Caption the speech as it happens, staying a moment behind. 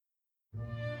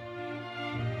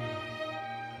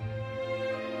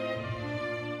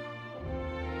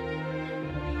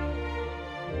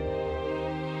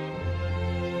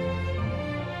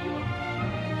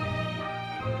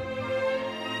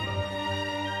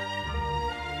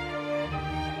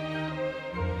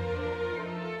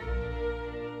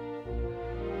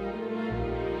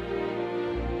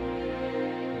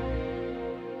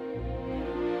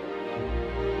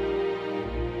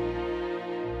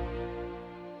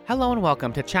Hello and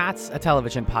welcome to Chats, a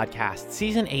television podcast,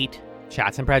 Season 8,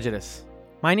 Chats and Prejudice.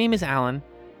 My name is Alan,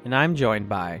 and I'm joined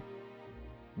by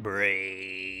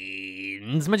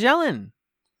Brains Magellan,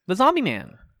 the zombie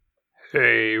man.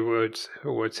 Hey, what's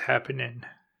happening?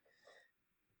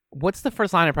 What's the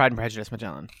first line of Pride and Prejudice,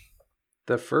 Magellan?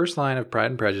 The first line of Pride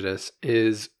and Prejudice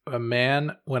is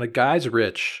when a guy's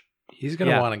rich, he's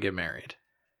going to want to get married.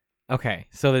 Okay,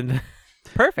 so then,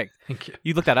 perfect. Thank you.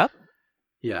 You looked that up?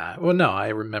 Yeah. Well, no,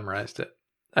 I memorized it.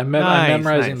 I'm Nice,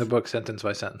 memorizing nice. the book sentence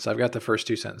by sentence. I've got the first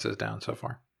two sentences down so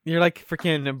far. You're like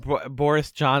freaking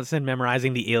Boris Johnson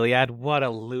memorizing the Iliad. What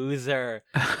a loser.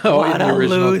 Oh, What in the a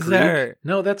original loser. Greek?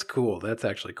 No, that's cool. That's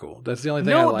actually cool. That's the only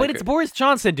thing I like. No, but it's Boris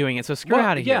Johnson doing it, so screw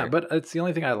out of here. Yeah, but it's the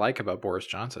only thing I like about Boris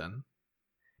Johnson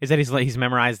Is that he's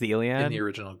memorized the Iliad? in the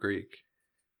original Greek.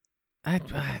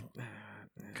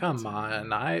 Come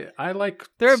on. I like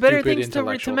There are better stupid things to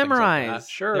intellectual things like memorize. that.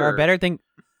 Sure. There are better things.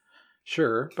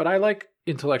 Sure, but I like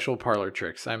intellectual parlor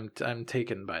tricks. I'm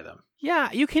taken by them.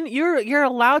 Yeah, you can. You're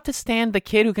allowed to stand the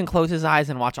kid who can close his eyes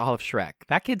and watch all of Shrek.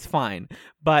 That kid's fine.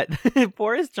 But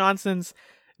Boris Johnson's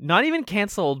not even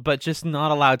canceled, but just not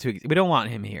allowed to. We don't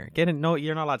want him here. No,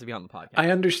 you're not allowed to be on the podcast.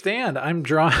 I understand. I'm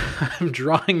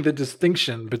drawing the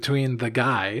distinction between the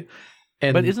guy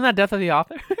and. But isn't that death of the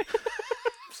author?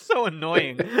 So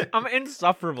annoying. I'm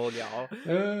insufferable, y'all.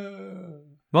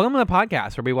 Welcome to the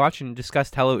podcast where we watch and discuss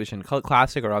television,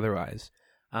 classic or otherwise.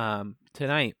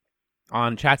 Tonight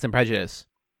on Chats and Prejudice,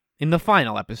 in the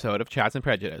final episode of Chats and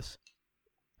Prejudice,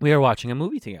 we are watching a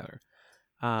movie together.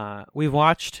 We've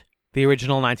watched the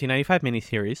original 1995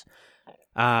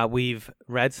 miniseries. We've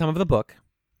read some of the book.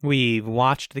 We've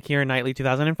watched the Keira Knightley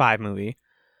 2005 movie.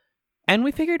 And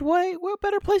we figured, what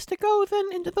better place to go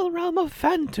than into the realm of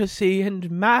fantasy and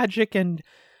magic and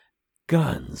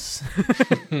guns.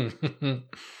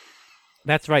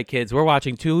 That's right, kids. We're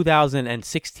watching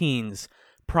 2016's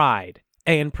Pride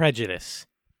and Prejudice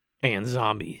and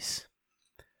Zombies.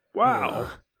 Wow.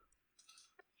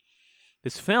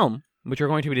 This film, which we're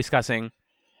going to be discussing,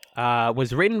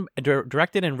 was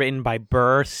directed and written by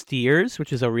Burr Steers,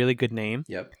 which is a really good name.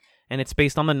 Yep. And it's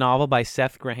based on the novel by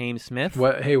Seth Grahame Smith.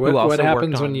 What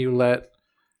happens when you let?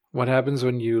 What happens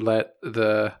when you let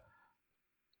the?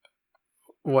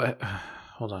 What?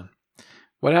 Hold on.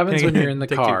 What happens when you're in the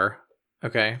car?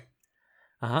 Okay.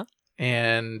 Uh-huh.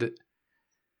 And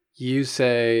you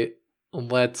say,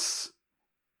 "Let's."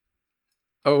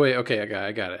 Oh wait. Okay. I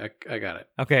got it. I got it.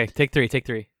 Okay. Take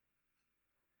three.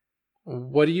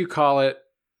 What do you call it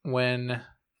when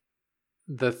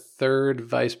the third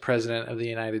vice president of the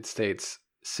United States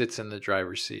sits in the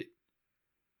driver's seat?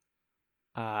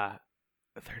 Third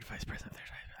vice president.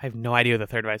 I have no idea who the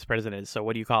third vice president is. So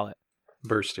what do you call it?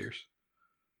 Burr Steers.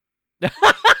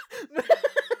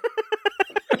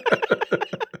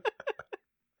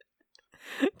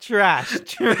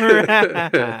 Trash.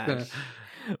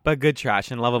 But good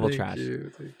trash and lovable trash.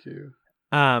 Thank you.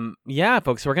 Yeah,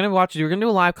 folks, we're gonna do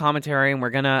a live commentary and we're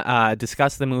gonna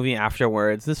discuss the movie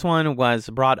afterwards. This one was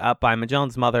brought up by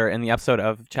Magellan's mother in the episode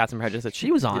of Chats and Prejudice that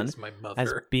she was on It's my mother.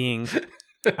 as being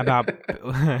about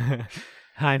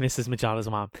hi, Mrs. Magellan's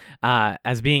mom.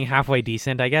 As being halfway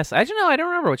decent, I guess. I don't know. I don't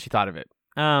remember what she thought of it.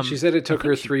 She said it took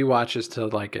her 3 watches to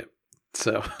like it.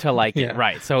 So to like Yeah. it,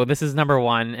 right? So this is number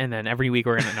 1, and then every week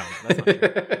we're gonna no, that's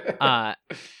not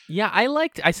true. Yeah,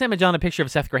 I sent Magellan a picture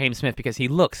of Seth Grahame Smith because he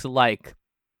looks like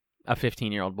a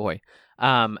 15-year-old boy.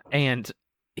 And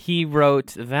he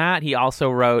wrote that. He also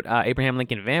wrote Abraham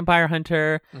Lincoln Vampire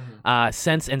Hunter,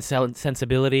 Sense and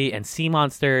Sensibility, and Sea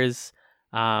Monsters.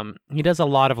 He does a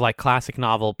lot of like classic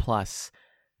novel plus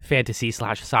fantasy /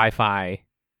 sci-fi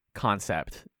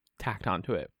concept tacked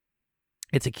onto it.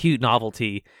 It's a cute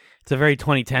novelty. It's a very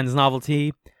 2010s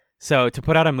novelty. So to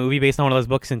put out a movie based on one of those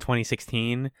books in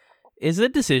 2016 is a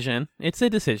decision. It's a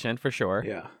decision for sure.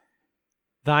 Yeah.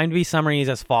 The IMDb summary is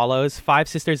as follows. 5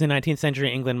 sisters in 19th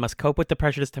century England must cope with the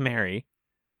pressures to marry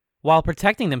while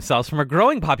protecting themselves from a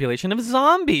growing population of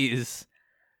zombies.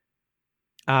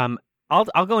 I'll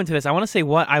go into this. I want to say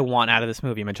what I want out of this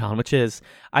movie, Magellan, which is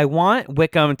I want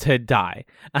Wickham to die.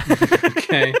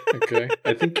 Okay.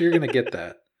 I think you're going to get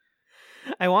that.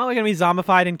 I want Wickham to be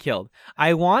zombified and killed.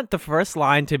 I want the first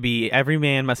line to be every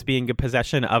man must be in good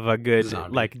possession of a good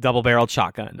Zombie. like double-barreled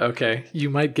shotgun. Okay. You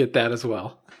might get that as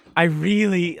well. I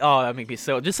really that makes me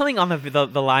so just something on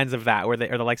the lines of that or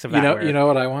the likes of that. You know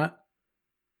what I want?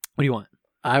 What do you want?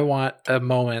 I want a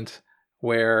moment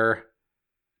where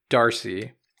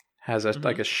Darcy has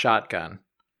like a shotgun.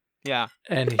 Yeah.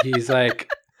 And he's like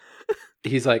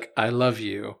I love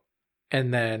you.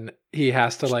 And then he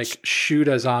has to like shoot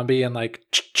a zombie and like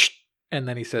and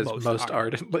then he says most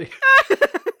ardently.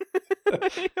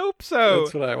 I hope so.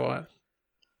 That's what I want.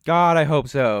 God, I hope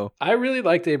so. I really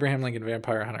liked Abraham Lincoln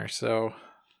Vampire Hunter, so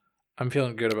I'm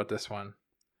feeling good about this one.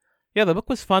 Yeah, the book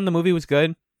was fun. The movie was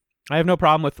good. I have no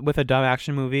problem with a dumb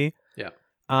action movie. Yeah.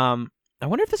 I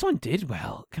wonder if this one did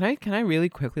well. Can I really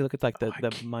quickly look at like the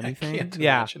money thing? I can't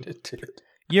Yeah, imagine it did.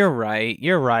 you're right.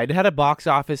 It had a box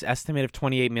office estimate of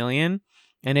 28 million,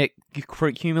 and it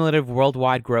cumulative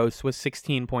worldwide gross was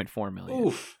 16.4 million.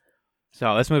 Oof.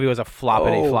 So this movie was a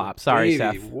floppity flop. Sorry,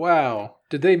 baby. Seth. Wow.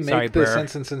 Did they make Sorry, the Burr.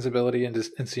 Sense and Sensibility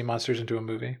and Sea Monsters into a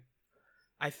movie?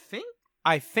 I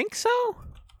think so.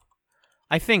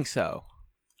 I think so.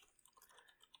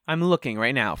 I'm looking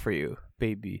right now for you,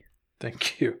 baby.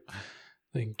 Thank you.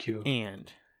 Thank you.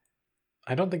 And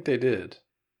I don't think they did.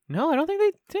 no, I don't think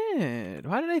they did.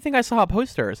 Why did I think I saw a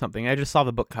poster or something? I just saw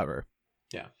the book cover.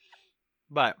 Yeah.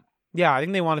 But yeah, I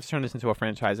think they wanted to turn this into a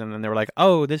franchise, and then they were like,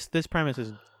 "Oh, this premise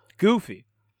is goofy."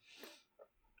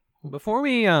 Before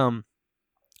we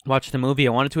watch the movie,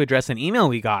 I wanted to address an email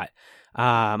we got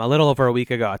a little over a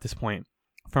week ago at this point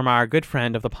from our good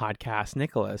friend of the podcast,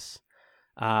 Nicholas,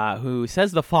 who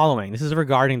says the following. This is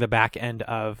regarding the back end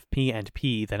of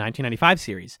P&P, the 1995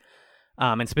 series,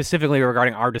 and specifically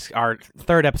regarding our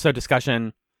third episode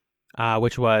discussion,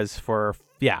 which was for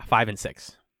 5 and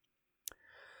 6.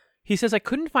 He says, I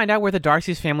couldn't find out where the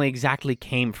Darcy's family exactly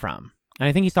came from. And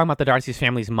I think he's talking about the Darcy's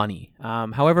family's money.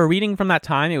 However, reading from that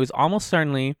time, it was almost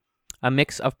certainly a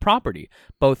mix of property,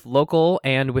 both local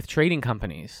and with trading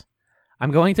companies.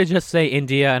 I'm going to just say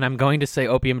India, and I'm going to say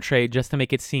opium trade just to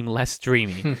make it seem less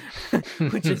dreamy,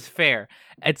 which is fair.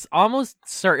 It's almost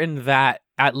certain that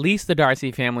at least the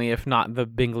Darcy family, if not the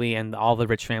Bingley and all the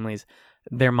rich families,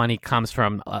 their money comes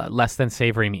from less than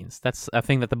savory means. That's a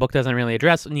thing that the book doesn't really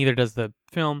address, neither does the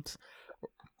films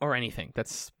or anything.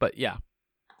 But yeah,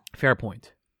 fair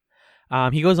point.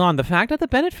 He goes on, the fact that the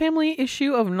Bennett family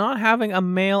issue of not having a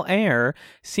male heir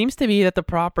seems to be that the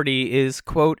property is,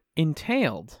 quote,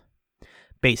 entailed.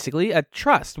 Basically, a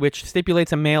trust which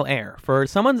stipulates a male heir. For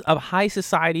someone of high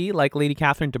society like Lady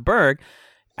Catherine de Bourgh,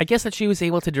 I guess that she was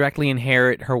able to directly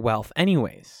inherit her wealth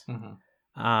anyways.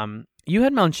 Mm-hmm. You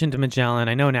had mentioned Magellan.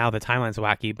 I know now the timeline's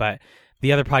wacky, but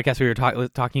the other podcast we were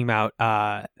talking about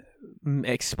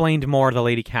explained more the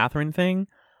Lady Catherine thing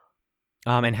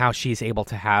and how she's able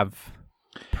to have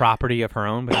property of her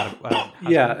own without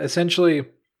yeah, essentially,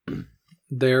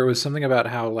 there was something about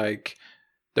how, like,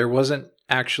 there wasn't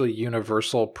actually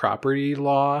universal property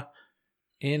law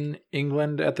in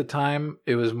England at the time.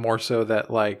 It was more so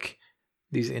that, like,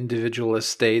 these individual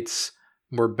estates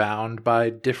were bound by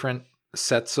different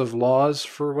sets of laws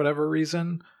for whatever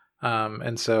reason.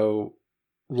 And so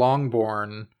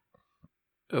Longbourn,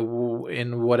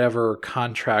 in whatever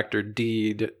contract or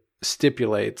deed,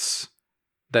 stipulates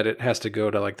that it has to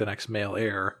go to, like, the next male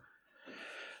heir.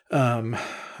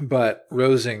 But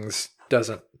Rosings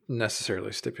doesn't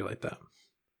necessarily stipulate that.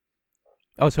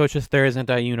 Oh, so it's just there isn't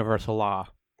a universal law.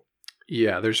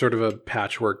 Yeah, there's sort of a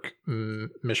patchwork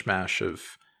mishmash of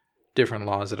different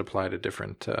laws that apply to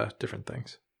different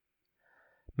things.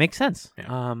 Makes sense.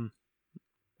 Yeah.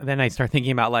 Then I start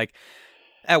thinking about, like,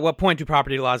 at what point do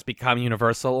property laws become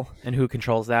universal and who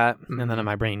controls that? Mm-hmm. And then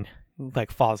my brain,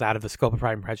 like, falls out of the scope of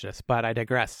Pride and Prejudice, but I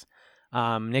digress.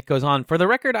 Nick goes on, for the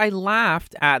record, I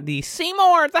laughed at the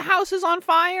Seymour, the house is on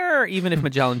fire, even if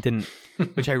Magellan didn't,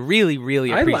 which I really,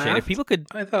 really appreciate. If people could...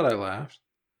 I thought I laughed.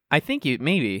 I think you,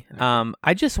 maybe.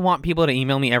 I just want people to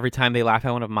email me every time they laugh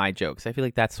at one of my jokes. I feel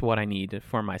like that's what I need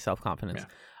for my self-confidence.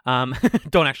 Yeah.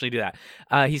 Don't actually do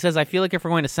that. He says, I feel like if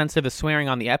we're going to censor the swearing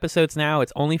on the episodes now,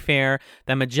 it's only fair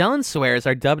that Magellan swears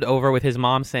are dubbed over with his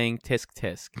mom saying tisk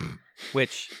tisk,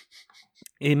 which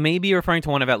it may be referring to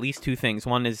one of at least two things.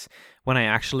 One is when I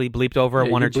actually bleeped over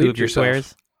one or two of your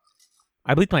swears.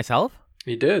 I bleeped myself?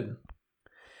 You did.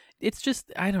 It's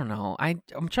just, I don't know.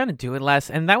 I'm trying to do it less.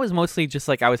 And that was mostly just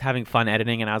like I was having fun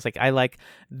editing. And I was like,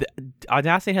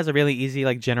 Audacity has a really easy,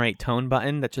 like, generate tone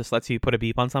button that just lets you put a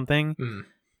beep on something.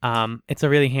 It's a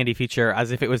really handy feature,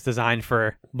 as if it was designed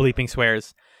for bleeping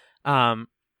swears. And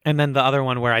then the other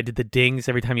one where I did the dings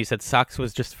every time you said sucks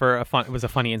was just for it was a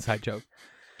funny inside joke.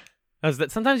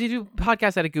 That sometimes you do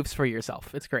podcast edit goofs for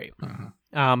yourself. It's great.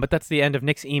 But that's the end of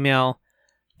Nick's email.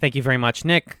 Thank you very much,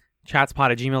 Nick.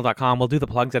 chatspod@gmail.com. We'll do the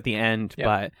plugs at the end,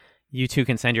 but you too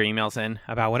can send your emails in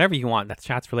about whatever you want that's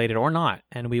chats related or not,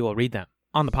 and we will read them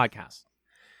on the podcast.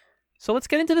 So let's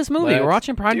get into this movie. We're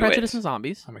watching Pride and Prejudice and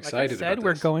Zombies. I'm excited about this.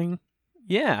 We're going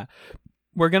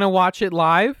to watch it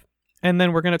live, and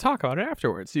then we're going to talk about it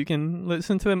afterwards. You can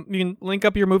listen to them. You can link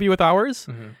up your movie with ours.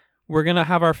 Mm-hmm. We're going to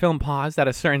have our film paused at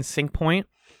a certain sync point,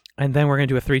 and then we're going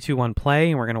to do a 3, 2, 1 play,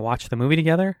 and we're going to watch the movie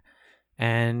together.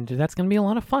 and that's going to be a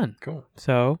lot of fun. Cool.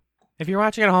 So if you're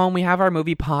watching at home, we have our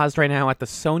movie paused right now at the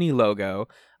Sony logo,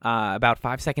 about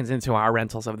 5 seconds into our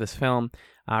rentals of this film.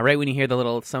 Right when you hear the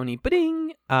little Sony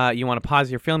ba-ding, you want to pause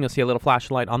your film. You'll see a little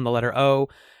flashlight on the letter O,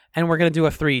 and we're going to do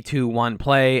a 3, 2, 1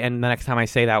 play, and the next time I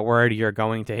say that word, you're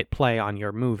going to hit play on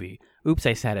your movie. Oops,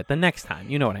 I said it. The next time.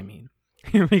 You know what I mean.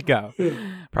 Here we go.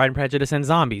 Pride and Prejudice and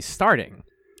Zombies, starting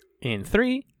in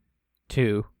 3,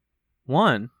 2,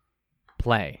 1,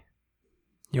 play.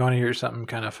 You want to hear something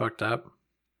kind of fucked up?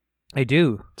 I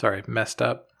do. Sorry, messed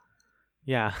up.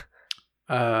 Yeah.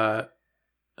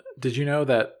 Did you know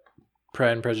that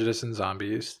Pride and Prejudice and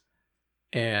Zombies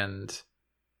and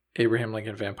Abraham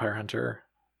Lincoln Vampire Hunter,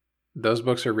 those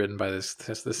books are written by the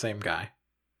same guy,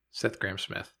 Seth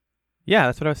Grahame-Smith. Yeah,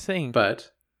 that's what I was saying.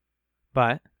 But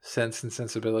Sense and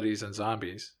Sensibilities and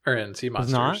Zombies, or in Sea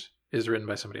Monsters, not? is written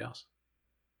by somebody else.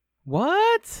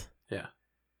 What? Yeah.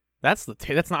 That's not.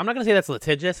 I'm not gonna say that's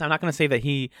litigious. I'm not gonna say that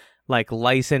he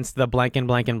licensed the blank and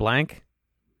blank and blank.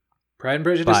 Pride and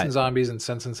Prejudice and Zombies and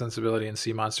Sense and Sensibility and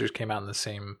Sea Monsters came out in the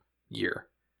same year.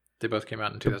 They both came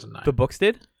out in 2009. The books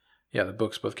did? Yeah, the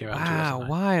books both came out in Wow, 2009.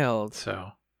 wild.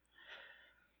 So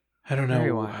I don't Very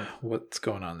know wild. what's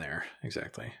going on there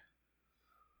exactly.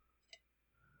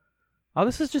 Oh,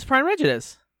 this is just Pride and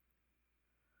Prejudice.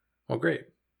 Well, great.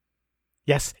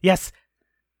 Yes, yes.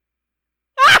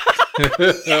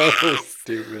 Oh,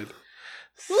 stupid.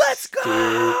 Let's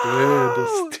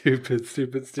go! Stupid.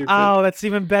 Oh, that's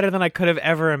even better than I could have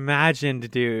ever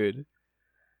imagined, dude.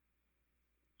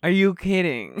 Are you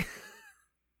kidding?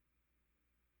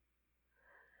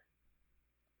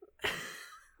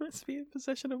 Let's be in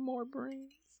possession of more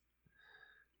brains.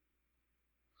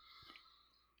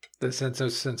 The Sense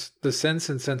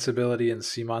and Sensibility and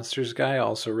Sea Monsters guy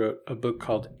also wrote a book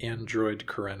called Android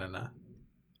Karenina.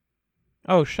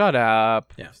 Oh, shut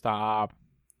up. Yeah. Stop.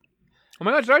 Oh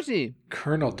my gosh, Darcy.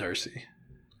 Colonel Darcy.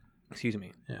 Excuse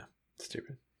me. Yeah,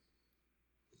 stupid.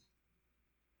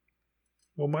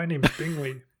 Well, my name's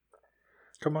Bingley.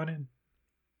 Come on in.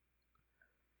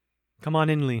 Come on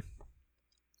in, Lee.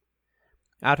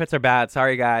 Outfits are bad.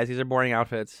 Sorry, guys. These are boring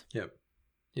outfits. Yep.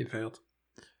 You failed.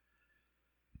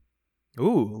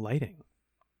 Ooh, lighting.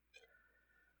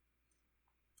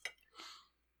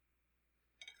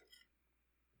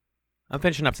 I'm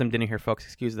finishing up some dinner here, folks.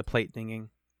 Excuse the plate dinging.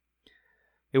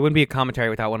 It wouldn't be a commentary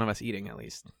without one of us eating, at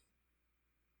least.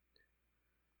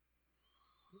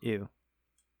 Ew.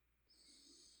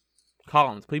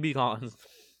 Collins. Please be Collins.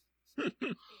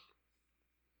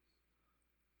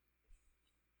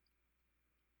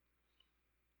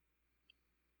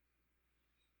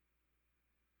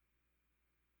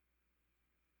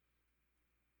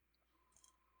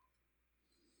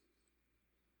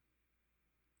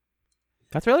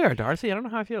 That's really our Darcy. I don't know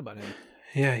how I feel about him.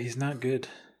 Yeah, he's not good.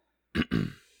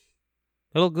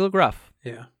 Little gruff.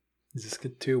 Yeah. He's just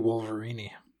good too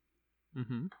Wolverine.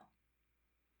 Mm-hmm.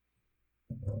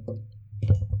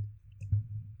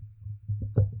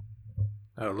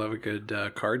 I love a good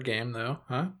card game, though,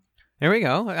 huh? There we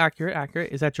go.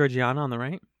 Accurate. Is that Georgiana on the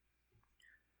right?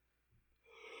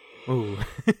 Ooh.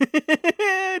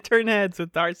 Turn heads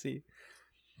with Darcy.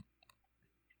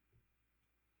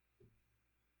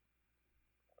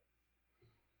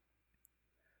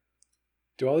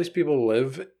 Do all these people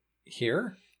live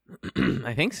here?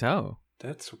 I think so.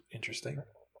 That's interesting.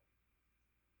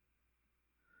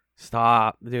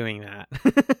 Stop doing that.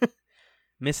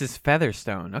 Mrs.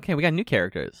 Featherstone. Okay, we got new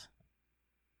characters.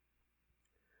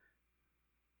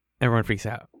 Everyone freaks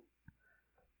out.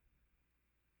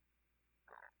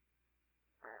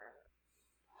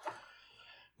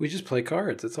 We just play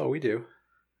cards. That's all we do.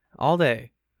 All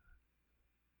day.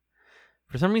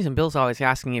 For some reason, Bill's always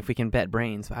asking if we can bet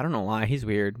brains. But I don't know why. He's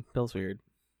weird. Bill's weird.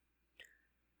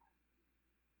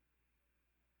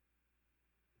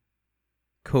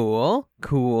 Cool.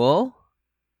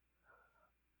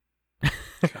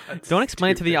 God, Don't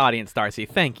explain it to the stupid. audience, Darcy.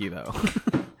 Thank you, though.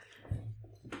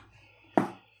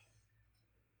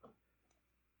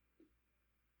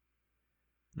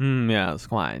 Yeah, it's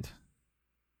quite.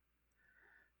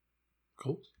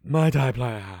 Cool. My die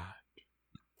plan.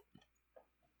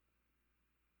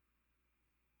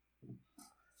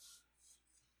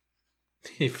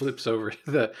 He flips over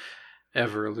the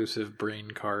ever elusive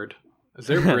brain card. Is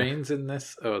there brains in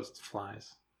this? Oh, it's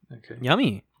flies. Okay.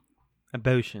 Yummy. A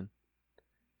potion.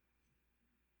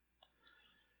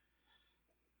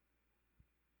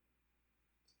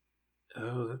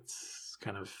 Oh, that's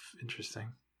kind of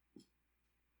interesting.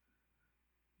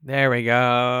 There we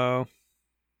go.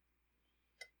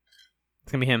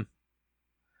 It's gonna be him.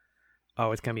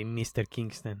 Oh, it's gonna be Mr.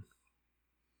 Kingston.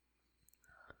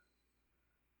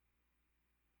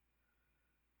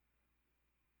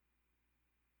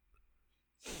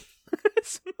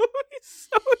 This movie's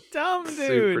so dumb, dude.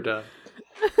 Super dumb.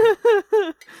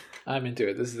 I'm into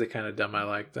it. This is the kind of dumb I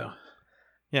like, though.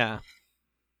 Yeah.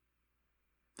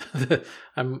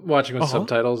 I'm watching with Uh-huh.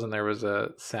 subtitles, and there was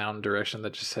a sound direction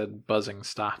that just said buzzing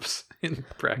stops in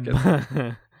brackets.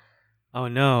 Oh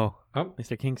no, Oh,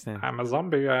 Mr. Kingston. I'm a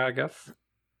zombie, I guess.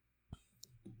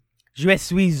 Je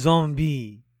suis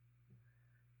zombie.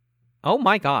 Oh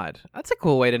my god. That's a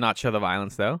cool way to not show the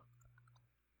violence, though.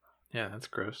 Yeah, that's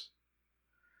gross.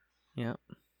 Yeah.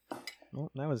 Well,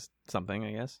 that was something,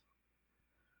 I guess.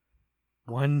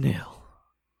 1-0.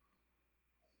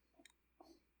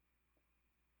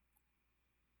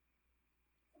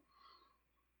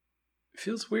 It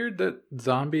feels weird that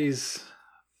zombies...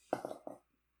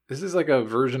 This is like a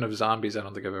version of zombies I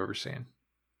don't think I've ever seen.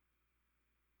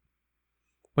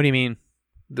 What do you mean?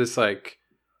 This, like,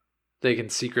 they can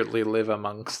secretly live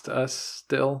amongst us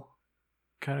still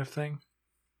kind of thing.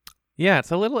 Yeah,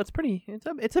 it's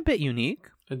a bit unique.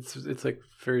 It's like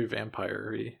very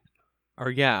vampire-y. Or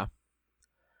yeah.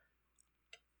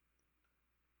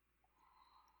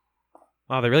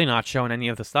 Wow, they're really not showing any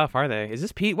of the stuff, are they? Is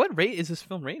this what rate is this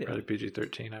film rated? Probably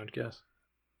PG-13, I would guess.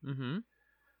 Mm-hmm.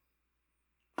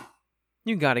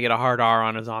 You gotta get a hard R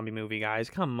on a zombie movie, guys.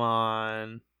 Come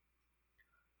on.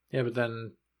 Yeah, but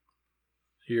then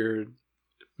you're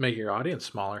making your audience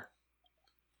smaller.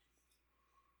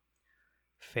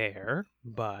 Fair,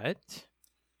 but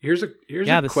Here's a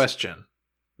question.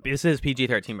 This is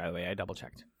PG-13, by the way. I double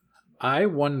checked. I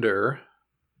wonder,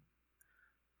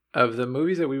 of the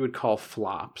movies that we would call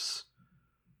flops,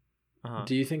 Uh-huh.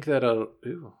 do you think that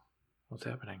ooh, what's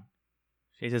happening?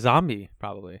 She's a zombie,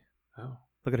 probably. Oh,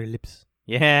 Look at her lips.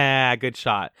 Yeah, good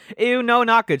shot. Ew, no,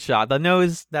 not good shot. The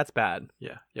nose, that's bad.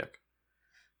 yeah, yuck.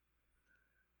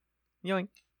 Yoink.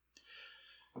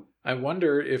 I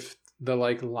wonder if the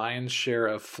lion's share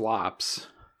of flops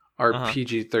are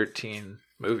PG-13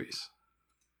 movies.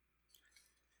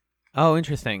 Oh,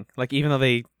 interesting. Like, even though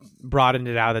they broadened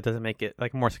it out, that doesn't make it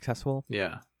more successful.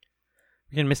 Yeah.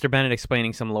 Again, Mr. Bennett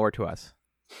explaining some lore to us.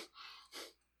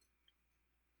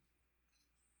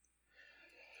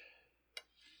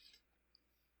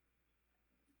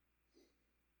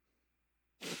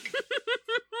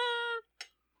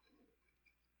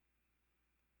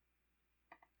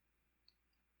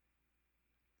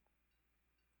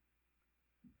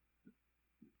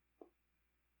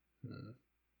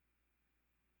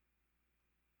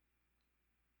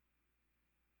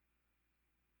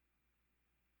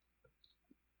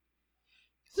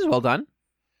 This is well done.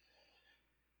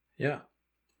 Yeah.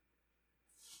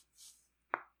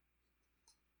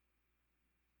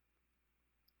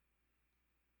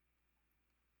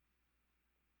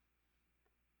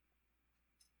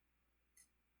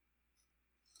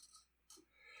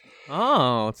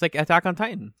 Oh, it's like Attack on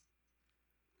Titan.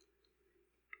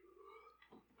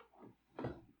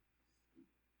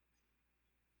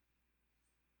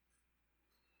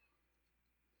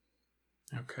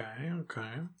 Okay.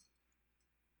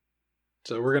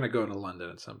 So we're going to go to London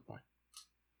at some point.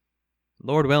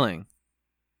 Lord willing.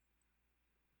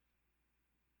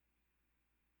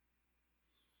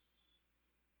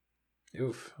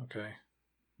 Oof, okay.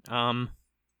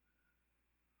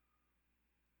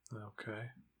 Okay.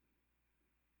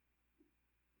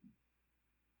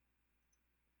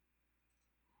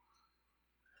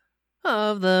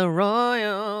 Of the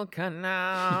Royal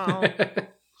Canal.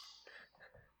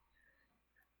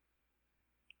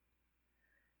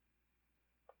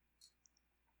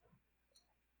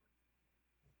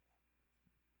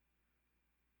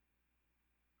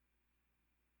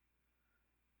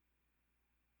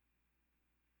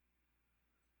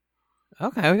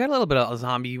 Okay, we got a little bit of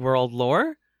zombie world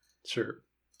lore. Sure.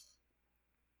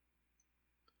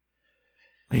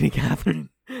 Lady Catherine.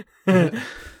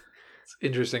 It's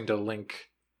interesting to link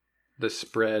the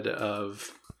spread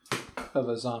of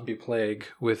a zombie plague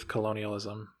with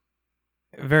colonialism.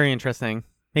 Very interesting.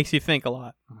 Makes you think a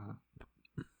lot.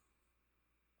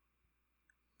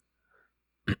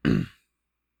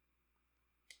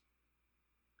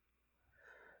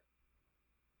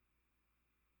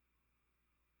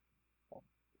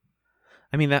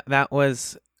 I mean, that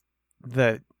was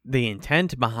the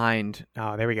intent behind.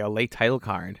 Oh, there we go. Late title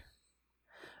card.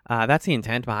 That's the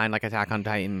intent behind Attack on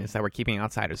Titan, is that we're keeping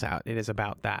outsiders out. It is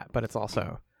about that, but it's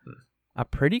also a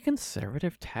pretty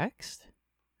conservative text.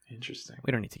 Interesting.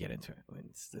 We don't need to get into it.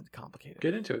 It's complicated.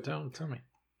 Get into it. Tell me.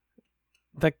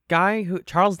 The guy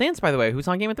Charles Dance, by the way, who's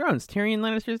on Game of Thrones, Tyrion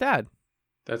Lannister's dad.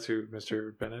 That's who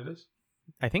Mr. Bennett is?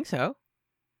 I think so.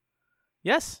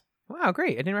 Yes. Wow,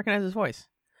 great. I didn't recognize his voice.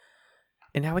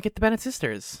 And now we get the Bennett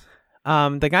sisters.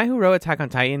 The guy who wrote Attack on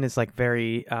Titan is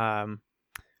very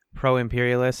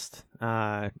pro-imperialist,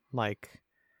 like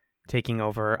taking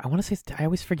over. I want to say I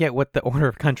always forget what the order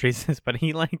of countries is, but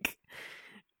he like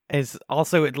is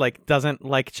also like doesn't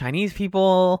like Chinese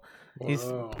people. He's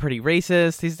Whoa. pretty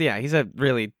racist. He's a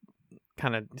really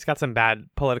he's got some bad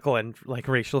political and like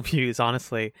racial views,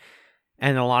 honestly.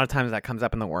 And a lot of times that comes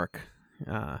up in the work,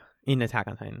 in Attack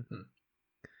on Titan.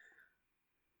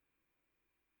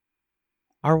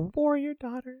 Our warrior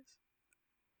daughters.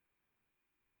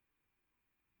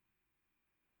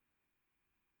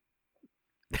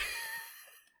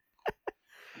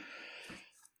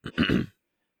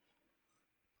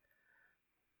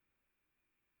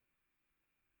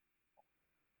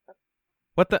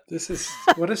 What the? This is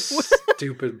what a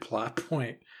stupid plot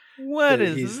point. What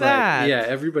is he's that? Like, yeah,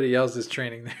 everybody else is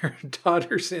training their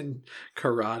daughters in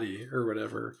karate or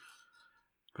whatever,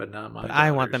 but not my. But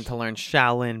I want them to learn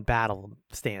Shaolin battle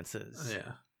stances.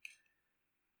 Yeah.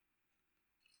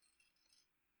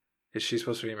 Is she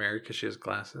supposed to be married because she has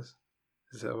glasses?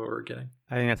 Is that what we're getting?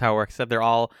 I think that's how it works. Except they're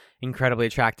all incredibly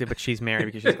attractive, but she's married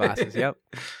because she has glasses. Yep.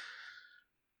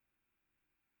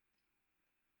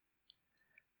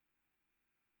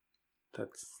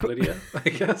 That's Lydia, I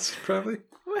guess, probably.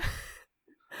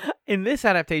 In this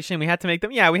adaptation, we had to make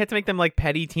them like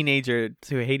petty teenagers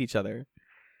who hate each other.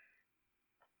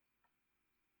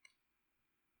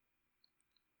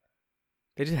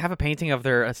 They just have a painting of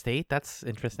their estate. That's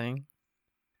interesting.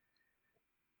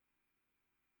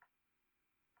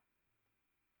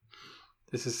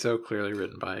 This is so clearly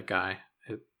written by a guy.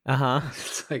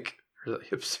 It's like really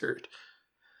absurd.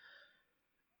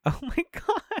 Oh my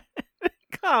god.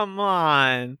 Come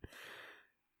on.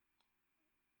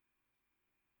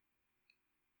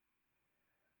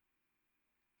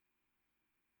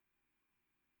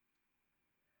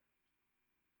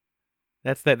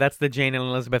 That's the Jane and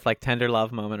Elizabeth like tender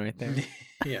love moment right there.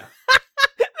 Yeah.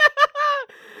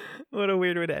 What a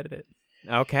weird way to edit it.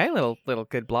 Okay, little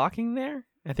good blocking there.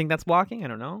 I think that's blocking. I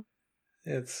don't know.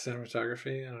 It's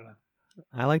cinematography. I don't know.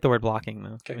 I like the word blocking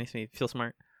though. Okay. It makes me feel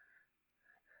smart.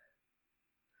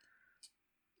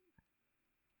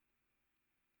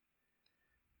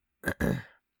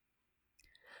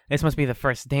 This must be the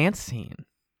first dance scene.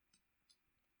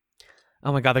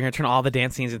 Oh my god, they're gonna turn all the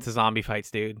dance scenes into zombie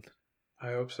fights, dude.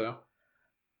 I hope so.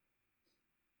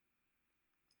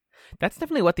 That's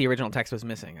definitely what the original text was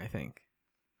missing, I think.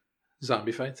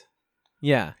 Zombie fights?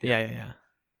 Yeah.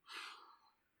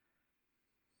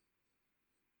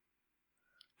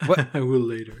 What? I will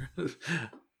later.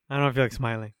 I don't feel like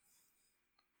smiling.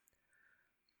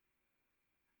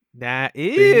 That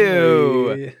ew.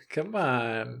 Bingley. Come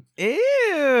on.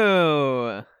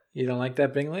 Ew. You don't like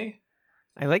that Bingley?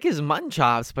 I like his mutton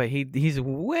chops, but he's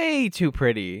way too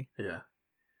pretty. Yeah.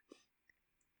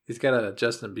 He's got a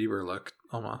Justin Bieber look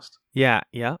almost. Yeah.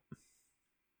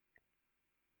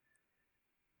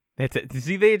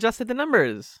 See, they adjusted the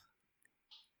numbers.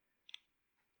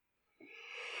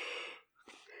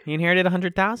 He inherited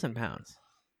 100,000 pounds.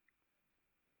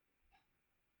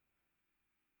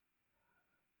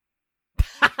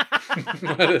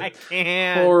 What a I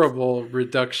can't. horrible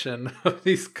reduction of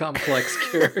these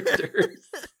complex characters.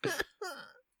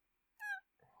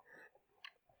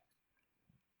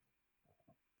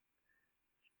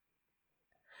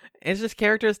 It's just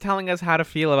characters telling us how to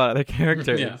feel about other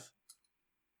characters. Yeah.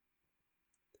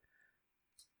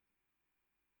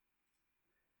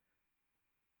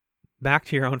 Back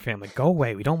to your own family. Go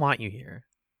away. We don't want you here.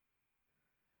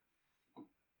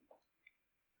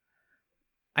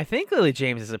 I think Lily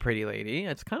James is a pretty lady.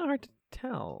 It's kind of hard to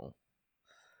tell.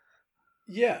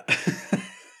 Yeah.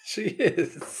 She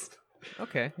is.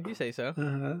 Okay, if you say so.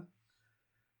 Uh-huh.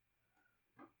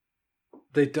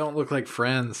 They don't look like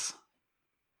friends.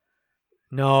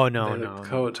 No. They look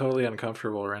totally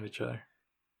uncomfortable around each other.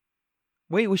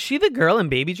 Wait, was she the girl in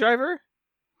Baby Driver?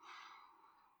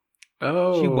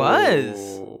 Oh. She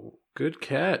was. Good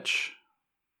catch.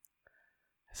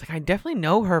 It's like, I definitely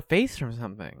know her face from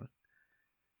something.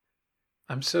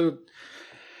 I'm so...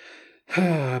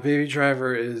 Baby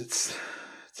Driver is...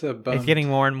 It's a bum. It's getting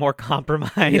more and more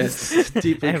compromised. Yes,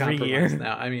 deeply every compromised year.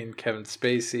 now. I mean, Kevin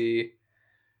Spacey,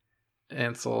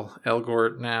 Ansel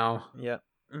Elgort now. Yep.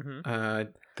 Mm-hmm. I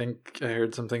think I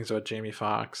heard some things about Jamie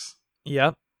Foxx.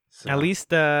 Yep. So. At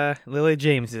least Lily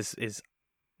James is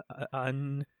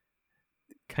uncancelable.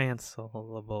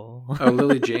 Oh,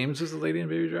 Lily James was the lady in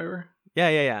Baby Driver?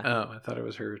 Yeah. Oh, I thought it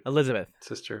was her Elizabeth.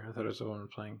 sister. I thought it was the woman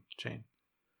playing Jane.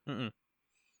 Mm-mm.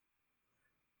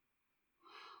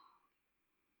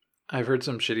 I've heard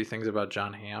some shitty things about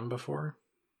John Hamm before.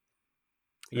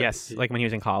 Yes, like when he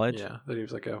was in college. Yeah, that he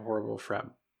was like a horrible frat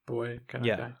boy kind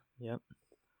of guy. Yep.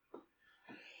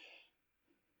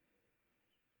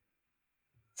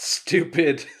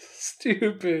 Stupid.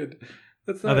 Stupid.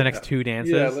 That's not the next two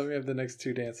dances? Yeah, let me have the next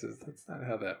two dances. That's not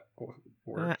how that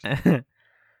works. Can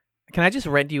I just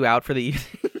rent you out for the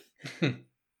evening?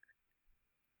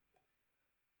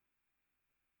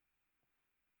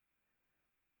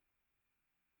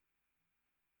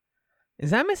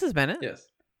 Is that Mrs. Bennett? Yes.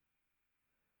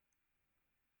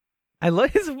 I love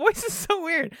his voice is so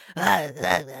weird.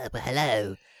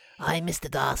 Hello, I'm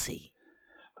Mr. Darcy.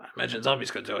 I imagine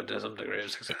zombies could do it to some degree of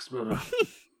success.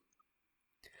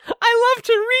 I love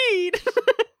to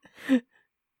read.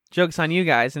 Joke's on you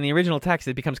guys. In the original text,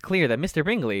 it becomes clear that Mr.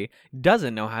 Bingley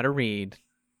doesn't know how to read.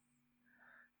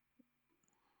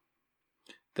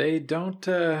 They don't,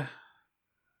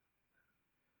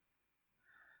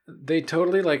 they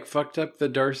totally, like, fucked up the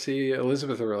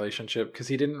Darcy-Elizabeth relationship because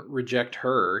he didn't reject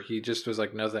her. He just was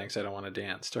like, no thanks, I don't want to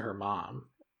dance to her mom.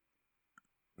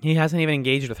 He hasn't even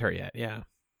engaged with her yet, yeah.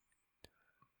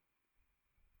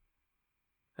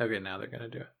 Okay, now they're going to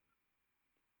do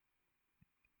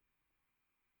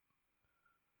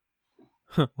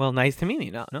it. Well, nice to meet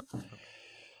you. No.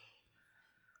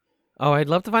 Oh, I'd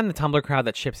love to find the Tumblr crowd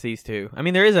that ships these two. I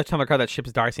mean, there is a Tumblr crowd that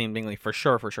ships Darcy and Bingley for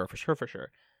sure.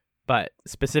 But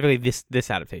specifically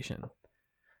this adaptation.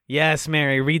 Yes,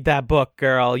 Mary, read that book,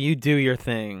 girl. You do your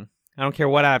thing. I don't care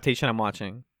what adaptation I'm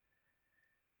watching.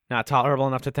 Not tolerable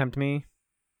enough to tempt me?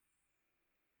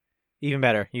 Even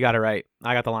better. You got it right.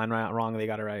 I got the line wrong. They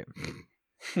got it right.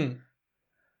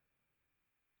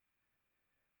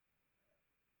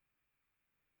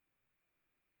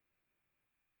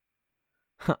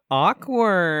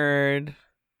 Awkward.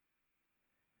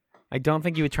 I don't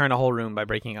think you would turn a whole room by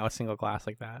breaking out a single glass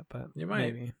like that, but you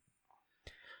might. Maybe.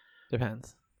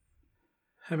 Depends.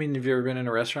 I mean, have you ever been in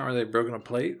a restaurant where they've broken a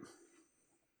plate?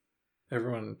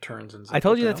 Everyone turns and... I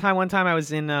told you one time I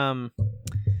was in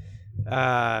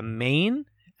Maine,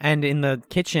 and in the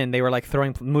kitchen they were like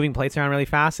moving plates around really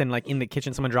fast, and like in the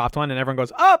kitchen someone dropped one, and everyone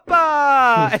goes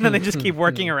 "Oppa!" and then they just keep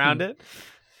working around it.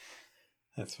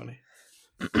 That's funny.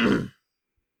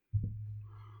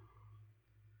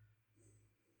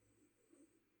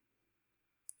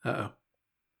 Uh-oh.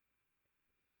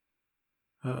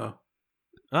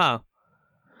 Uh-oh.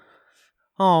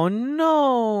 Oh,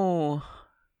 no.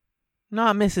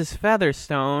 Not Mrs.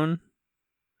 Featherstone.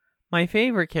 My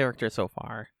favorite character so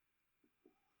far.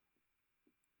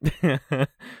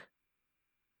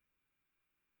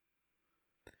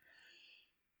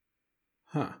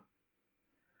 Huh.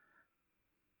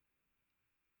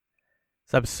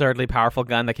 It's an absurdly powerful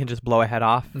gun that can just blow a head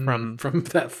off from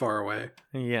that far away.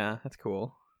 Yeah, that's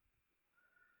cool.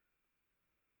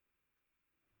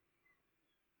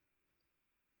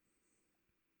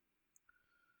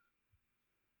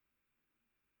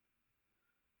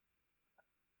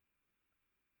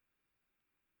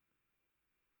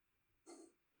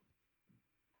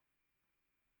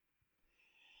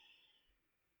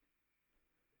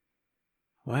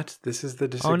 What? This is the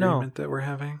disagreement that we're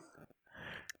having?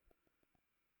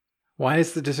 Why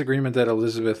is the disagreement that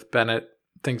Elizabeth Bennet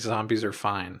thinks zombies are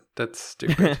fine? That's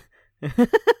stupid.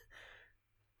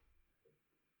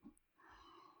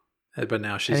 But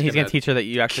now he's going to teach her that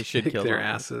you actually should kill their them.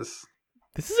 asses.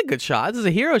 This is a good shot. This is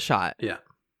a hero shot. Yeah.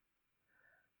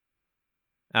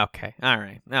 Okay. All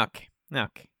right. Okay.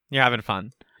 You're having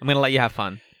fun. I'm going to let you have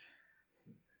fun.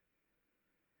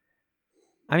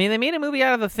 I mean, they made a movie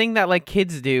out of the thing that like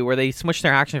kids do where they smush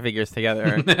their action figures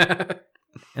together.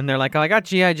 And they're like, oh, I got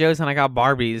G.I. Joes and I got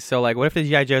Barbies. So like, what if the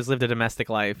G.I. Joes lived a domestic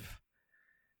life?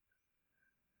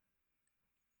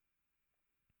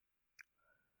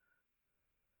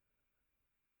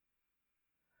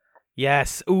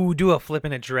 Yes. Ooh, do a flip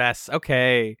in a dress.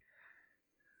 Okay.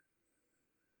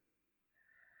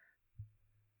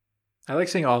 I like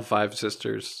seeing all 5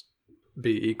 sisters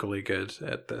be equally good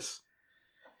at this.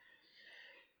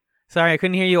 Sorry, I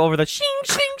couldn't hear you over the shing,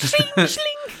 shing, shing, shing.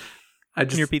 Can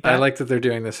you repeat that? I like that they're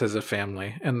doing this as a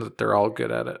family and that they're all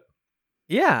good at it.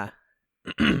 Yeah.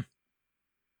 Oh,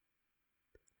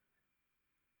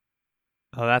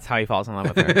 that's how he falls in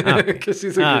love with her. Because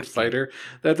he's a good fighter.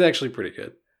 That's actually pretty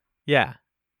good. Yeah.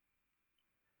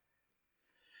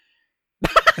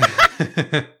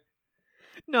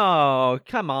 No,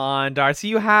 come on, Darcy.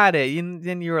 You had it.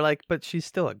 Then you were like, but she's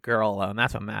still a girl, though, and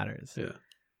that's what matters. Yeah.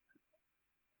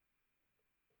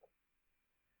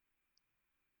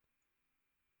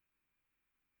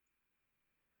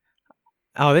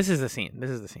 Oh, this is the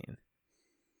scene.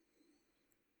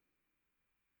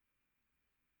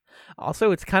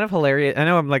 Also, it's kind of hilarious. I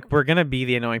know we're going to be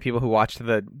the annoying people who watched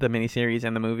the miniseries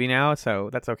and the movie now, so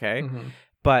that's okay. Mm-hmm.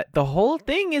 But the whole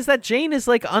thing is that Jane is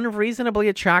like unreasonably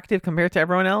attractive compared to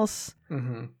everyone else.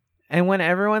 Mm-hmm. And when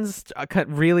everyone's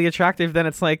really attractive, then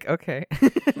it's like, okay,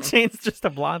 Jane's just a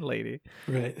blonde lady.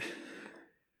 Right.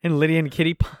 And Lydia and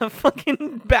Kitty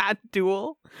fucking bad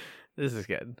duel. This is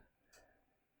good.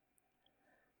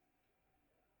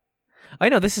 I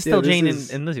know this is still Jane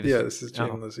and Lizzie. Yeah, this is Jane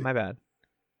and Lizzie. My bad.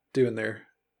 Doing their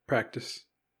practice.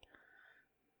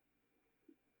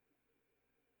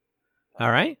 All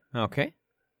right. Okay.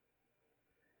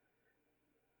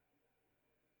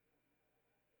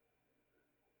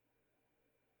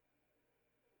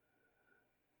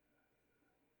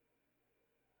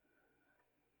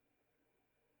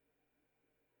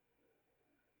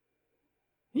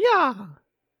 Yeah.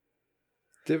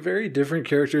 The very different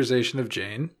characterization of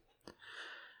Jane.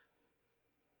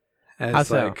 As How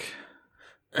so?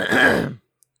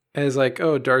 as like,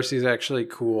 oh, Darcy's actually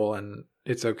cool and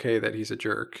it's okay that he's a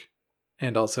jerk.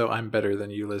 And also I'm better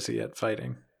than you, Lizzie, at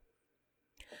fighting.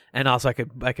 And also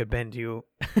I could bend you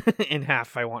in half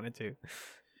if I wanted to.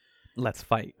 Let's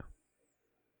fight.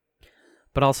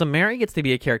 But also Mary gets to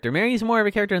be a character. Mary's more of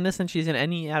a character in this than she's in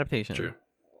any adaptation. True.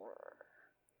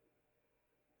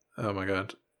 Oh my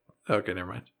god. Okay,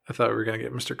 never mind. I thought we were going to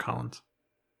get Mr. Collins.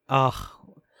 Ugh.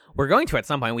 We're going to at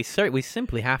some point. We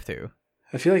simply have to.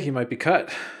 I feel like he might be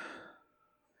cut.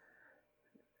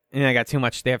 And I got too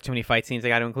much. They have too many fight scenes they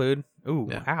got to include. Ooh,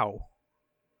 Yeah. ow.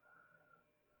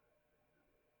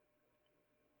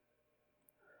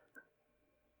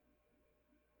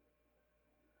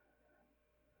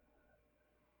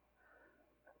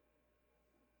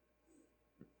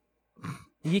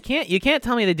 You can't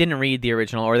tell me they didn't read the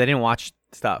original or they didn't watch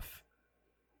stuff.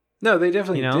 No, they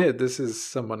definitely You know? did. This is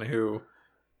someone who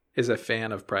is a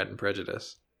fan of Pride and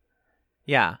Prejudice.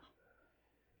 Yeah.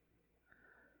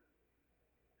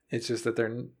 It's just that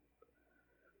they're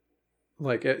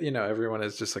like, everyone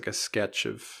is just like a sketch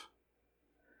of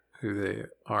who they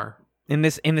are. In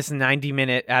this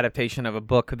 90-minute adaptation of a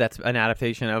book that's an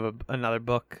adaptation of another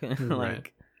book. like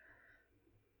Right.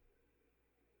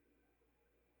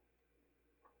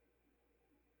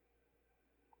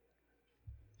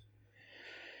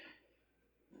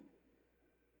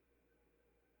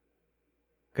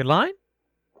 Good line?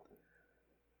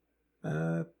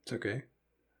 It's okay.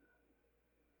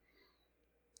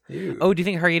 Ew. Oh, do you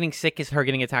think her getting sick is her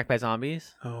getting attacked by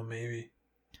zombies? Oh, maybe.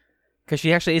 Because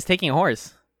she actually is taking a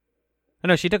horse. Oh,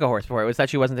 no, she took a horse before. It was that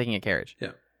she wasn't taking a carriage.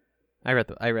 Yeah. I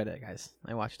read it, guys.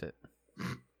 I watched it.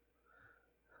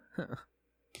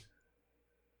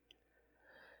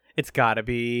 It's gotta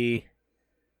be...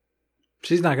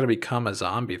 She's not going to become a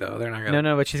zombie, though. They're not going to...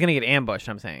 No, but she's gonna get ambushed,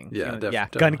 I'm saying. Yeah, Yeah,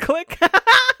 definitely. gun click.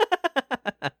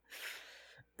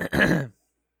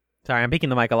 Sorry, I'm peeking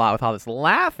the mic a lot with all this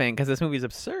laughing because this movie's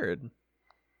absurd.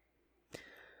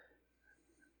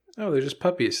 Oh, they're just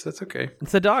puppies. That's okay.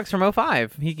 It's the dogs from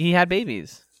 05. He had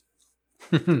babies.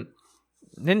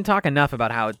 Didn't talk enough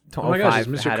about how Oh my gosh, it's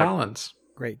 05 Mr. had a Collins.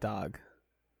 great dog.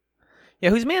 Yeah,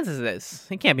 whose man's is this?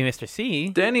 It can't be Mr. C.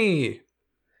 Denny!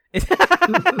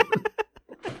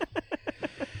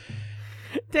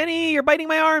 Denny, you're biting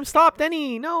my arm. Stop,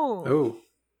 Denny. No. Oh.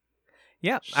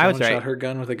 Yeah, I was Someone right. shot her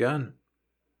gun with a gun.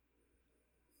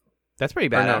 That's pretty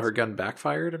Or bad. no, her gun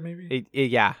backfired, maybe?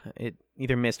 It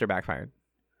either missed or backfired.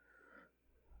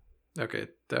 Okay,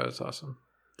 that was awesome.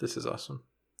 This is awesome.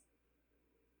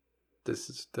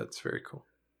 That's very cool.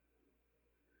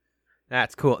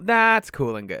 That's cool. That's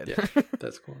cool and good. Yeah,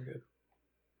 that's cool and good.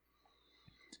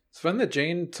 It's fun that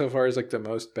Jane so far is like the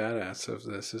most badass of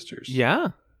the sisters. Yeah.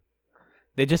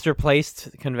 They just replaced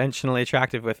conventionally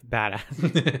attractive with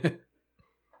badass.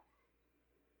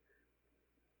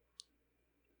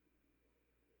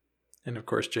 And of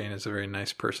course, Jane is a very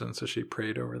nice person, so she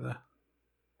prayed over the...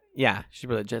 Yeah,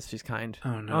 she's kind.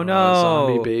 Oh no. Oh, no.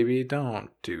 Zombie baby, don't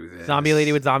do this. Zombie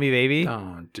lady with zombie baby.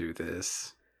 Don't do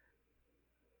this.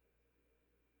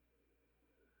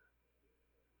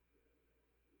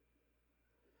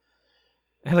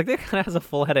 I like that kind of has a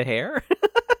full head of hair.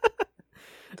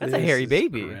 That's a This hairy is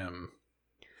baby. grim.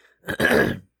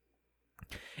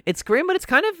 It's grim, but it's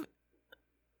kind of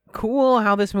cool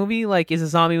how this movie like is a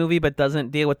zombie movie, but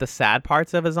doesn't deal with the sad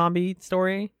parts of a zombie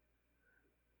story.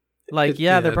 Like,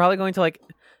 they're probably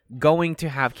going to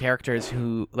have characters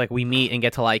who like we meet and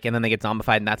get to like, and then they get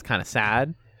zombified, and that's kind of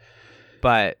sad.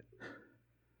 But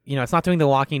it's not doing the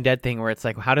Walking Dead thing where it's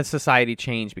like, how does society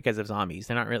change because of zombies?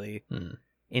 They're not really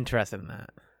interested in that.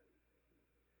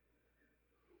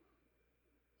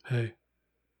 Hey.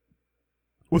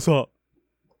 What's up?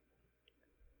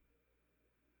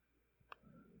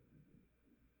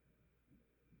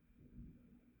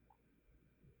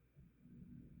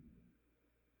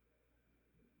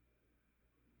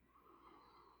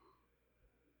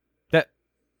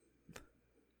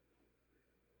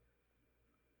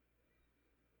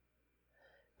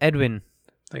 Edwin.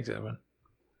 Thanks, Edwin.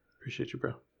 Appreciate you,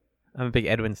 bro. I'm a big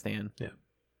Edwin stan. Yeah.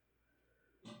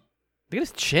 Look at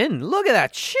his chin. Look at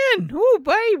that chin. Ooh,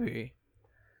 baby.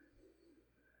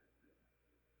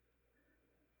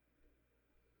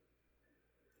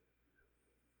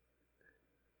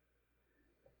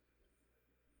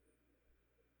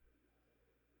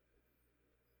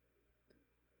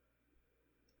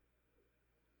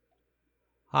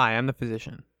 Hi, I'm the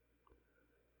physician.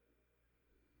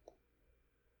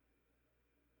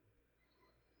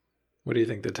 What do you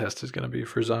think the test is going to be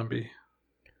for zombie?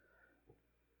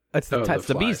 It's the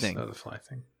bee flies. thing. Oh, the fly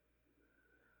thing.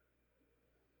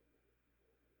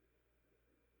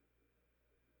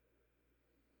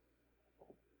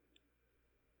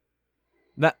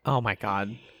 Oh my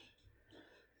god.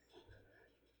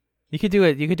 You could do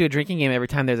it. You could do a drinking game every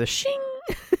time there's a shing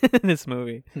in this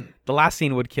movie. The last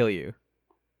scene would kill you.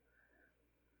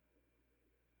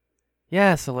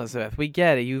 Yes, Elizabeth, we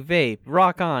get it. You vape.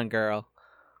 Rock on, girl.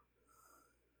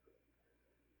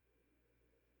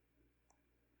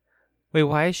 Wait,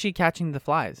 why is she catching the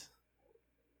flies?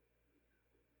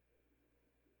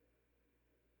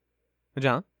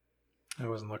 John? I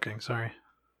wasn't looking. Sorry.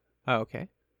 Oh, okay.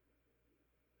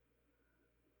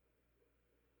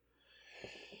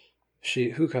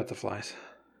 Who caught the flies?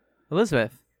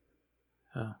 Elizabeth.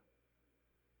 Oh.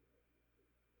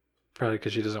 Probably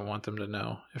because she doesn't want them to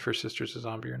know if her sister's a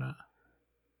zombie or not.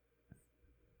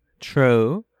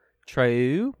 True,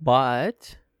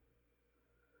 but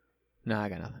no, I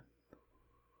got nothing.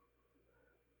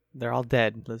 They're all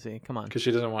dead, Lizzie. Come on. Because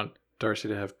she doesn't want Darcy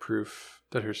to have proof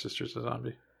that her sister's a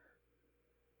zombie.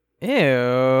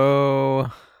 Ew.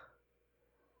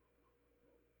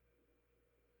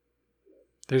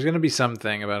 There's going to be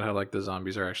something about how like the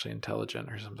zombies are actually intelligent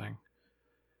or something.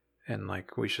 And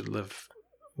like we should live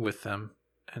with them.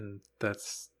 And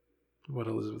that's what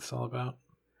Elizabeth's all about.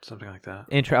 Something like that.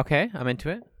 Okay, I'm into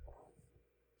it.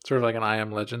 Sort of like an I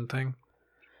Am Legend thing.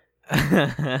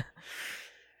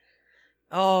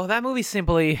 Oh, that movie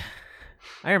simply...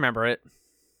 I remember it.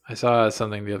 I saw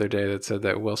something the other day that said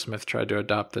that Will Smith tried to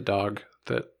adopt the dog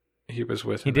that he was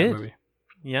with in that movie.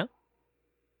 Yeah.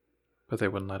 But they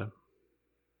wouldn't let him.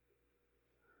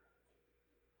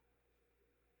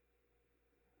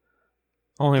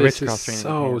 Only This rich girls is train in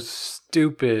so Japan.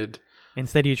 stupid.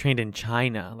 Instead, you trained in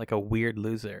China like a weird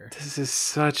loser. This is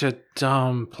such a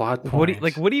dumb plot point.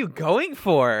 What are you going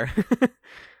for?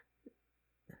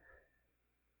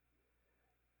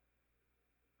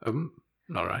 All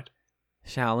right.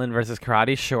 Shaolin versus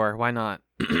karate? Sure, why not?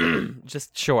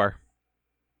 Just sure.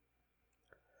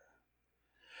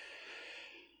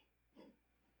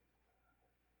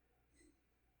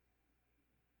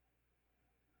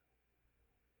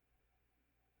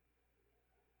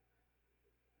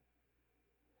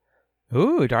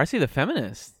 Ooh, Darcy the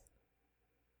feminist.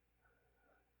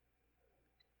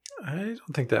 I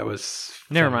don't think that was.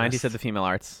 Never mind, he feminist. said the female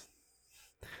arts.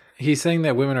 He's saying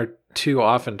that women are too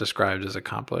often described as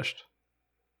accomplished.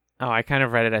 Oh, I kind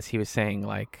of read it as he was saying,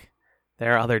 like,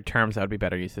 there are other terms that would be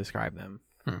better used to describe them.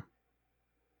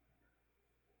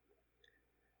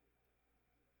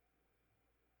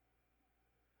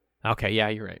 Okay, yeah,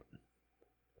 you're right.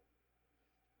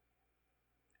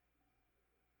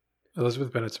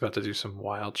 Elizabeth Bennet's about to do some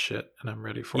wild shit, and I'm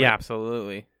ready for it. Yeah,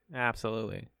 absolutely.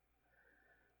 Absolutely.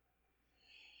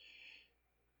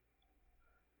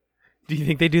 Do you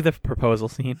think they do the proposal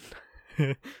scene?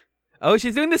 Oh,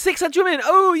 she's doing the 600 women.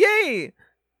 Oh, yay!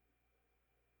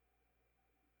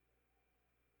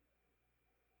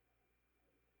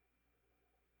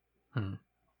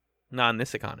 Not in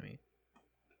this economy.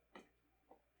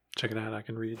 Check it out. I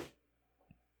can read.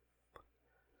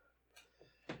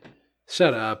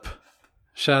 Shut up.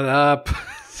 Shut up.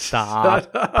 Stop.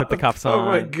 Shut up. Put the cuffs Oh on.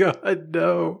 my god,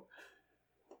 no.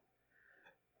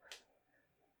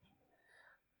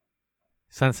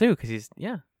 Sun Tzu, because he's,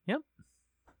 yeah, yep.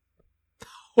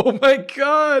 Oh my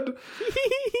god.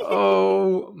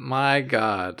 Oh my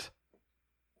god.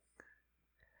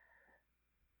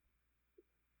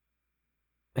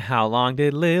 How long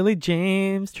did Lily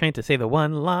James train to say the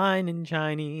one line in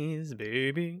Chinese,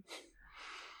 baby?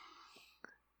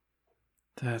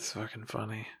 That's fucking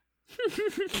funny.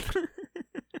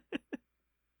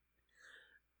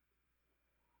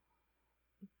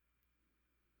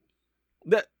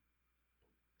 That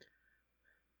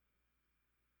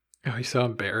Oh, he's so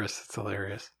embarrassed. It's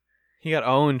hilarious. he got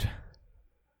owned.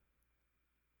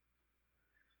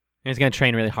 He's gonna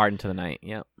train really hard into the night.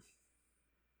 Yep.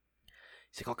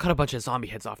 He's like, I'll cut a bunch of zombie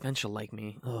heads off, then she'll like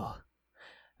me. Ugh.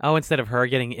 Oh, instead of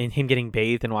him getting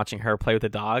bathed and watching her play with the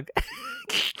dog.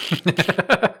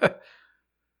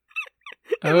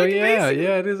 Oh Look, yeah, amazing.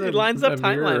 yeah, it is. It lines up a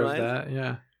mirror timeline of wise. that.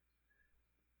 Yeah,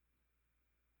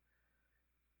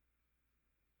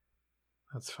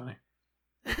 that's funny.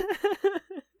 I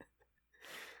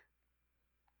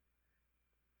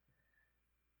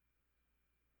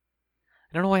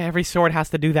don't know why every sword has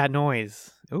to do that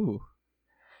noise. Ooh.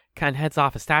 Kind of heads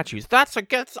off of statues. That's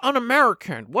against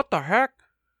un-American. What the heck?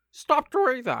 Stop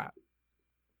doing that.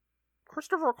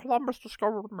 Christopher Columbus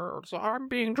discovered America. I'm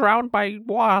being drowned by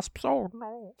wasps. Oh,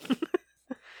 no.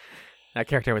 That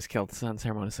character was killed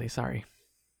unceremoniously. Sorry.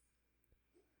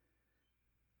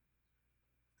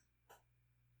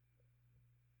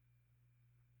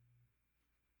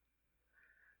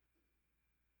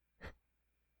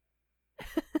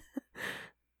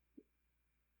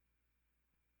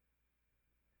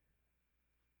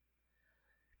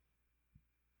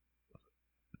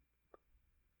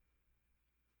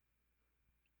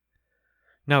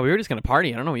 No, we were just going to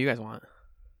party. I don't know what you guys want.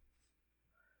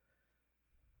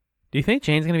 Do you think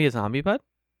Jane's going to be a zombie, bud?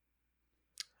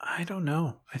 I don't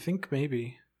know. I think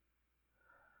maybe.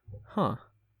 Huh.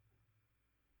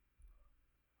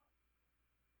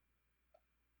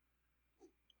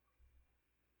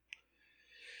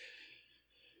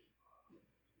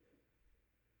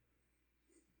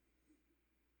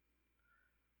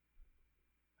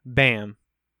 Bam.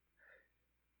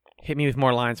 Hit me with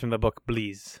more lines from the book,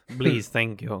 please. Please,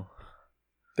 thank you.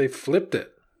 They flipped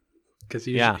it because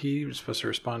he Yeah. he was supposed to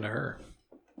respond to her.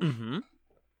 Mm-hmm.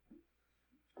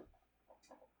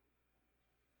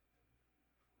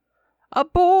 A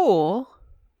bowl?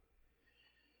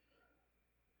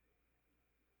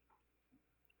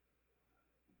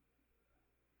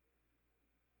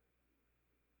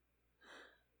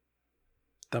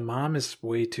 The mom is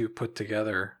way too put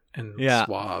together and Yeah.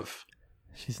 suave.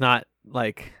 She's not,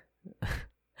 like,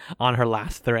 on her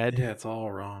last thread. Yeah, it's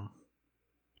all wrong.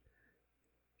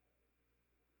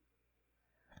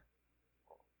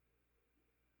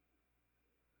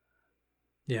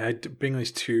 Yeah,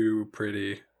 Bingley's too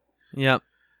pretty. Yep.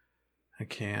 I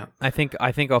can't. I think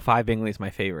 05 Bingley's my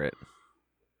favorite.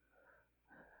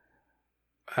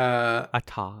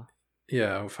 Ata.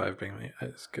 Yeah, 05 Bingley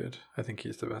is good. I think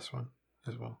he's the best one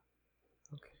as well.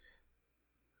 Okay.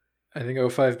 I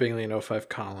think 05 Bingley and 05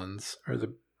 Collins are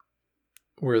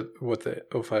what the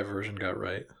 05 version got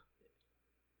right.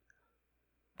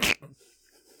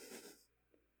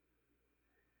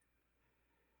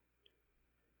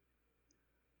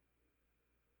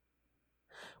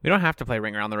 We don't have to play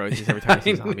Ring Around the Rosies every time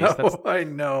we see zombies. I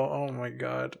know. Oh my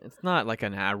god. It's not like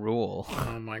an rule.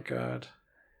 Oh my god.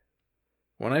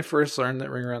 When I first learned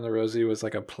that Ring Around the Rosie was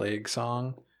like a plague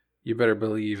song, you better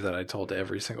believe that I told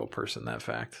every single person that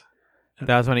fact.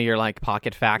 That was one of your like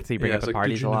pocket facts that you bring Yeah, up it's at like,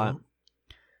 parties did a you lot. know?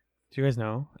 Do you guys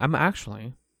know? I'm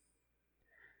actually.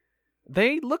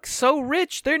 They look so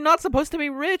rich. They're not supposed to be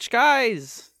rich,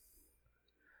 guys.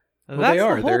 Well, That's they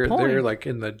are. The whole They're point. like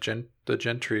in the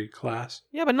gentry class.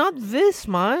 Yeah, but not this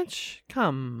much.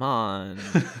 Come on.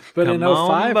 But Come in on,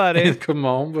 05, buddy. come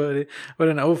on, buddy. But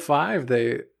in 05,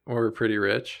 they were pretty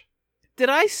rich. Did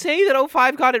I say that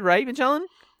 05 got it right, Magellan?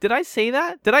 Did I say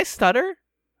that? Did I stutter?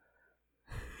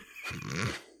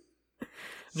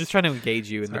 I'm just trying to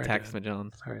engage you in Sorry, the text, Dad.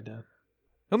 Magellan. Sorry, Dad.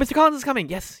 Oh, Mr. Collins is coming.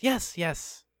 Yes, yes,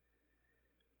 yes.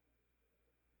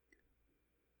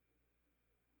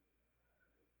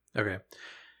 Okay.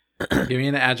 Give me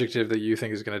an adjective that you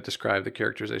think is going to describe the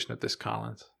characterization of this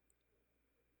Collins.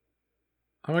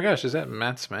 Oh my gosh, is that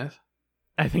Matt Smith?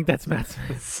 I think that's Matt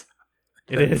Smith.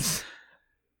 It is.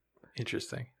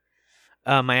 Interesting.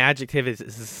 My adjective is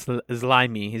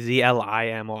slimy.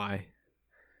 ZLIMY.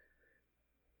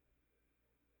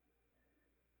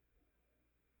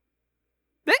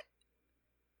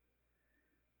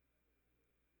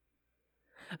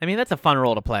 I mean, that's a fun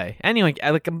role to play. Anyone,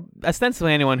 like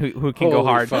ostensibly anyone who can go Holy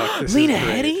hard. fuck, this is Lena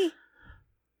great. Headey?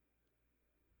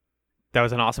 That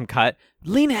was an awesome cut.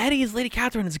 Lena Headey as Lady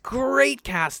Catherine is great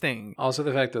casting. Also,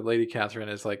 the fact that Lady Catherine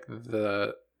is like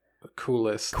the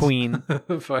coolest Queen.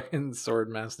 fucking sword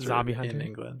master Zombie hunter. in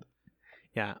England.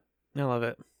 Yeah, I love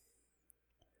it.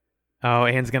 Oh,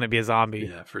 Anne's gonna be a zombie.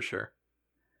 Yeah, for sure.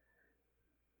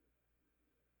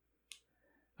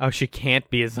 Oh, she can't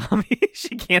be a zombie.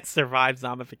 She can't survive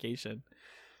zombification.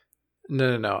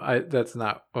 No. That's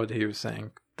not what he was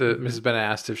saying. Mrs. Bennet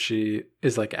asked if she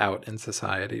is like out in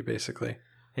society, basically.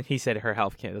 And he said her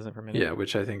health kit doesn't permit it. Yeah,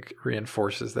 which I think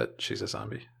reinforces that she's a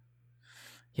zombie.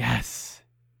 Yes.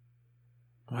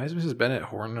 Why is Mrs. Bennet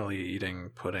hornily eating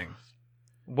pudding?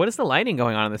 What is the lighting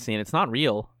going on in the scene? It's not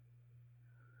real.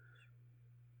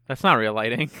 That's not real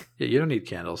lighting. Yeah, you don't need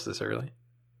candles this early.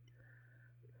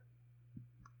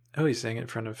 Oh, he's saying it in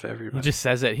front of He everybody. just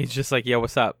says it. He's just like, "Yo,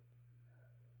 what's up?"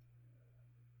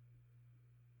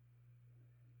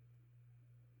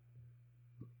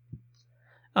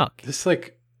 Oh, This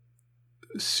like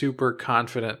super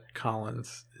confident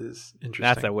Collins is interesting.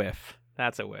 that's a whiff.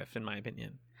 That's a whiff, in my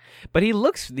opinion. But he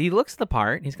looks the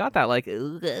part. He's got that like.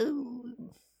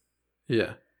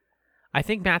 Yeah. I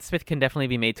think Matt Smith can definitely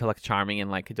be made to look charming and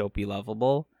like dopey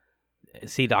lovable.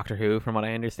 See Doctor Who, from what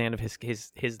I understand of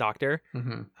his doctor,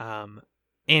 Mm-hmm.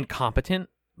 and competent,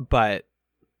 but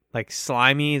like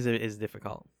slimy is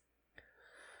difficult.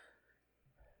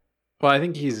 Well, I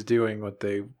think he's doing what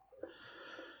they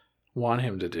want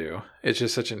him to do. It's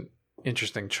just such an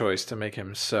interesting choice to make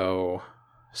him so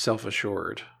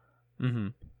self-assured. Mm-hmm.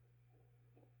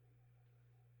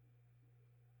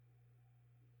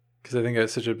 Because I think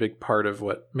that's such a big part of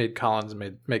what made Collins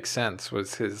make sense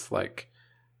was his like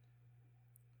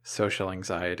social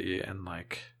anxiety and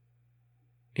like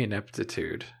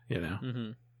ineptitude, you know?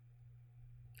 Mm-hmm.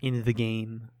 In the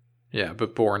game. Yeah,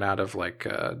 but born out of like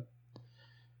out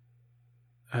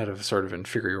of a sort of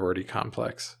inferiority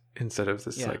complex instead of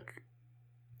this like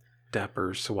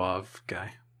dapper, suave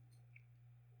guy.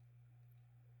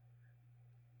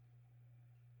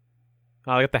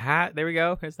 Oh, I got the hat. There we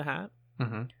go. Here's the hat.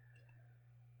 Mm-hmm.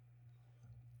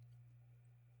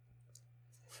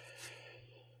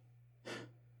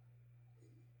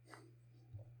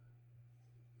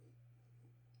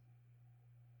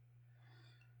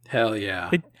 Hell yeah.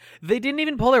 They didn't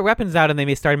even pull their weapons out, and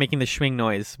they started making the swing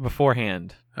noise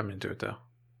beforehand. I'm into it though.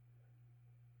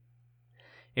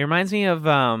 It reminds me of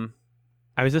I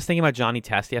was just thinking about Johnny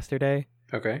Test yesterday,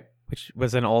 Okay. which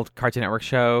was an old Cartoon Network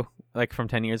show, like from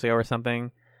 10 years ago or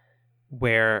something,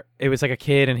 where it was like a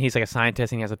kid and he's like a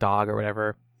scientist and he has a dog or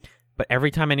whatever. But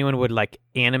every time anyone would like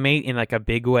animate in like a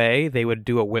big way, they would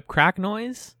do a whip crack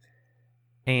noise.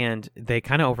 And they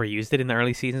kind of overused it in the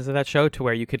early seasons of that show to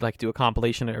where you could like do a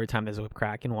compilation every time there's a whip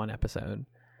crack in one episode.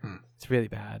 It's really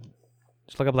bad.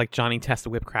 Just look up like Johnny Test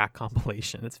whip crack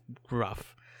compilation. It's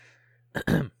rough.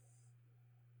 There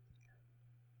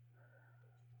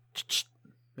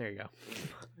you go.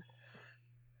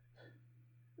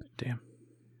 Damn.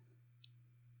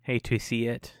 Hate to see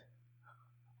it.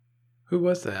 Who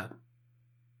was that?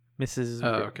 Mrs.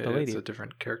 Oh, okay. The lady. It's a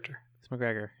different character. It's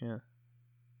McGregor, yeah.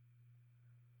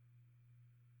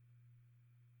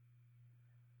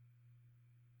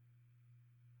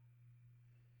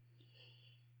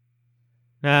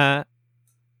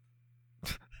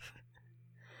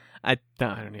 I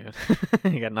don't even.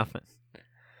 I got nothing.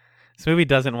 This movie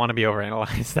doesn't want to be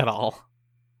overanalyzed at all.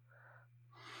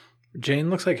 Jane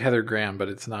looks like Heather Graham, but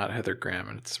it's not Heather Graham,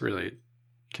 and it's really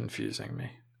confusing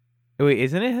me. Wait,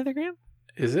 isn't it Heather Graham?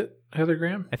 Is it Heather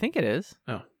Graham? I think it is.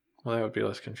 Oh, well, that would be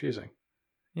less confusing.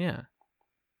 Yeah.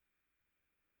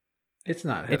 It's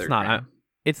not Heather It's not. Graham.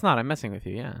 It's not. I'm messing with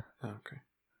you, yeah. Oh, okay.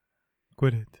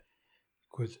 Quit it.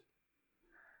 Good.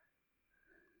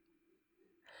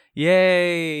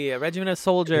 Yay! A regiment of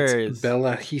soldiers. It's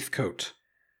Bella Heathcote.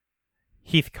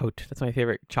 Heathcote. That's my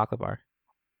favorite chocolate bar.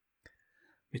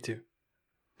 Me too.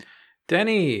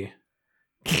 Denny.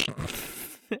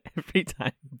 Every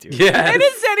time you do it. Yes. It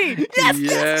is Denny!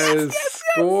 Yes!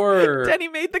 Score. Denny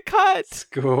made the cut!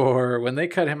 Score. When they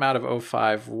cut him out of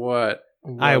 05, what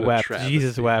I a wept. travesty.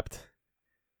 Jesus wept.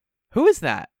 Who is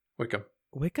that? Wickham.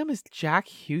 Wickham is Jack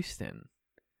Houston.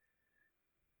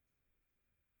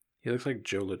 He looks like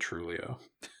Joe Latrulio.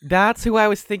 That's who I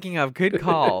was thinking of. Good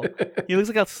call. He looks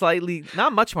like a slightly,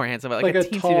 not much more handsome, but like a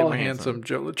teensy bit tall, more handsome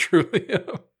Joe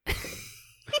Latrulio.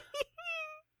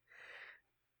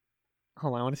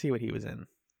 Hold on, I want to see what he was in.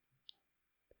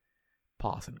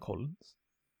 Parson Collins.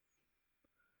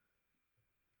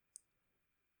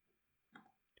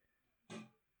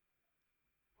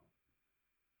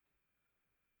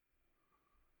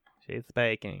 She's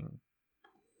baking.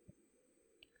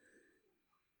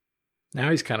 Now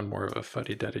he's kind of more of a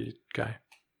fuddy-duddy guy.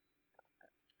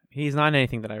 He's not in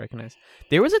anything that I recognize.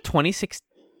 There was a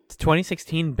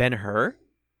 2016 Ben-Hur.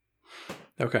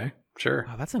 Okay, sure.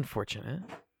 Oh, that's unfortunate.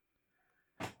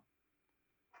 I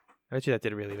bet you that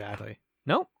did really badly.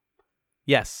 Nope.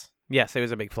 Yes, it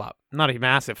was a big flop. Not a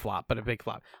massive flop, but a big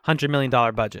flop. $100 million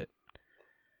budget.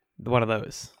 One of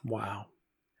those. Wow.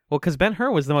 Well, because Ben-Hur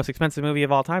was the most expensive movie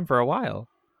of all time for a while.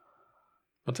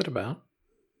 What's it about?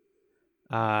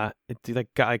 It's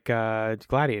like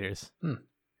gladiators.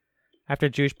 After a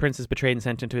Jewish prince is betrayed and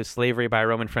sent into slavery by a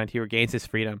Roman friend, he regains his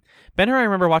freedom. Ben-Hur, I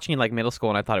remember watching in like middle school,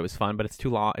 and I thought it was fun, but it's too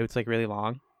long. It's like really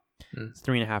long. It's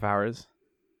 3.5 hours,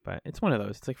 but it's one of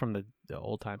those. It's like from the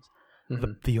old times,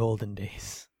 the olden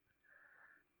days.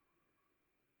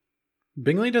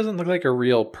 Bingley doesn't look like a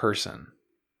real person.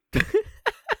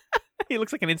 He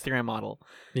looks like an Instagram model,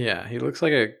 Yeah, he looks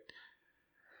like a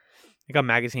like a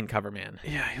magazine cover man.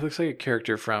 he looks like a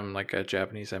character from like a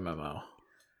Japanese MMO.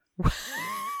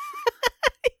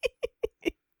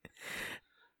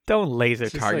 Don't laser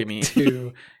It's just target like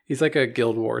me. He's like a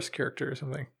Guild Wars character or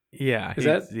something. Yeah, Is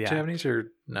that yeah. Japanese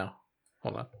or no?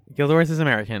 Hold on. Guild Wars is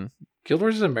American. Guild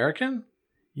Wars is American?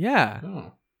 Yeah.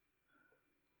 Oh.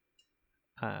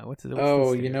 What's the Oh,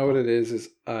 studio you know what called? it is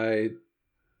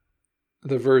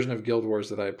the version of Guild Wars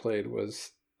that I played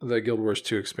was the Guild Wars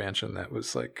 2 expansion that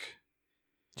was like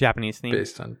Japanese theme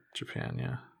based on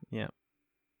Japan, yeah.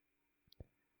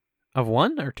 of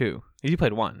 1 or 2. You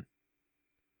played 1.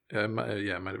 It might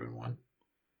have been 1.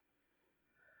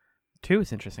 2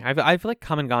 is interesting. I've like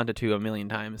come and gone to 2 a million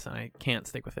times, and I can't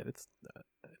stick with it. It's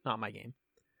not my game.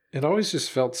 It always just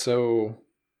felt so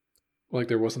like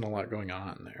there wasn't a lot going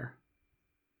on there.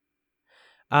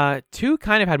 2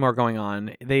 kind of had more going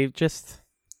on. They just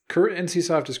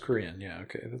NCSoft is Korean. Yeah,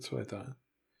 okay. That's what I thought.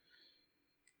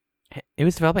 it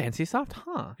was developed by NCSoft,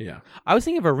 huh? Yeah. I was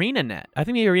thinking of ArenaNet. I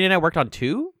think maybe ArenaNet worked on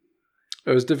 2.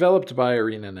 It was developed by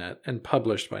ArenaNet and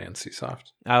published by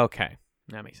NCSoft. Okay,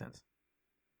 that makes sense.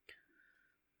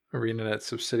 ArenaNet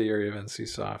subsidiary of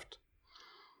NCSoft.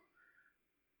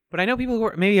 But I know people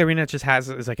who maybe ArenaNet just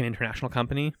is like an international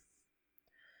company.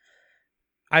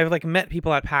 I've like met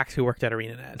people at PAX who worked at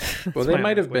ArenaNet. Well, That's they my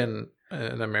might have way. been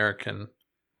an American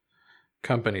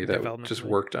company that Development just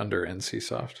company. worked under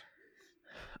NCSoft.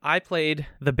 I played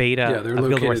the beta Yeah, they're of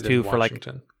Guild Wars located 2 in for like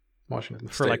Washington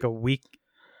for State. like a week.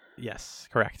 Yes,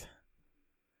 correct.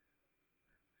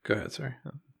 Go ahead, sorry.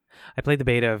 I played the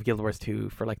beta of Guild Wars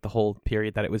 2 for like the whole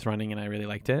period that it was running, and I really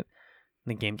liked it. And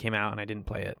the game came out, and I didn't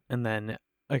play it. And then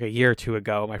like a year or 2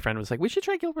 ago, my friend was like, "We should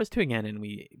try Guild Wars 2 again," and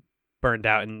we burned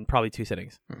out in probably 2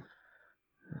 sittings.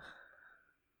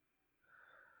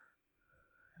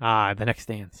 The Next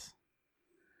Dance.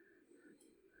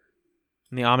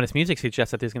 And the ominous music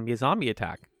suggests that there's going to be a zombie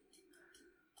attack.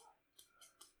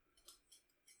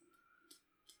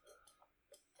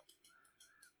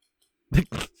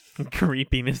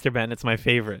 Creepy Mr. Bennett's my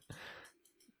favorite.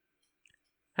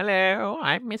 Hello,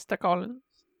 I'm Mr. Collins.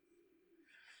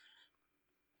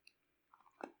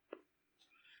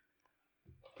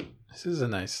 This is a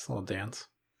nice little dance.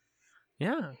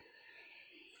 Yeah.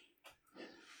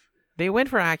 They went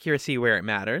for accuracy where it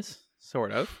matters,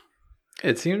 sort of.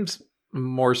 It seems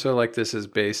more so like this is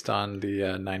based on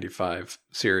the 95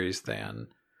 series than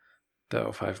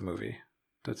the 05 movie.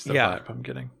 That's the Yeah. vibe I'm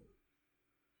getting.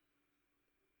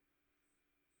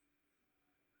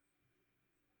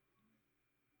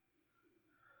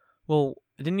 Well,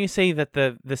 didn't you say that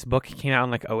this book came out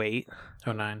in like 08?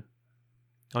 09.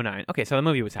 09. Okay, so the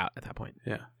movie was out at that point.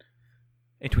 Yeah.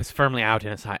 It was firmly out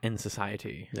in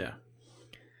society. Yeah.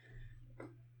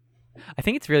 I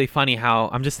think it's really funny how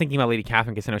I'm just thinking about Lady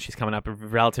Catherine because I know she's coming up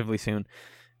relatively soon.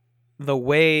 The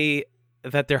way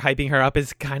that they're hyping her up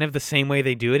is kind of the same way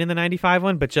they do it in the 95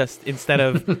 one, but just instead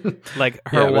of like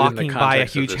her within the walking by a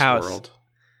context of huge this house. world.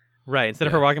 Right. Instead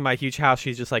of her Yeah. walking by a huge house,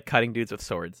 she's just like cutting dudes with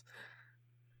swords.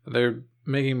 They're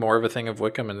making more of a thing of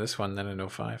Wickham in this one than in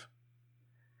 05.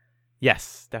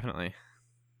 Yes, definitely.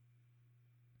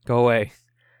 Go away.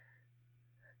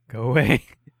 Go away.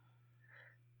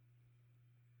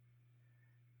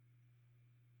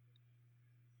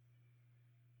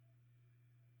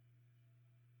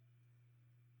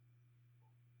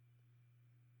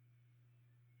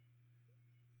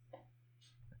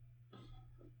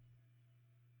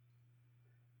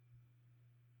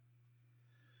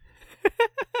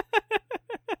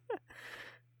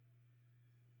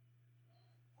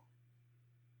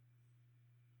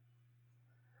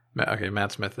 Okay,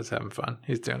 Matt Smith is having fun.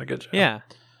 He's doing a good job. Yeah.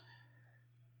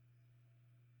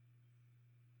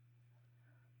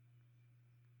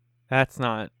 That's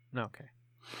not okay.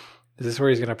 Is this where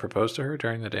he's going to propose to her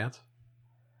during the dance?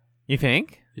 You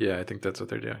think? Yeah, I think that's what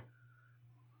they're doing.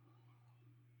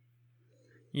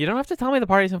 You don't have to tell me the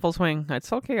party's in full swing.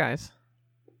 It's okay, guys.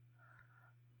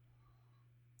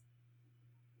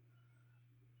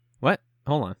 What?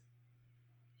 Hold on.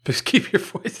 Just keep your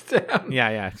voice down.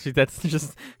 Yeah. That's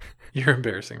just You're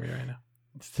embarrassing me right now.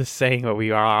 it's just saying what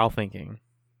we are all thinking.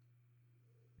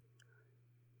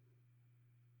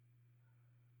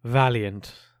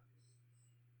 Valiant.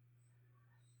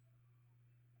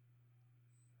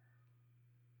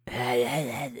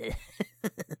 I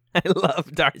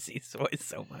love Darcy's voice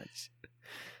so much.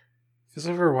 It's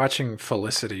like we're watching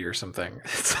Felicity or something.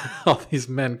 It's all these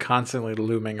men constantly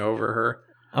looming over her.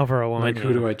 Over a woman. Like,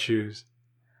 who do I choose?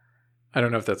 I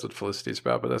don't know if that's what Felicity's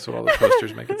about, but that's what all the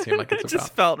posters make it seem like it's It just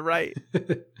about. felt right. I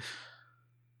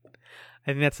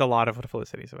think that's a lot of what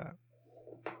Felicity's about.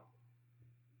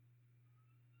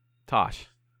 Tosh.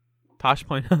 Tosh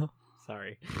point.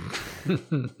 Sorry.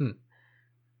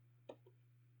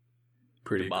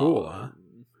 Pretty cool, huh?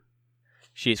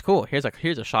 She's cool. Here's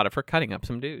a shot of her cutting up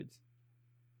some dudes.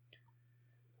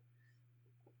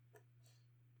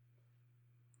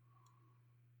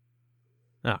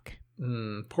 Okay.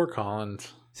 Poor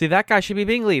Collins. See, that guy should be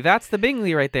Bingley. That's the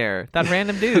Bingley right there. That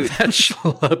random dude. That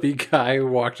schlubby guy who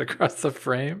walked across the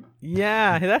frame.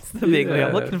 Yeah, that's the Bingley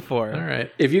I'm Yeah. looking for. All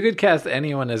right. If you could cast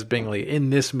anyone as Bingley in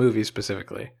this movie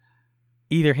specifically,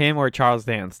 Either him or Charles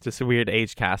Dance. Just a weird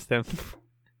age cast him.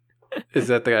 is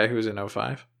that the guy who's in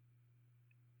 05?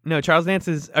 No, Charles Dance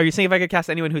is... Are you saying if I could cast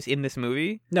anyone who's in this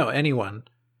movie? No, anyone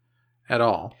at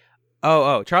all.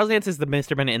 Oh, Charles Dance is the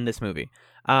Mr. Bennett in this movie.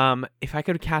 If I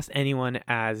could cast anyone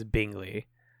as Bingley...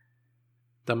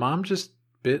 The mom just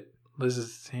bit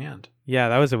Liz's hand. Yeah,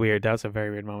 that was a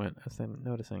very weird moment, as I'm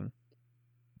noticing.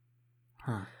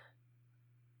 Huh.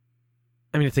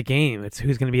 I mean, it's a game. It's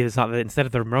who's going to be the zombie. Instead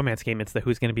of the romance game, it's the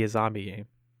who's going to be a zombie game.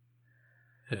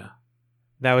 Yeah.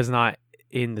 That was not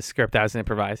in the script. That was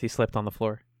improvised. He slipped on the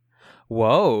floor.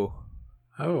 Whoa.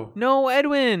 Oh, No,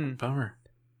 Edwin. bummer.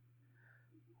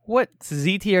 What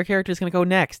Z tier character is going to go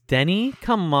next? Denny?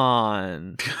 Come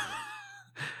on.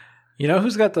 You know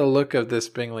who's got the look of this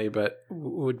Bingley, but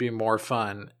would be more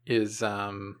fun is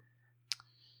Oh,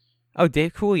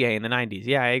 Dave Coulier in the 90s.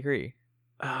 Yeah, I agree.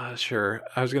 sure.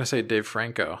 I was gonna say Dave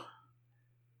Franco.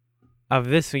 Of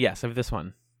this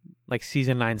one. Like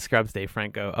season 9 Scrubs Dave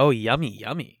Franco. Oh,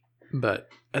 yummy. But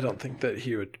I don't think that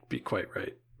he would be quite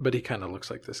right. But he kind of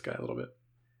looks like this guy a little bit.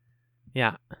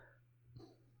 Yeah.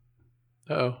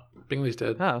 Uh-oh. Bingley's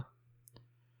dead. Oh.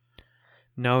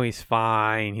 No, he's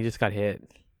fine. He just got hit.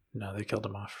 No, they killed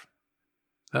him off.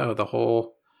 Oh, the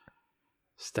whole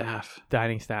staff.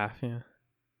 Dining staff, yeah.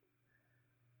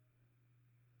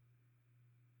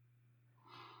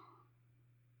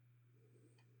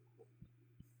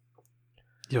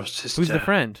 Your sister. Who's the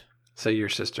friend? Say your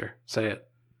sister. Say it.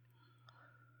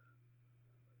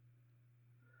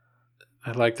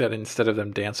 I like that instead of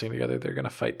them dancing together, they're going to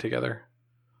fight together.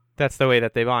 That's the way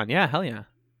that they bond. Yeah, hell yeah.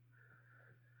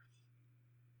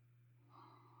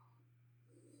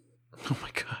 Oh my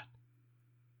God.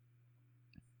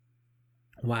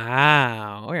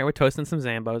 Wow. Okay, we're toasting some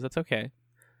Zambos. That's okay.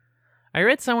 I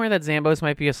read somewhere that Zambos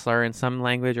might be a slur in some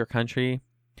language or country.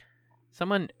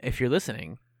 Someone, if you're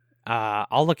listening,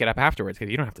 I'll look it up afterwards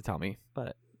because you don't have to tell me.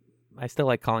 But I still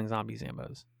like calling zombies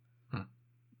Zambos.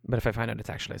 But if I find out it's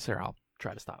actually a slur, I'll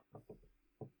try to stop.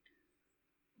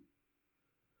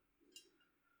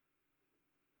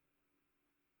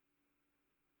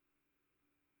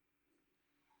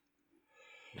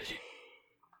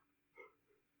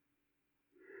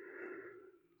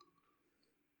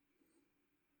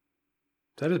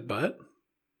 Is that his butt?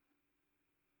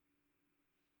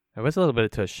 There was a little bit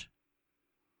of tush.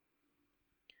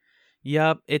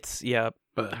 Yep.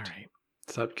 But All right.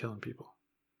 stop killing people.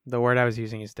 The word I was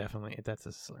using is definitely, that's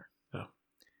a slur. Oh.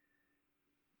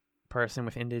 Person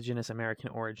with indigenous American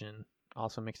origin,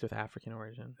 also mixed with African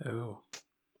origin. Oh.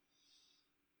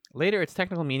 Later, its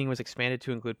technical meaning was expanded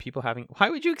to include people having... Why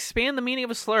would you expand the meaning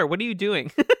of a slur? What are you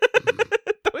doing?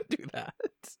 Don't do that.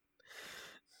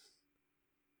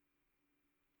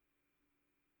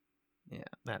 Yeah,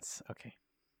 that's... Okay.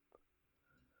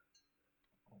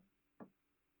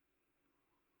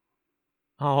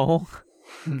 Oh,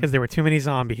 because there were too many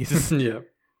zombies. Yeah.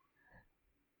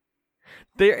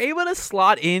 They're able to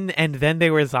slot in and then they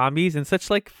were zombies in such,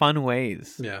 like, fun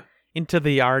ways. Yeah. Into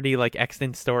the already, like,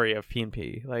 extant story of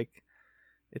P&P. Like,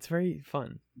 it's very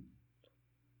fun.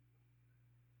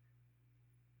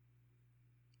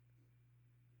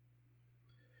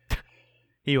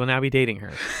 He will now be dating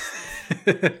her.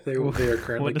 they are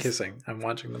currently What is- kissing. I'm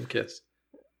watching them kiss.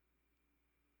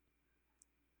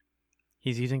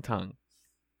 He's using tongue.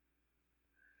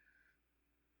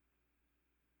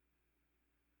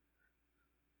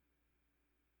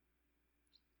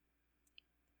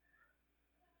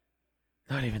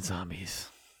 Not even zombies.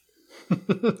 They're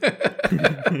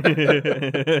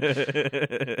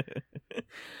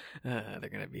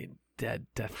gonna be death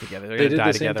together. They're They gonna did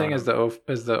die the same together. thing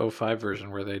as the 05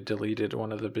 version where they deleted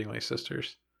one of the Bingley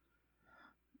sisters.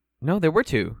 No, there were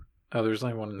two. Oh, there's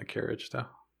only one in the carriage though.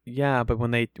 Yeah, but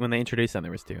when they introduced them,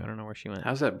 there was two. I don't know where she went.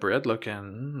 How's that bread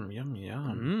looking? Yum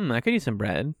yum. I could use some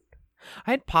bread.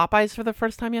 I had Popeyes for the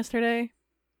first time yesterday.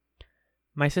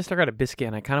 My sister got a biscuit,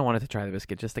 and I kind of wanted to try the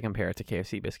biscuit just to compare it to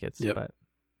KFC biscuits. Yep. But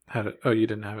Oh, you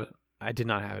didn't have it. I did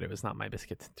not have it. It was not my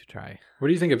biscuit to try. What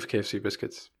do you think of KFC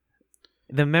biscuits?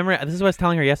 The memory, this is what I was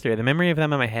telling her yesterday. The memory of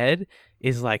them in my head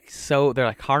is like, so they're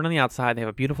like hard on the outside. They have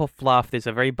a beautiful fluff. There's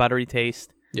a very buttery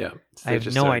taste. Yeah. I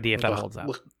have no idea if that holds up.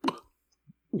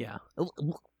 Yeah.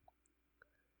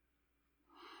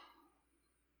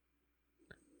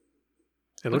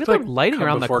 It Look looked at like the lighting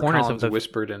around the before corners Collins of the.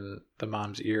 whispered in the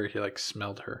mom's ear. He like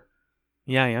smelled her.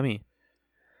 Yeah, yummy.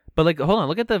 But like, hold on,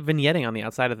 look at the vignetting on the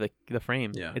outside of the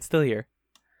frame. Yeah. It's still here.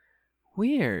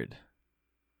 Weird.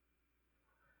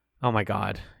 Oh my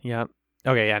god. Yep.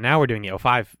 Okay, yeah. Now we're doing the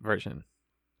 05 version.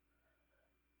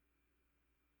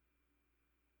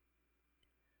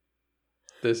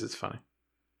 This is funny.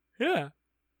 Yeah.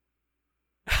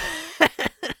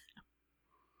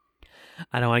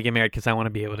 I don't want to get married because I want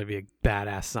to be able to be a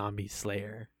badass zombie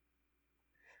slayer.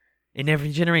 In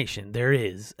every generation, there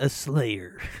is a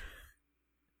slayer.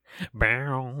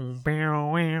 Bow,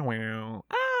 bow, wow, wow.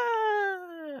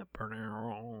 Ah,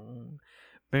 bow,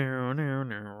 bow, now,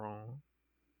 now.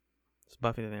 It's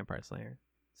Buffy the Vampire Slayer,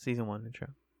 season 1 intro.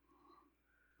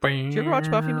 Did you ever watch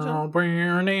Buffy, Michelle?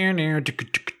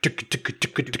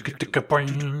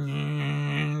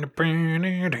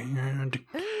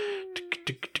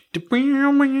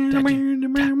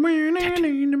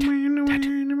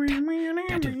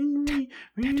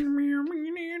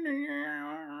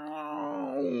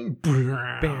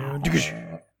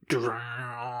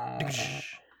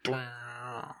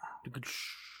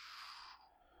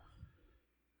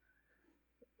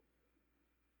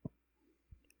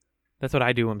 That's what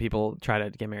I do when people try to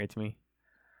get married to me.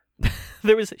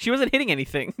 She wasn't hitting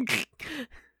anything.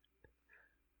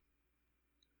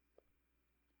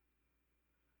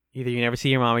 Either you never see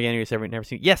your mom again or you never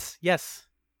see. Yes.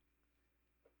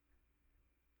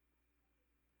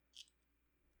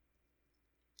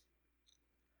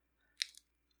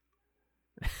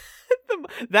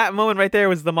 That moment right there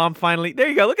was the mom finally. There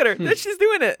you go. Look at her. She's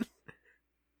doing it.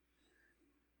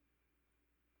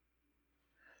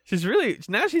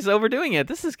 Now she's overdoing it.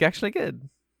 This is actually good.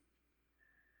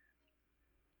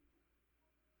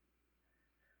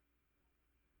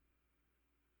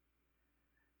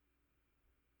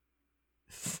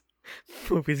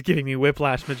 Movie's giving me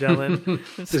whiplash, Magellan.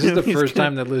 This is the first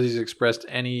time that Lizzie's expressed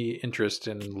any interest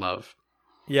in love.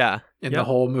 Yeah. In the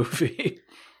whole movie.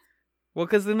 Well,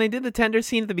 because when they did the tender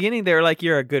scene at the beginning, they were like,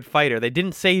 "You're a good fighter." They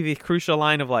didn't say the crucial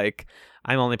line of like,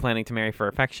 "I'm only planning to marry for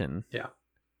affection." Yeah.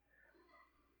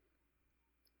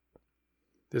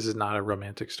 This is not a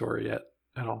romantic story yet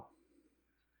at all.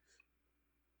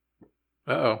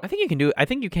 Uh-oh. I think you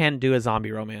can do a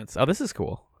zombie romance. Oh, this is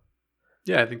cool.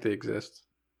 Yeah, I think they exist.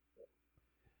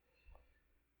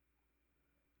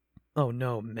 Oh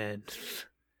no, men.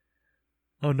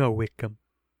 Oh no, Wickham.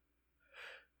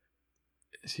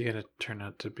 Is he gonna turn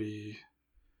out to be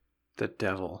the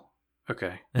devil?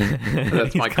 Okay.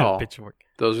 That's my call.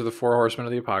 Those are the 4 horsemen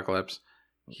of the apocalypse.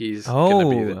 He's gonna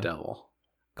be the devil.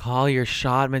 Call your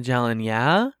shot, Magellan,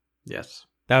 yeah? Yes.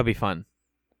 That would be fun.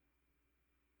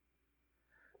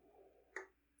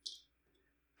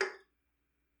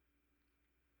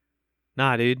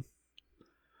 Nah, dude.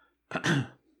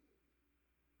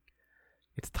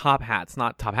 It's top hats,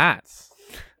 not top hats.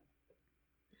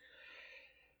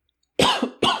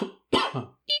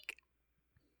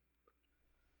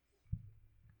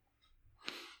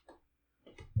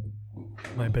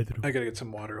 My bedroom. I gotta get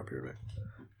some water. I'll be right back.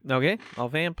 Okay, I'll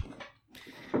vamp.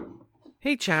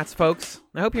 Hey, chats, folks.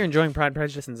 I hope you're enjoying Pride,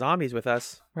 Prejudice, and Zombies with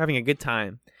us. We're having a good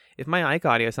time. If my mic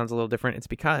audio sounds a little different, it's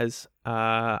because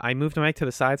I moved my mic to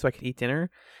the side so I could eat dinner,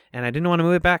 and I didn't want to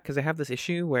move it back because I have this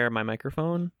issue where my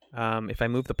microphone, if I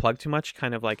move the plug too much,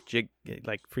 kind of like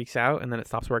freaks out, and then it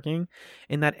stops working,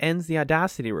 and that ends the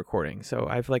Audacity recording. So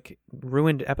I've like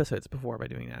ruined episodes before by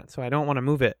doing that. So I don't want to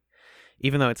move it,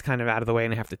 even though it's kind of out of the way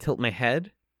and I have to tilt my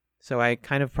head. So I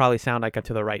kind of probably sound like I'm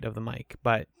to the right of the mic,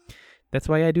 but that's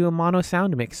why I do a mono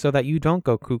sound mix so that you don't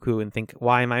go cuckoo and think,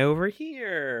 why am I over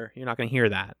here? You're not going to hear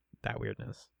that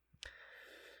weirdness.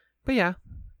 But yeah,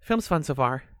 film's fun so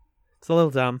far. It's a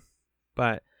little dumb,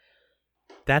 but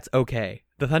that's okay.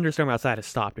 The thunderstorm outside has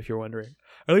stopped, if you're wondering.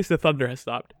 Or at least the thunder has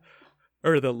stopped.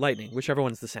 Or the lightning, whichever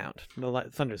one's the sound. The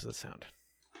thunder's the sound.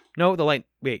 No, the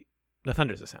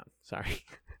thunder's the sound. Sorry.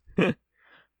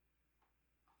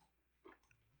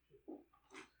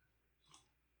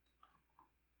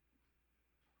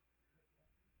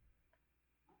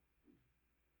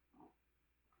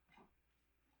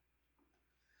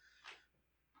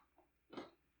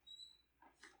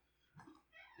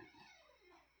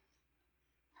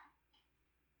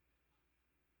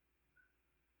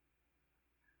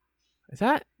 Is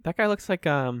that guy looks like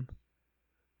the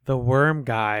worm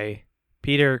guy,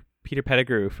 Peter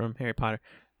Pettigrew from Harry Potter.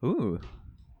 Ooh.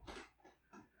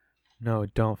 No,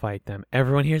 don't fight them.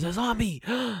 Everyone here's a zombie.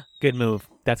 Good move.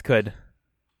 That's good.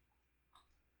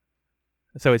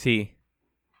 So is he.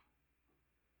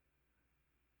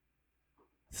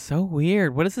 So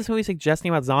weird. What is this movie suggesting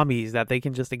about zombies that they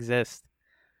can just exist?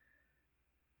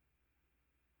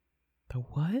 The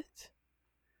what?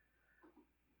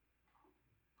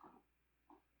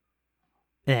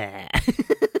 Eh.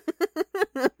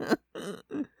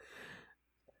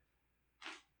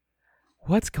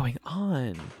 What's going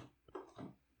on?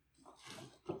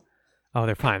 Oh,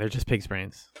 they're fine. They're just pig's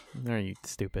brains. Are you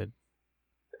stupid?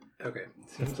 Okay.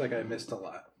 Seems like I missed a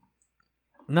lot.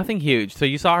 Nothing huge. So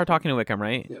you saw her talking to Wickham,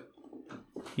 right? Yep.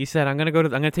 He said, I'm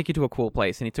gonna take you to a cool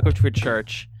place, and he took her to a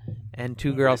church, and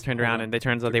two girls turned around, and they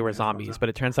turns out they were zombies. But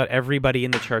it turns out everybody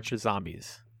in the church is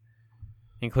zombies,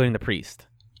 including the priest.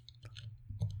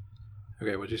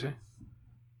 Okay, what'd you say?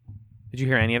 Did you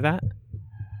hear any of that?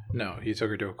 No, he took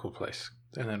her to a cool place.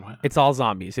 And then what? It's all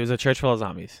zombies. It was a church full of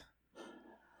zombies.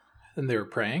 And they were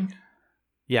praying?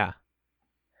 Yeah.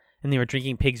 And they were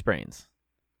drinking pig's brains.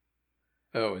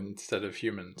 Oh, instead of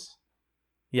humans.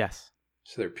 Yes.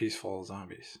 So they're peaceful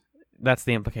zombies. That's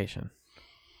the implication.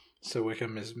 So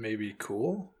Wickham is maybe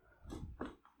cool?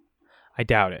 I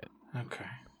doubt it. Okay.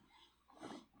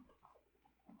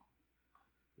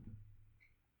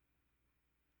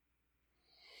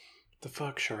 The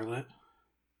fuck, Charlotte?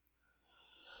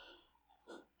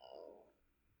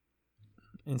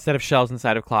 Instead of shelves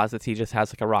inside of closets, he just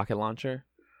has like a rocket launcher.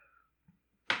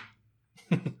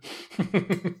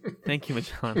 Thank you,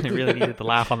 Magellan. I really needed to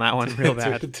laugh on that one real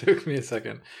bad. It took me a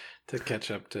second to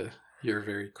catch up to your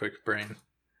very quick brain.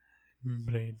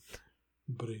 Brain.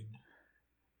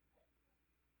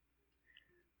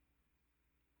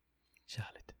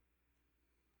 Charlotte.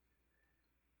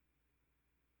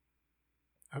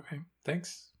 Okay,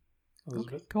 thanks,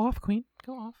 Elizabeth. Okay. Go off, Queen.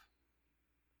 Go off.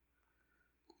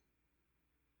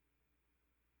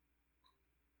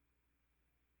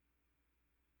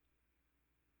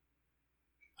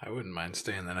 I wouldn't mind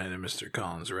staying the night at Mr.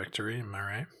 Collins' rectory, am I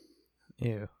right?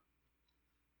 Ew.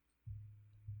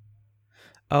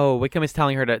 Oh, Wickham is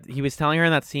telling her he was telling her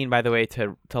in that scene, by the way,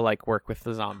 to like work with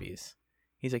the zombies.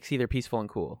 He's like, see, they're peaceful and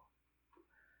cool.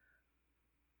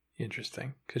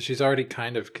 Interesting, because she's already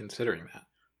kind of considering that.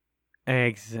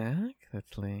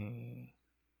 Exactly.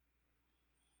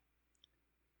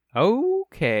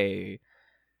 Okay.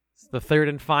 It's the third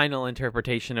and final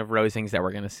interpretation of Rosings that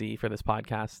we're going to see for this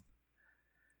podcast.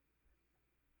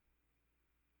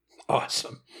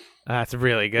 Awesome. That's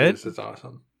really good. This is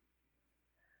awesome.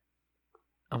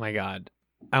 Oh my god.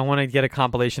 I want to get a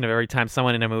compilation of every time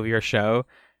someone in a movie or show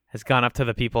has gone up to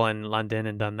the people in London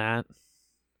and done that.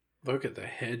 Look at the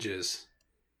hedges.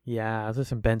 Yeah, those are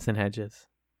some Benson hedges.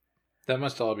 That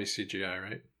must all be CGI,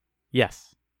 right?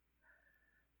 Yes.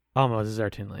 Almost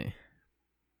certainly.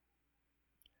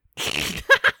 She's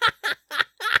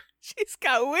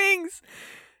got wings.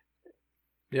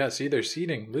 Yeah, see, they're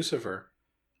seeding Lucifer.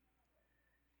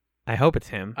 I hope it's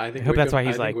him. I think hope that's why I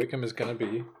he's think like. Wickham is going to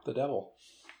be the devil.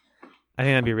 I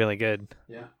think that'd be really good.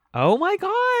 Yeah. Oh my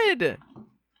god!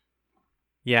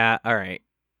 Yeah, alright.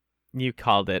 You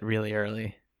called it really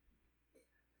early.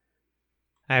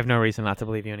 I have no reason not to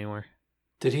believe you anymore.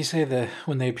 Did he say that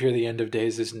when they appear the end of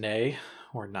days is nay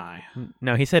or nigh?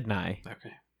 No, he said nigh.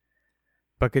 Okay,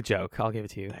 But good joke. I'll give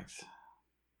it to you. thanks.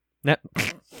 No.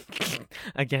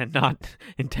 Again, not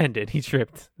intended. He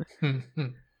tripped. Mr.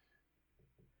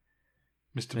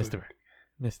 Mr. Burke. Burke.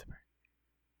 Mr. Burke.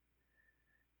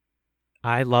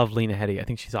 I love Lena Headey. I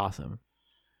think she's awesome.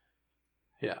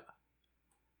 Yeah.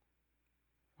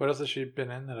 What else has she been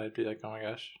in that I'd be like, oh my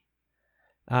gosh?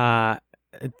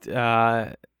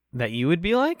 That you would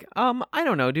be like, I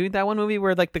don't know, dude. That one movie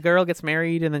where like the girl gets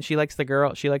married and then she likes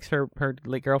her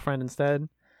like girlfriend instead.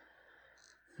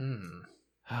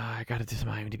 I gotta do some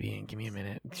IMDb. Give me a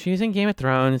minute. She's in Game of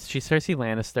Thrones. She's Cersei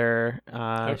Lannister.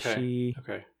 Okay.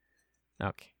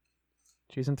 Okay.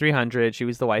 She's in 300. She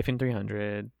was the wife in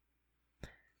 300.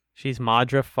 She's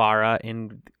Madra Farah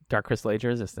in Dark Crystal Age of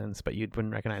Resistance, but you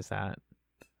wouldn't recognize that.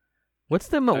 What's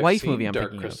the I've wife seen movie I'm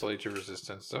Dark thinking Crystal of? Age of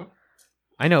Resistance, though.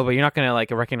 I know, but you're not gonna like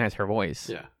recognize her voice.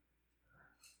 Yeah.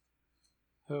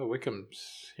 Oh,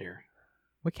 Wickham's here.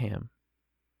 Wickham.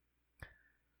 I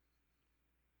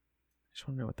just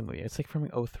want to know what the movie is. It's like from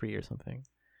 03 or something.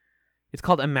 It's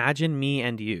called Imagine Me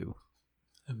and You.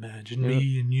 Imagine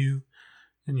me and you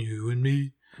and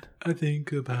me. I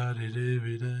think about it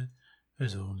every day.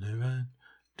 It's only right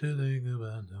to think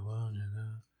about the one you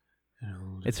know.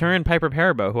 It's her and Piper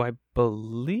Perabo, who I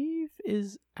believe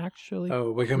is actually...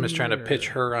 Oh, Wickham is trying to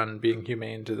pitch queer. her on being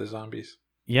humane to the zombies.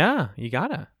 Yeah, you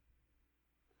gotta.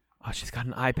 Oh, she's got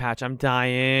an eye patch. I'm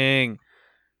dying.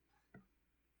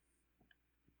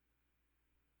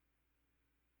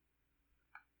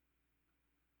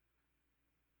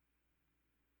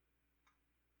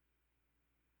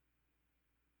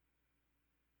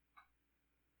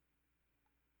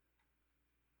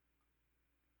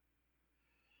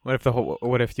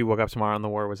 What if you woke up tomorrow and the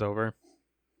war was over?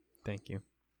 Thank you.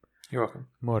 You're welcome.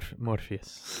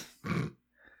 Morpheus.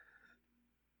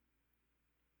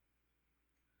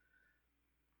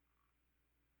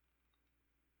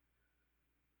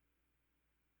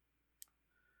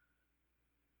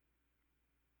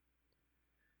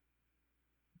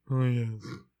 Oh yes.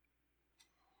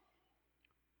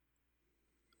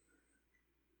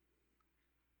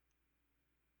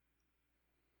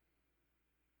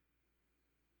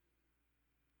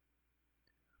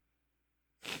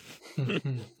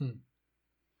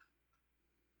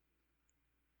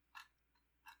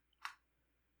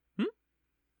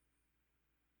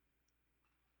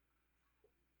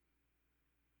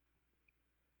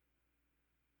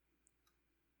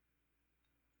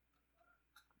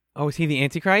 Oh, is he the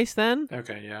Antichrist then?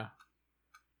 Okay, yeah.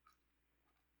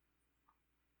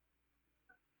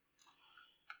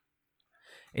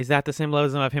 Is that the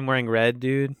symbolism of him wearing red,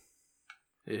 dude?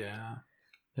 Yeah.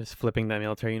 Just flipping that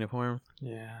military uniform.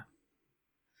 Yeah.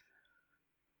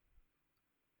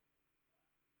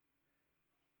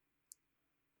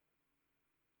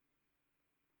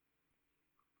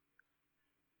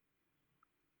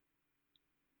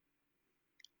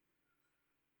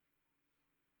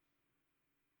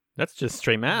 That's just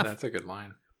straight math. That's a good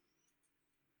line.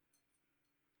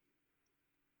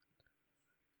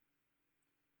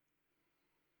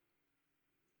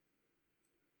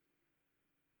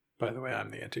 By the way, I'm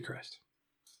the Antichrist.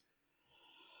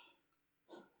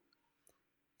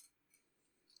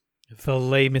 The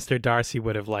late Mr. Darcy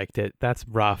would have liked it. That's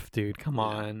rough, dude. Come Yeah.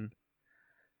 on.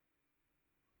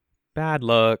 Bad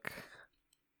look.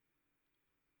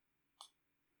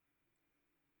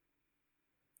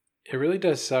 It really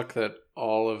does suck that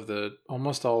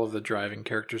almost all of the driving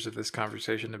characters of this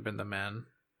conversation have been the men.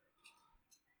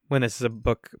 When this is a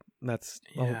book that's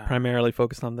Yeah. primarily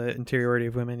focused on the interiority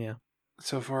of women, yeah.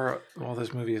 So far, well,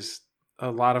 this movie is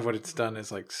a lot of what it's done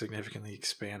is like significantly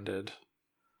expanded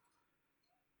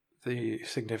the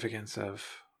significance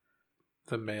of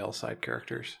the male side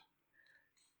characters.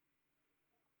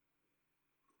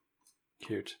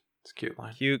 Cute. It's a cute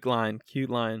line. Cute line. Cute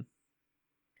line.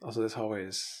 Also, this hallway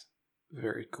is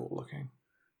very cool looking.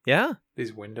 Yeah.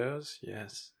 These windows,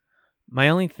 yes. My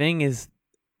only thing is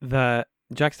the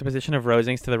juxtaposition of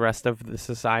Rosings to the rest of the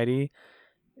society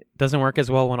doesn't work as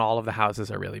well when all of the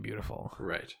houses are really beautiful.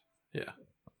 Right. Yeah.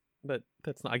 But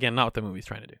that's not what the movie's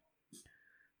trying to do.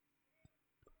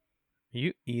 Are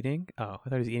you eating? Oh, I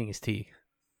thought he was eating his tea.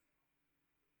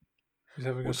 He's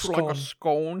having Would a you like a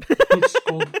scone. scone?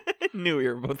 Scone. I knew we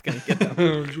were both going to get that.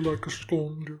 Would you like a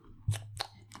scone?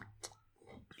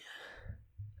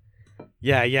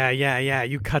 Yeah.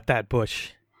 You cut that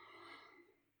bush.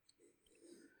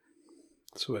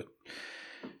 That's what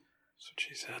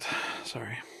she said.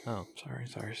 Sorry. Oh.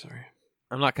 Sorry.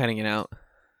 I'm not cutting it out.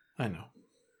 I know.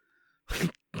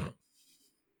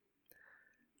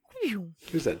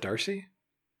 Who's that, Darcy?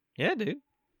 Yeah, dude.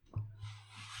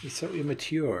 He's so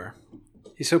immature.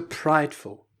 He's so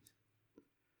prideful.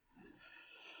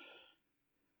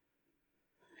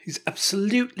 He's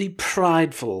absolutely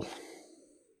prideful.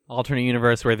 Alternate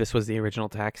universe where this was the original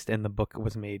text and the book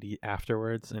was made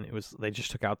afterwards, and they just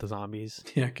took out the zombies.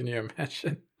 Yeah, can you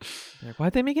imagine? Like,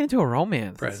 why'd they make it into a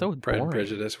romance? Pride, It's so Pride and boring.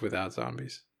 Prejudice without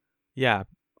zombies. Yeah.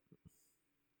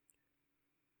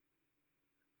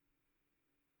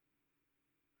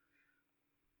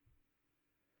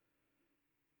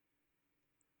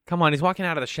 Come on, he's walking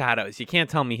out of the shadows. You can't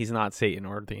tell me he's not Satan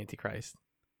or the Antichrist.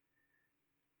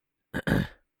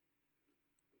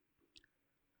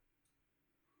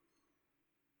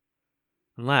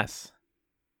 Unless.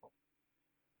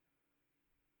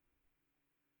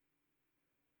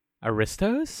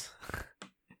 Aristos?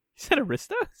 You said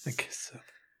Aristos? I guess so.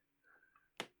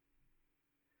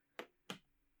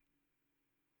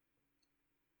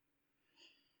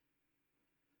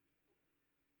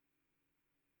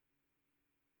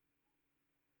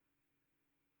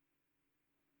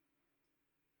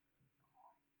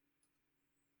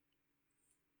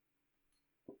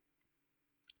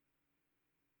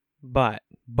 But.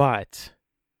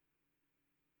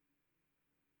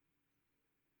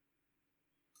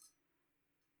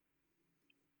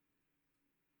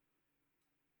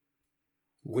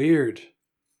 Weird.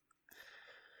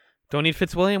 Don't need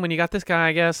Fitzwilliam when you got this guy,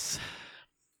 I guess.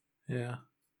 Yeah.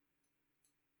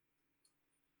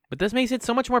 But this makes it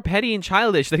so much more petty and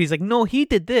childish that he's like, no, he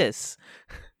did this.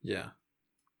 Yeah.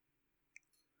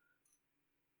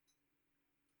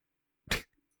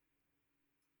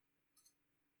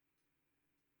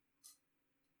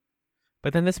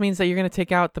 But then this means that you're going to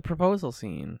take out the proposal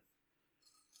scene.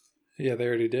 Yeah, they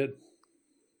already did.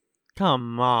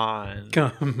 Come on.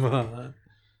 Come on.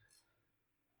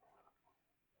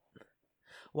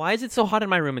 Why is it so hot in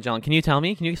my room, Magellan? Can you tell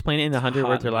me? Can you explain it in 100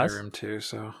 words or Hot in less? my room too,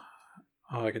 so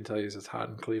all I can tell you is it's hot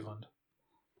in Cleveland.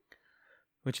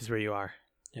 Which is where you are.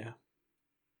 Yeah.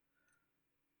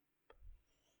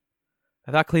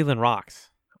 I thought Cleveland rocks.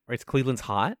 Or it's Cleveland's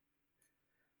hot?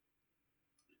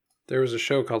 There was a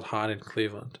show called Hot in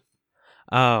Cleveland.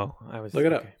 Oh, I was. Look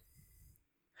it up.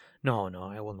 No,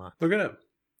 I will not. Look it up.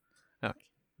 Okay,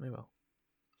 I will.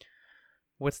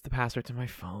 What's the password to my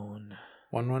phone?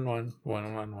 111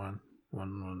 111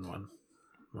 111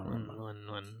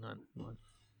 111.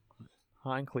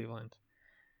 Hot in Cleveland.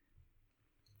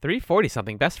 340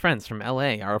 something best friends from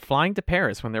LA are flying to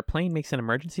Paris when their plane makes an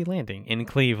emergency landing in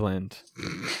Cleveland.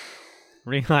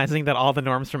 Realizing that all the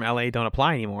norms from LA don't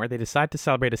apply anymore, they decide to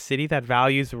celebrate a city that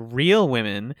values real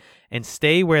women and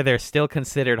stay where they're still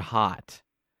considered hot.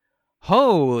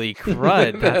 Holy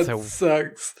crud! That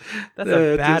sucks. That's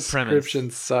a bad description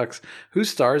premise. sucks. Who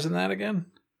stars in that again?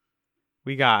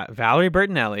 We got Valerie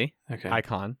Bertinelli, Okay.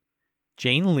 icon,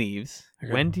 Jane Leaves,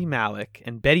 Okay. Wendy Malick,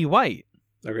 and Betty White.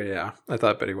 Okay, yeah. I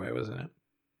thought Betty White was in it.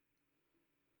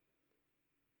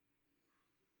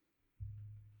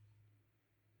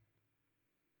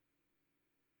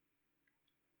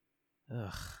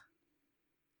 Ugh.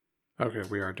 Okay,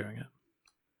 we are doing it.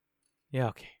 Yeah,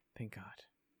 okay. Thank God.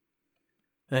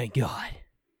 Thank God.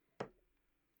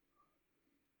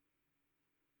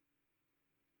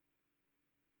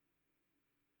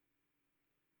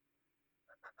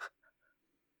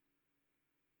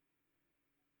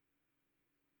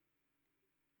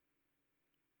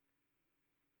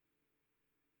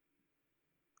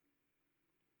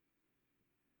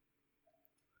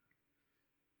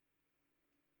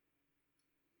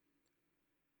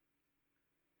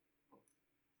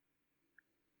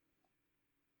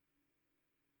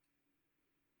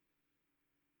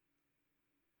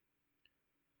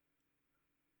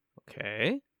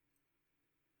 Okay.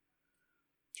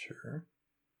 Sure.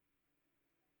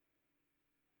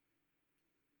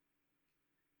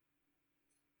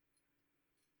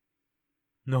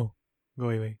 No. Go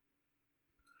away.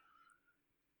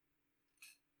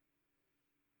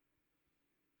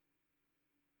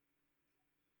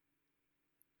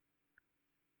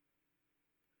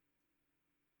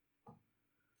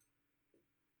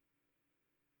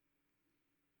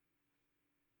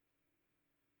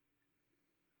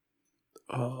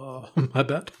 Oh, my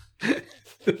bad.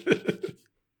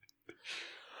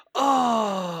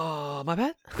 Oh, my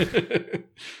bad.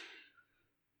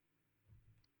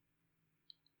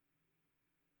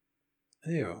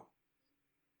 Ew.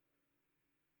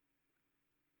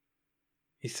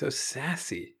 He's so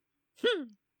sassy.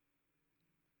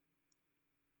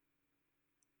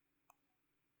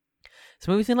 This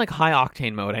movie's in like high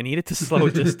octane mode. I need it to slow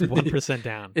just 1%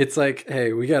 down. It's like,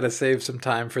 hey, we got to save some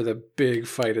time for the big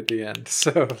fight at the end.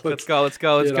 So Let's go. Let's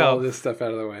go. Let's get all go. this stuff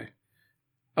out of the way.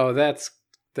 Oh, that's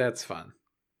fun.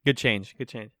 Good change. Good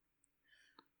change.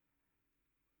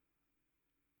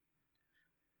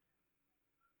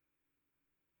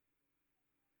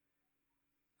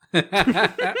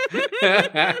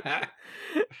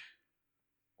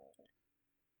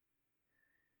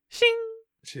 Shing.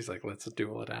 She's like, let's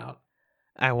duel it out.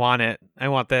 I want it. I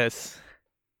want this.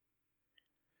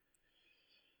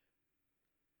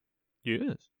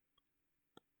 Yes.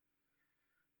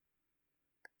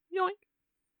 Yoink.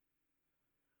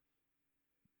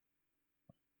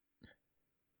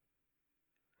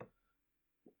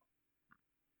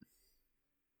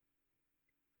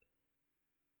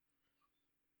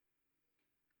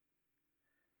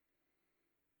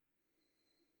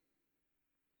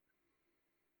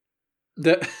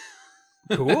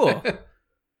 Cool.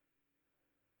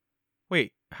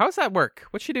 Wait, how does that work?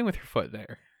 What's she doing with her foot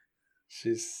there?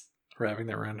 She's wrapping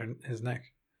that around his neck.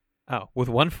 Oh, with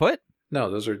one foot? No,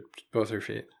 those are both her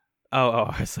feet. Oh,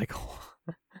 I was like,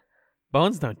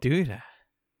 Bones don't do that.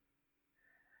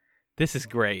 This is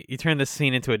great. You turn this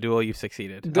scene into a duel, you've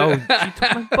succeeded. Oh, she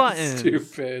took my buttons.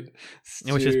 Stupid.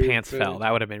 Which his pants fell.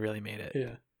 That would have been really made it.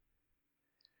 Yeah.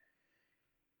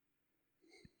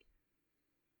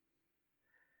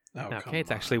 Oh, Okay,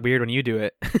 it's actually weird when you do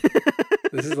it.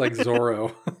 This is like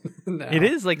Zorro. now. It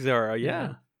is like Zorro,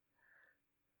 yeah.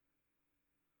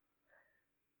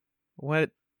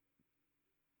 What?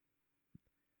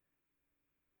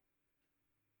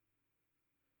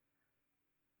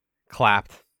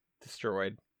 Clapped.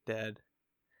 Destroyed. Dead.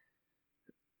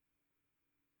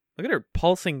 Look at her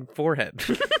pulsing forehead.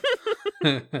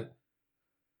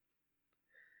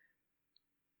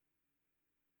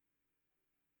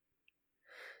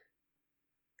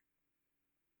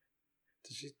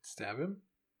 Did she stab him?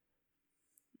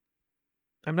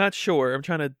 I'm not sure. I'm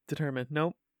trying to determine.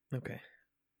 Nope. Okay.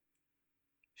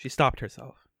 She stopped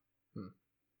herself.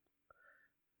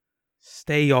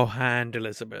 Stay your hand,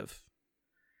 Elizabeth.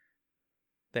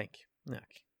 Thank you. Okay.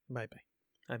 Bye-bye.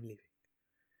 I'm leaving.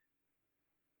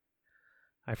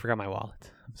 I forgot my wallet.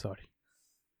 I'm sorry.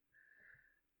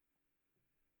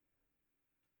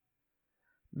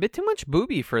 Bit too much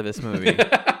booby for this movie.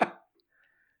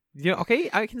 Okay,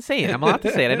 I can say it. I'm allowed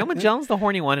to say it. I know Magellan's the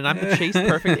horny one, and I'm the chaste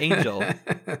perfect angel.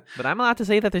 But I'm allowed to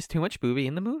say that there's too much booby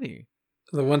in the movie.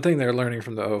 The one thing they're learning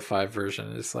from the '05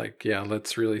 version is like, yeah,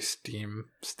 let's really steam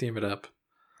it up.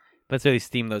 Let's really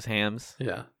steam those hams.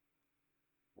 Yeah.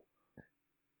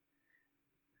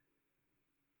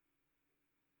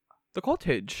 The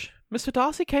cottage. Mr.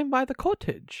 Darcy came by the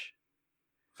cottage.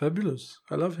 Fabulous.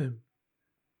 I love him.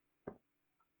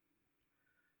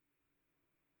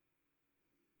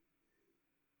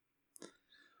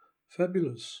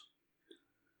 Fabulous.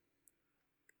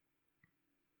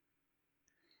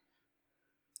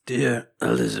 Dear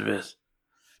Elizabeth,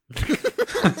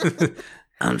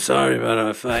 I'm sorry about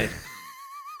our fight.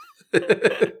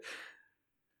 Give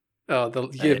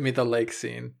me the lake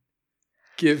scene.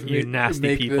 Give me You nasty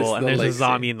make people, this and the there's a lake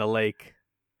zombie scene. in the lake.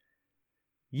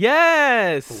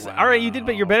 Yes! Wow. All right, you did,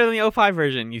 but you're better than the 05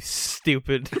 version, you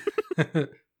stupid.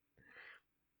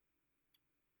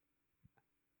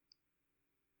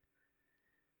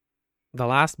 The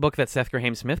last book that Seth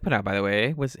Grahame Smith put out, by the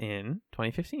way, was in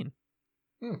 2015.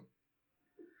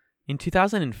 In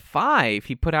 2005,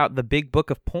 he put out The Big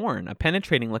Book of Porn, a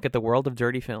penetrating look at the world of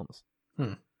dirty films.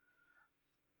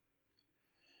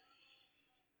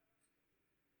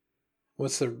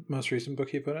 What's the most recent book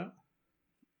he put out?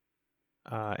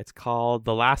 It's called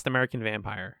The Last American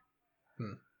Vampire.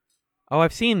 Oh,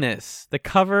 I've seen this. The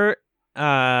cover...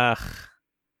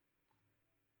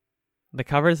 The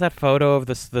cover is that photo of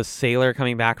the sailor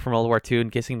coming back from World War II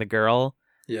and kissing the girl.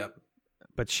 Yeah.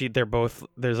 But they're both,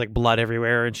 there's like blood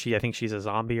everywhere, and I think she's a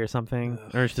zombie or something.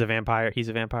 Ugh. Or she's a vampire. He's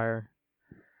a vampire.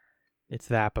 It's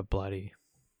that, but bloody.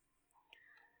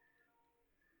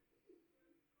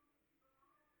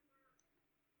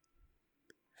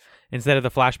 Instead of the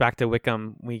flashback to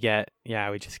Wickham, we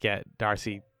just get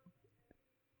Darcy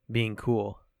being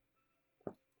cool.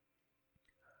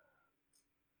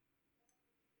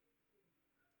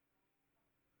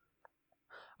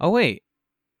 Oh, wait.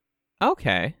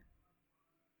 Okay.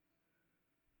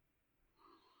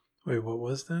 Wait, what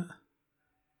was that?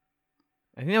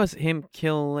 I think that was him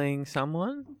killing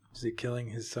someone? Was he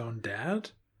killing his own dad?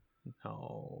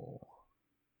 No.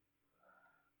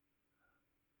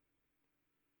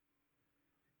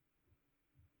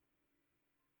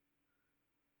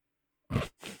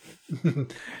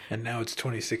 And now it's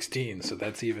 2016, so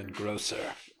that's even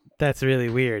grosser. That's really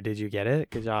weird. Did you get it?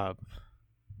 Good job.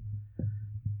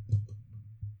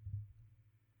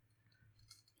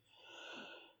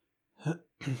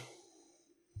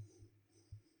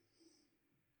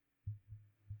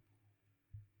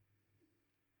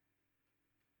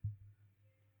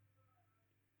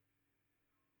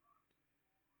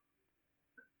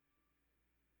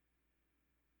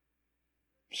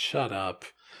 Shut up.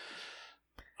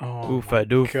 Oh, Oofa my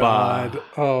doofa. God.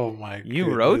 Oh my goodness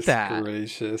You wrote that.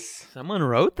 gracious. Someone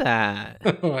wrote that.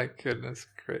 Oh my goodness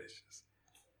gracious.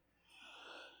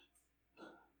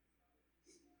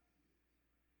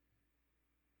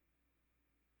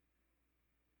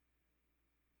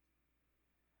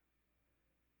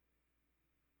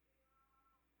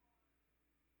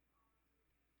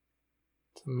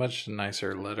 It's a much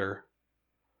nicer letter.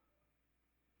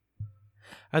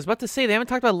 I was about to say, they haven't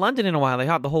talked about London in a while. They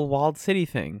had the whole walled city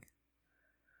thing.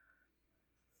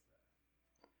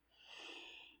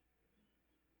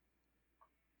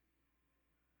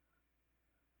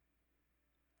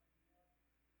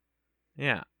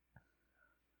 Yeah.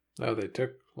 Oh, they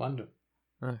took London.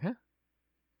 Okay.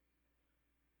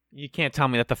 You can't tell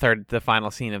me that the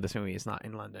final scene of this movie is not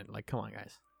in London. Like, come on,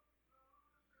 guys.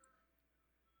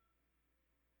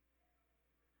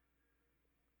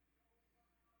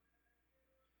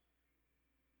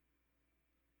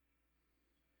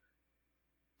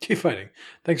 Keep fighting.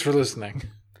 Thanks for listening.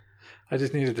 I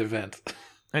just needed to vent.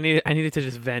 I needed to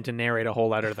just vent and narrate a whole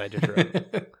letter that I just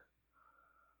wrote.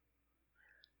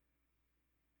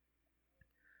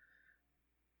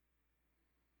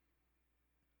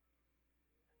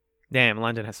 Damn,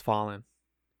 London has fallen.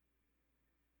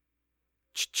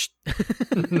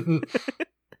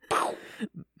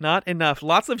 Not enough.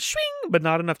 Lots of swing, but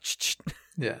not enough.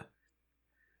 Yeah.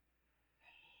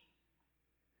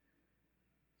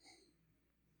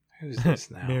 Who's this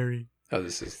now? Mary. Oh,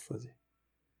 this is Lizzie.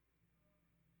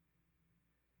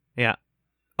 Yeah.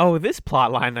 Oh, this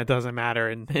plot line that doesn't matter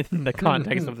in the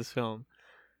context of this film.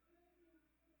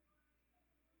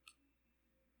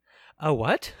 A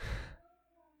what?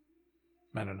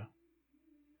 I don't know.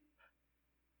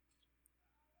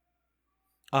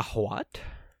 A what?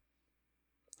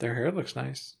 Their hair looks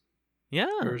nice. Yeah.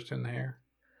 Whoever's doing the hair.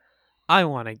 I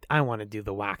wanna do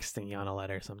the wax thingy on a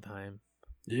letter sometime.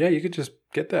 Yeah, you could just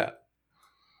get that.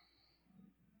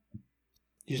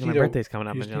 You just My need birthday's coming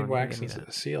up, You and just need John, wax give me and that.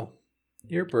 a seal.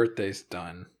 Your birthday's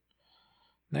done.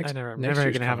 I'm never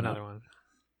year's gonna have coming another up. one.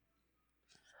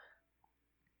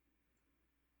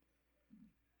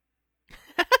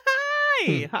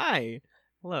 Hi, hi,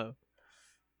 hello.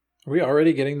 Are we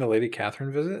already getting the Lady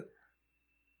Catherine visit?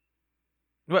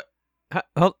 What?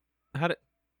 How did?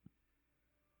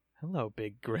 Hello,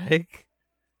 Big Greg.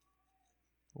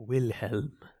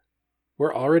 Wilhelm.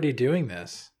 We're already doing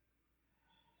this.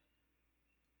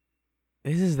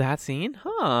 This is that scene,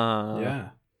 huh? Yeah.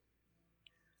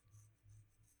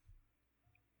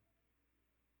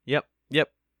 Yep.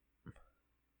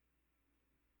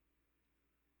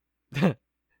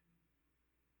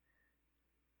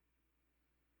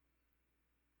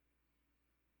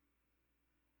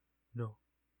 No.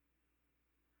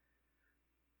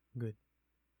 Good.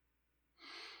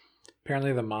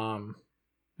 Apparently the mom,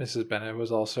 Mrs. Bennett,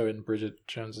 was also in Bridget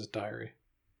Jones's Diary,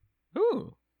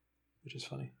 Ooh. which is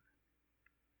funny.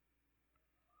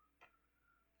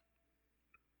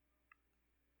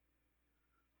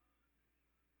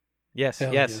 Yes.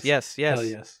 Hell Yes. yes. Yes. Hell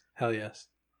yes. Hell yes.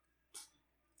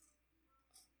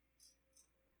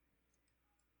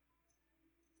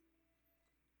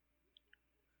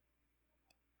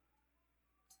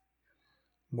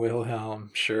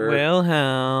 Wilhelm, sure.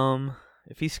 Wilhelm.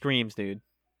 If he screams, dude.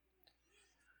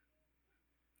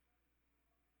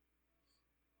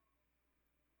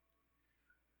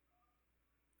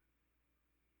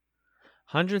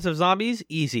 Hundreds of zombies?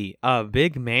 Easy. A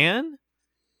big man?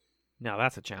 Now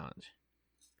that's a challenge.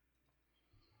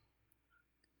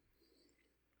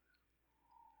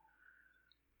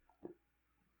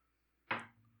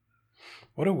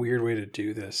 What a weird way to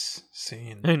do this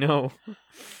scene. I know.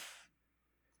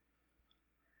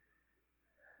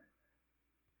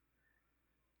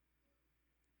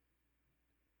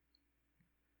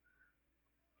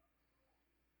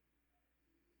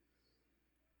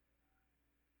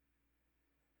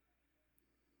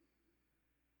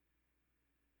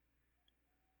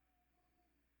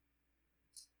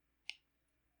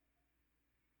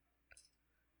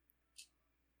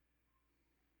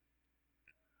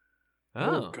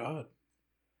 Oh God.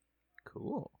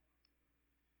 Cool.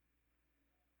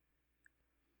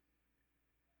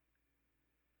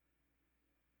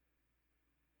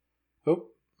 Oh.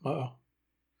 Uh-oh.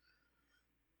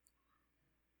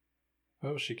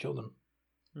 Oh, she killed him.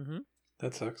 Mm-hmm.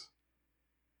 That sucks.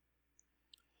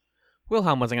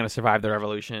 Wilhelm wasn't going to survive the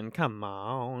revolution. Come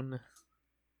on.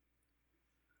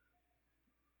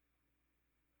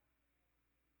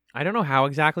 I don't know how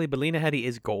exactly, but Lena Headey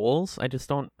is goals. I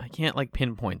can't like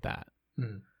pinpoint that.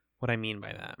 What I mean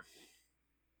by that.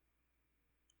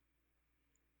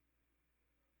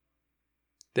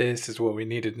 This is what we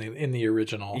needed in the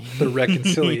original. The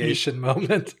reconciliation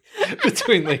moment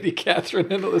between Lady Catherine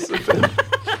and Elizabeth.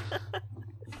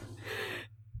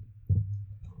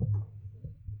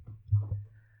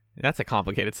 That's a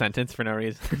complicated sentence for no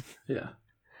reason. Yeah.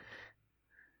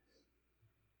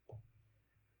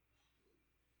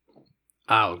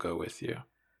 I'll go with you.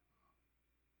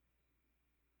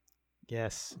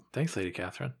 Yes. Thanks, Lady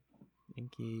Catherine.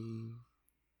 Thank you.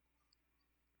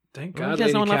 Thank Well, God she has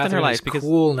Lady no one left in her Catherine life is because-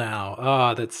 cool now.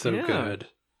 Oh, that's so Yeah. good.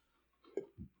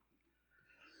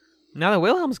 Now that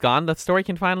Wilhelm's gone, the story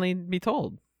can finally be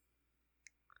told.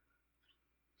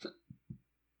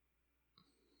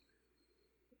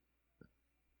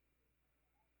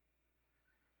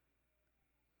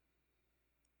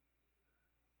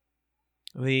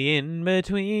 The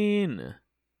in-between.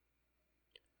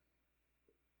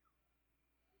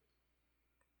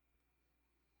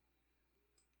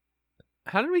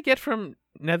 How did we get from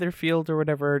Netherfield or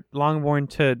whatever, Longbourn,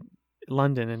 to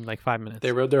London in like 5 minutes?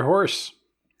 They rode their horse.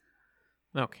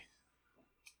 Okay.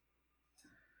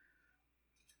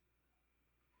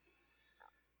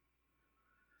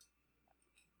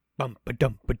 Bum ba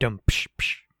dum ba dum psh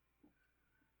psh.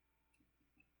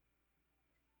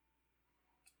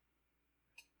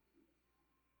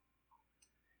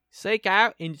 Seek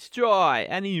out and destroy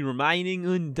any remaining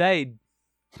undead.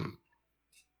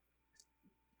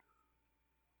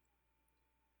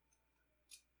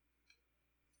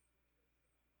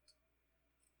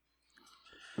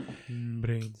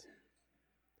 Brains.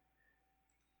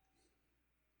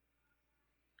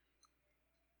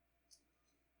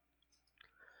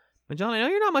 John, I know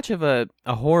you're not much of a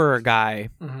horror guy.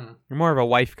 Mm-hmm. You're more of a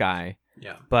wife guy.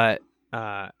 Yeah. But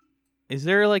is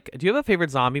there do you have a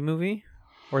favorite zombie movie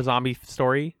or zombie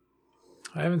story?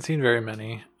 I haven't seen very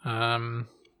many.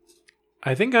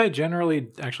 I think I generally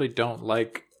actually don't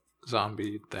like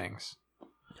zombie things.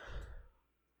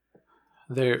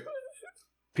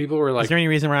 People were like, is there any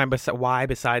reason why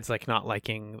besides like not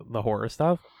liking the horror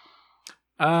stuff?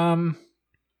 I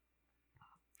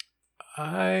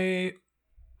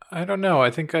don't know. I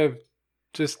think I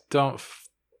just don't.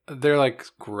 They're like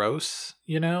gross,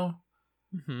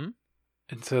 Mm-hmm.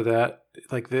 and so that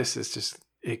like this is just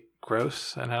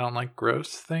gross, and I don't like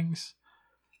gross things.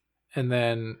 And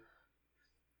then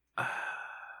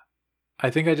I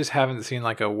think I just haven't seen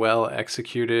like a well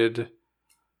executed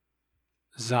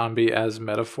zombie as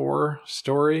metaphor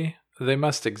story. They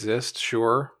must exist,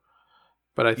 sure,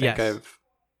 but I think Yes. I've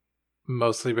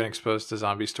mostly been exposed to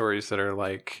zombie stories that are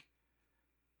like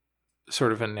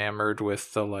sort of enamored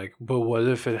with the like, but what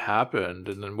if it happened,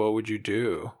 and then what would you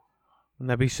do? Wouldn't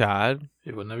that be sad?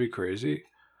 Wouldn't that be crazy?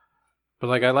 But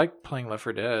like, I like playing Left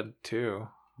 4 Dead too,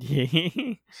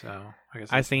 I so I guess was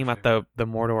that's thinking my about the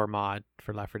Mordor mod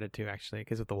for Left 4 Dead 2 actually,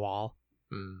 because of the wall.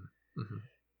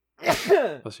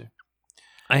 favorite. Bless you.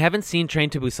 I haven't seen Train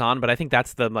to Busan, but I think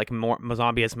that's the like more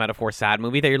zombie as metaphor sad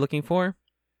movie that you're looking for.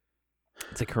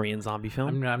 It's a Korean zombie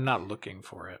film. I'm not looking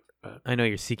for it, but I know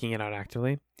you're seeking it out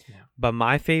actively. Yeah. But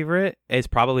my favorite is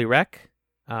probably Wreck,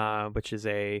 which is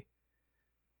I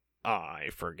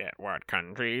forget what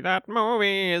country that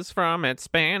movie is from. It's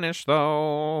Spanish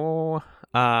though.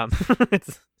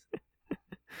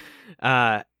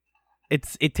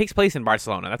 It takes place in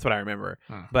Barcelona. That's what I remember.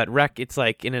 But Wreck, it's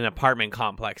like in an apartment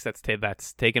complex that's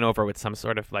taken over with some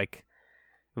sort of like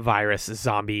virus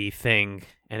zombie thing,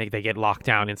 and they get locked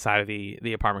down inside of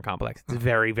the apartment complex. It's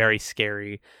very, very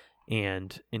scary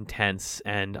and intense,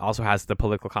 and also has the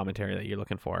political commentary that you're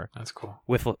looking for. that's cool.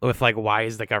 With like, why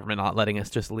is the government not letting us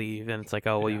just leave? And it's like,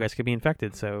 oh well, you Yeah. guys could be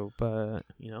infected, but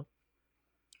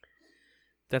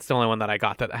that's the only one that I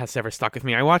got that has ever stuck with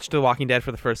me. I watched The Walking Dead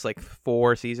for the first like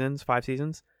 5 seasons,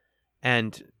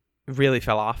 and really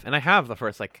fell off. And I have the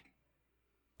first like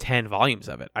 10 volumes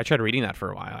of it. I tried reading that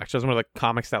for a while. Actually, it was one of the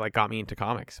comics that like got me into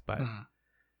comics, but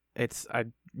I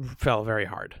fell very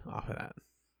hard off of that.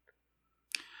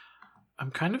 I'm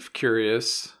kind of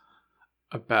curious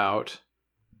about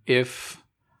if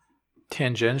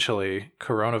tangentially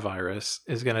coronavirus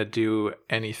is going to do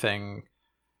anything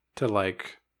to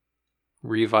like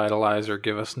revitalize or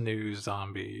give us new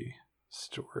zombie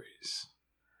stories.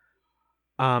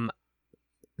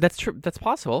 That's true. That's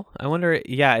possible. I wonder.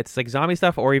 Yeah, it's like zombie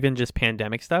stuff or even just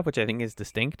pandemic stuff, which I think is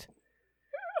distinct.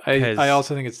 I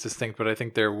also think it's distinct, but I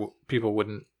think people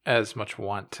wouldn't as much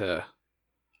want to.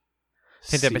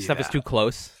 Pandemic see stuff is that. too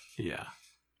close. Yeah.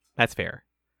 That's fair.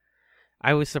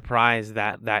 I was surprised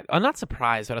that I'm not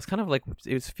surprised, but it's kind of like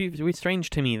it was strange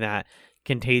to me that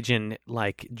Contagion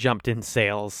like jumped in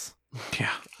sales Yeah.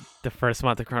 the first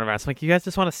month of coronavirus. Like, you guys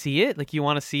just want to see it? Like, you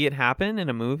want to see it happen in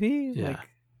a movie? Yeah. Like,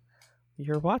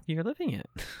 you're living it.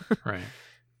 Right.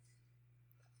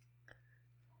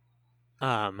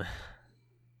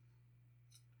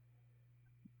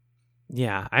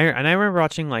 Yeah, I remember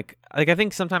watching like I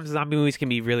think sometimes zombie movies can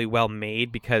be really well made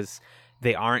because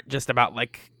they aren't just about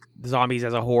like zombies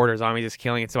as a horde or zombies as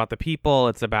killing. It's about the people.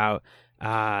 It's about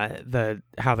how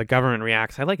the government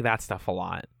reacts. I like that stuff a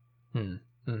lot.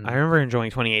 Mm-hmm. I remember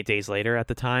enjoying 28 Days Later at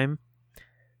the time,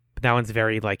 but that one's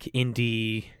very like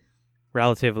indie,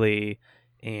 relatively,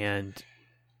 and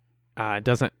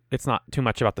it's not too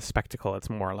much about the spectacle. It's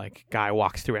more like guy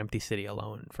walks through empty city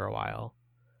alone for a while.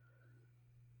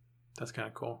 That's kind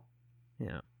of cool.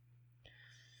 Yeah.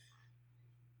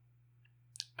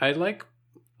 I like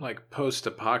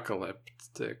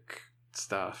post-apocalyptic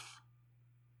stuff.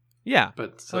 Yeah.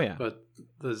 But yeah. But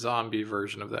the zombie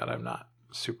version of that I'm not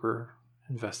super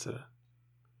invested in.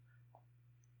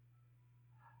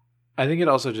 I think it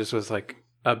also just was like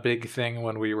a big thing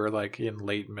when we were like in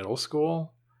late middle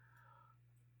school.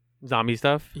 Zombie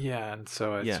stuff? Yeah, and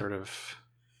so I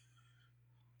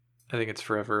think it's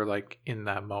forever like in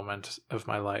that moment of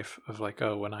my life of like,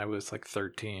 oh, when I was like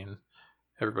 13,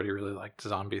 everybody really liked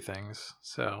zombie things.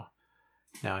 So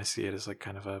now I see it as like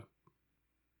kind of a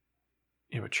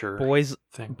immature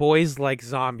thing. Boys like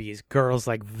zombies, girls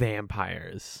like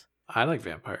vampires. I like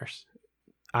vampires.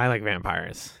 I like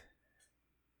vampires.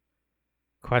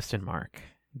 Question mark. ...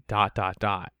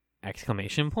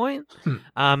 Exclamation point.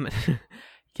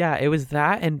 Yeah, it was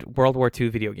that and World War II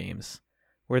video games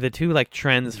were the two like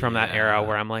trends from that era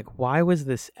where I'm like, why was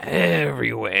this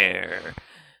everywhere?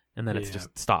 And then it's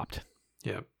just stopped.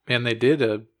 Yeah. And they did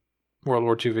a World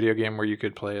War II video game where you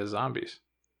could play as zombies.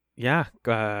 Yeah,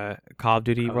 Call of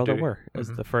Duty Call of World at Duty. War. It was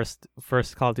Mhm. the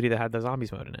first Call of Duty that had the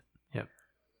zombies mode in it. Yep.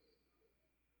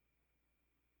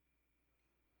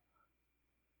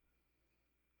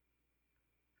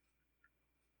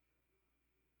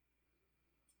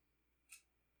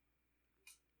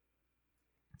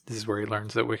 This is where he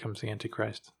learns that Wickham's the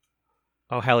Antichrist.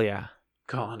 Oh, hell yeah.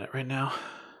 Calling it right now.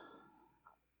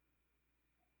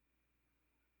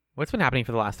 What's been happening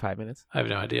for the last 5 minutes? I have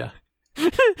no idea.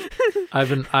 I've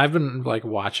been like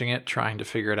watching it, trying to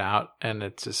figure it out, and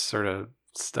it's just sort of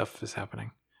stuff is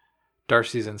happening.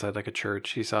 Darcy's inside like a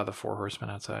church. He saw the 4 horsemen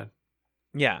outside,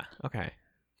 Yeah, okay.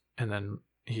 and then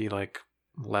he like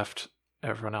left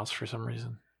everyone else for some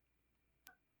reason.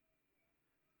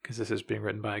 Because this is being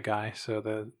written by a guy, so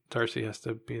the Darcy has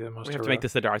to be the most. We have to heroic. make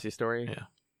this the Darcy story. Yeah.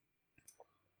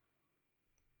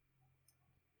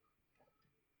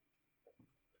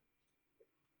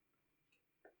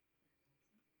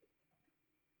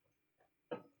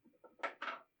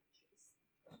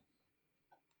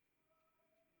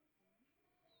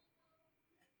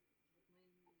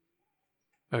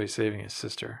 Oh, he's saving his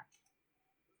sister.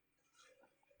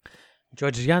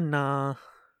 Georgiana.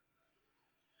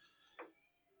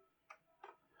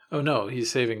 Oh no,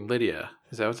 he's saving Lydia.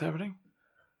 Is that what's happening?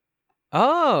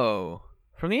 Oh,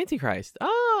 from the Antichrist.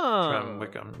 Oh. From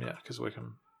Wickham, yeah, because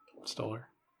Wickham stole her.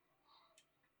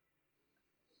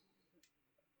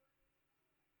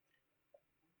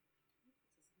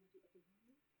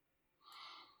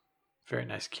 Very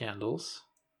nice candles.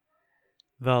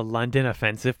 The London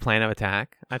offensive plan of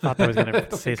attack. I thought that was going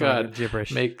to say something God,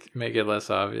 gibberish. Make it less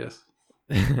obvious.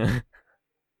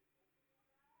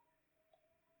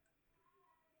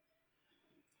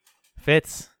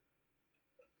 Fitz.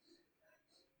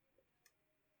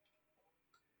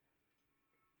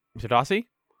 Mr. Darcy,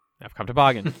 I've come to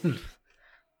bargain.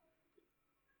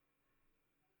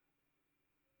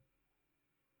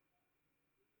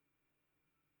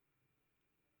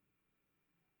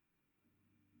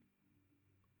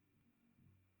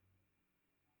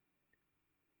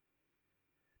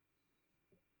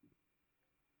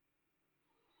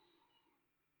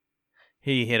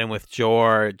 He hit him with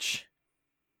George.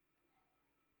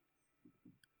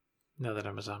 Now that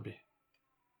I'm a zombie.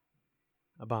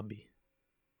 A Bambi.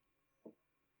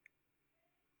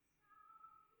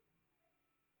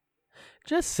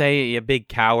 Just say it, you big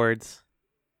cowards.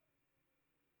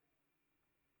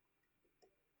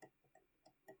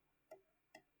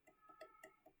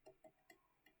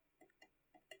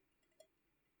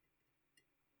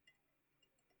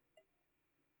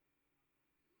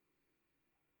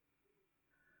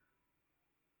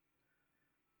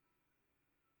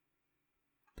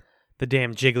 The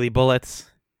damn jiggly bullets.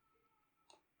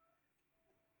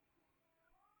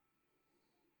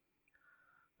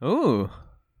 Ooh.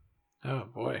 Oh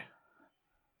boy.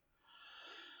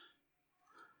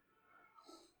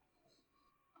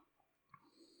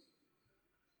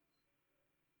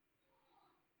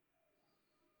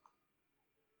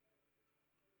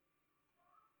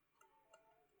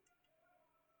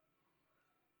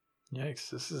 Yikes,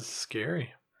 this is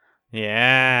scary.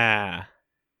 Yeah.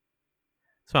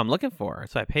 That's what I'm looking for.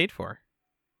 That's what I paid for.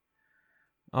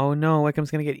 Oh no,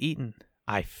 Wickham's gonna get eaten.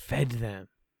 I fed them.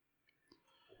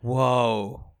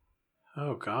 Whoa.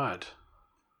 Oh god.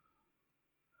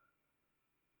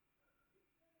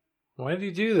 Why did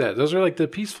he do that? Those are like the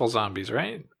peaceful zombies,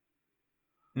 right?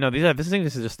 No, this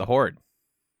is just the horde.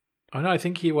 Oh no, I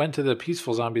think he went to the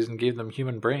peaceful zombies and gave them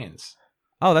human brains.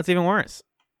 Oh, that's even worse.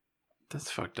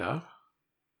 That's fucked up.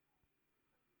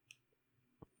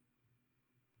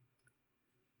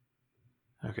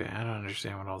 Okay, I don't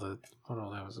understand what all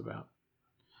that was about.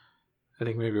 I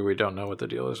think maybe we don't know what the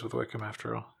deal is with Wickham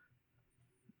after all.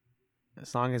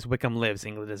 As long as Wickham lives,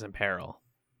 England is in peril.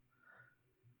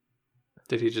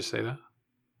 Did he just say that?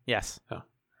 Yes. Oh.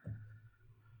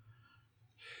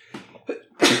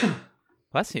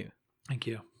 Bless you. Thank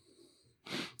you.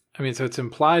 I mean, so it's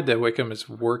implied that Wickham is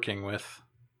working with...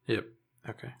 Yep.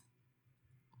 Okay.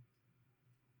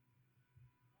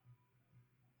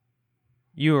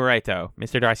 You were right, though.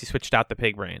 Mr. Darcy switched out the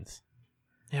pig brains.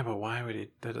 Yeah, but why would he...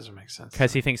 That doesn't make sense.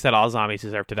 Because he thinks that all zombies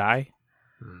deserve to die.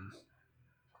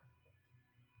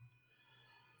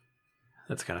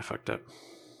 That's kind of fucked up.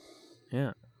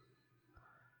 Yeah.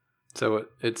 So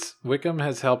it's... Wickham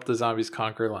has helped the zombies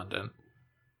conquer London.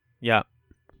 Yeah.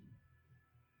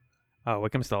 Oh,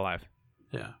 Wickham's still alive.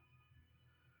 Yeah.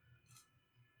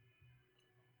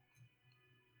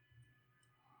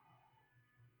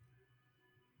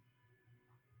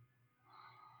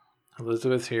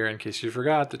 Elizabeth's here in case you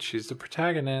forgot that she's the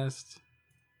protagonist.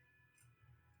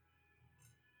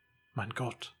 Mein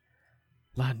Gott.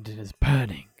 London is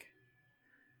burning.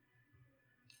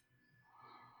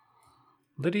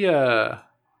 Lydia.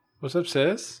 What's up,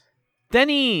 sis?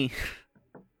 Denny!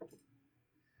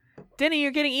 Denny,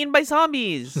 you're getting eaten by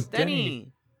zombies! Denny.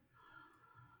 Denny!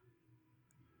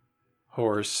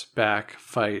 Horseback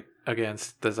fight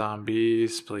against the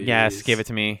zombies, please. Yes, give it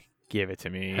to me. Give it to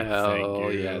me. Hell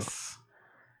Thank you. yes.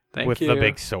 Thank With you. the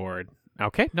big sword.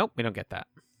 Okay, nope, we don't get that.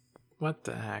 What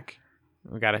the heck?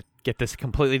 We gotta get this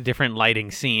completely different lighting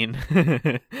scene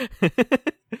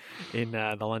in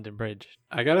the London Bridge.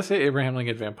 I gotta say, Abraham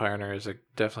Lincoln Vampire Hunter is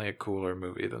definitely a cooler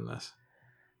movie than this.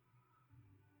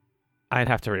 I'd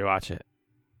have to rewatch it.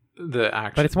 The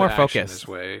action, But it's more the action focused. is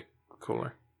way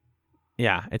cooler.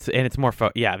 Yeah, it's more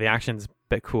the action's a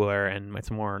bit cooler and it's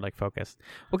more like focused.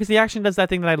 Well, because the action does that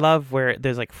thing that I love where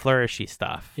there's like flourishy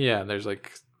stuff. Yeah, there's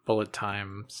like bullet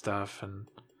time stuff, and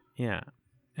Yeah.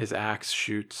 his axe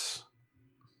shoots.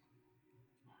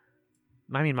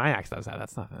 I mean, my axe does that.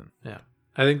 That's nothing. Yeah,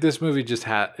 I think this movie just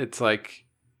it's like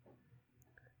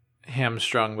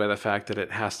hamstrung by the fact that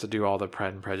it has to do all the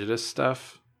Pride and Prejudice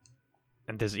stuff.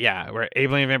 And there's, where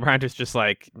Abraham Vampire Hunter's just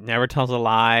like never tells a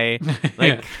lie.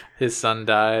 Like Yeah. His son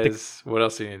dies. What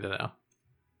else do you need to know?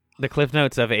 the cliff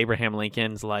notes of Abraham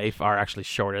Lincoln's life are actually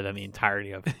shorter than the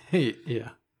entirety of Yeah.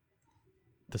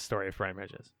 the story of Pride and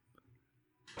Prejudice.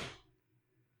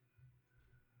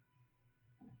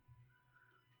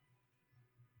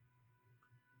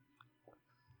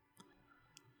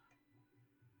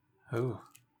 Oh.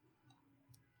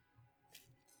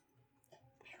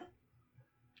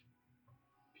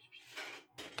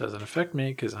 Doesn't affect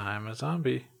me because I'm a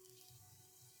zombie.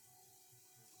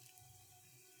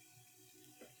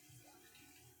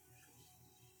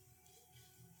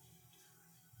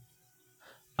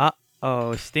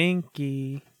 Uh-oh,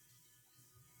 Stinky.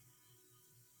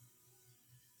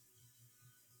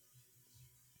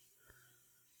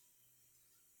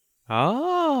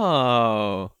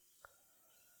 Oh.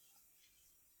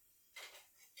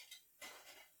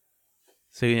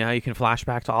 So you know you can flash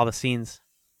back to all the scenes.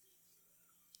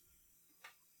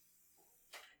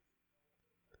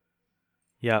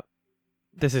 Yep.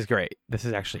 This is great. This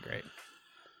is actually great.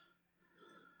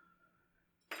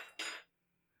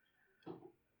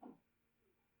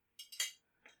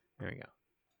 There we go.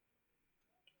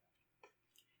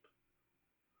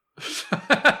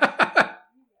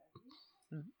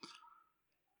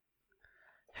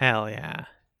 Hell yeah.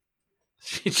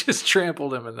 She just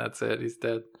trampled him and that's it. He's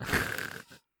dead.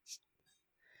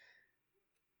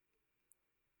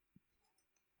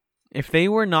 If they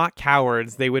were not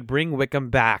cowards, they would bring Wickham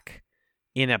back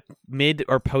in a mid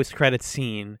or post credit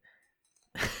scene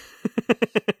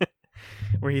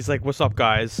where he's like, "What's up,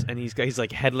 guys?" And he's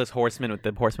like headless horseman with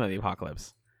the horseman of the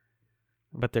apocalypse.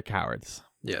 But they're cowards.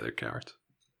 Yeah, they're cowards.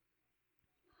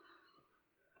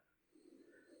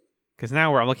 Because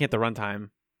now I'm looking at the runtime,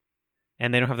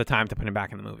 and they don't have the time to put him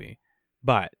back in the movie.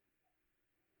 But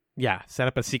yeah, set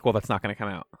up a sequel that's not going to come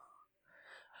out.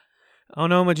 Oh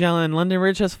no, Magellan! London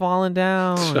Bridge has fallen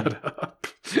down. Shut up.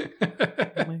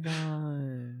 Oh my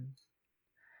god.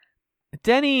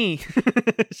 Denny!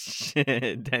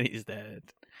 Shit, Denny's dead.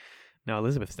 No,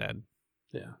 Elizabeth's dead.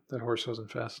 Yeah, that horse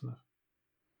wasn't fast enough.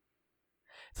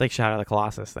 It's like Shadow of the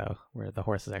Colossus, though, where the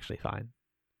horse is actually fine.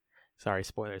 Sorry,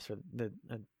 spoilers for the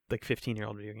like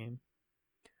 15-year-old video game.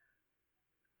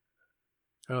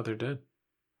 Oh, they're dead.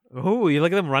 Oh, you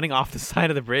look at them running off the side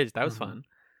of the bridge. That was Mhm. fun.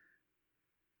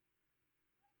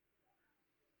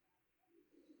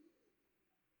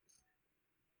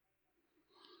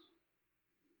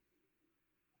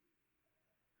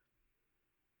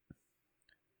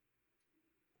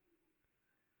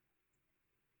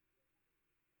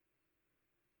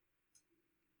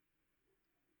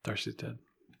 Darcy's dead.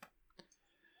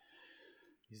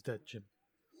 He's dead, Jim.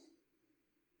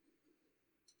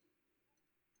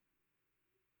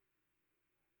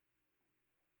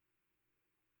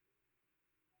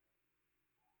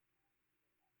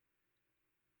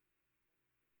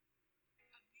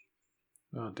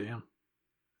 Oh, damn.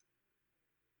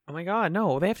 Oh my god,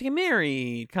 no, they have to get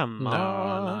married. Come No,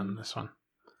 on. not in this one.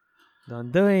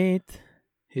 Don't do it.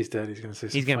 He's dead. He's going to say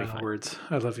some He's gonna be final fine. words.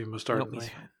 I love you most Nope, ardently.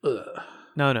 he's fine. Ugh.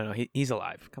 No, he's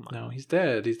alive. Come on. No, he's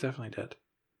dead. He's definitely dead.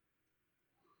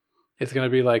 It's going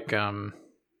to be like, oh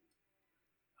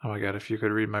my god, if you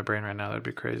could read my brain right now, that'd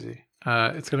be crazy.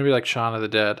 It's going to be like Shaun of the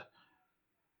Dead,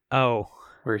 Oh.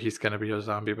 where he's going to be a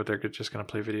zombie, but they're just going to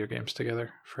play video games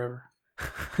together forever.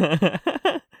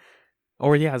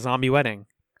 Or yeah, zombie wedding.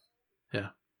 Yeah.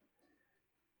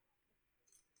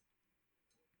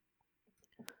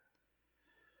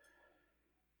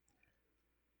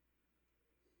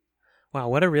 Wow,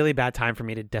 what a really bad time for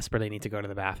me to desperately need to go to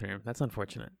the bathroom. That's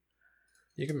unfortunate.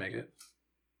 You can make it.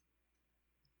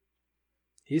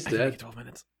 He's I can make dead. it 12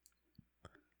 minutes.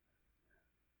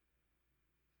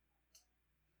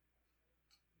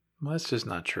 Well, that's just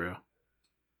not true.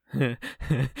 Don't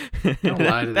Don't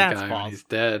lie to the guy when he's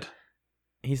dead.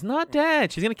 He's not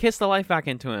dead. She's going to kiss the life back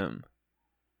into him.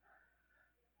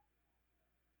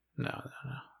 No.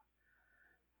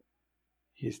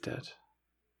 He's dead.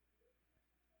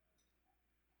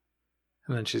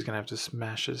 And then she's going to have to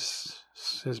smash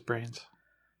his brains.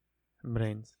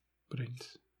 Brains.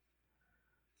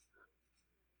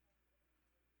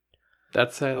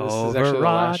 This is actually the Overwrought.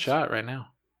 last shot right now.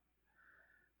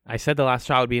 I said the last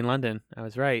shot would be in London. I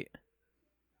was right.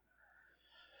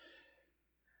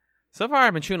 So far,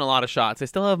 I've been shooting a lot of shots. I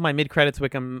still have my mid-credits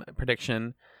Wickham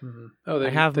prediction. Mm-hmm. Oh,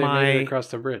 they have made my- it across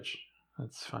the bridge.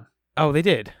 That's fun. Oh, they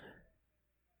did.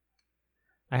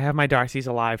 I have my Darcy's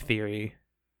Alive theory.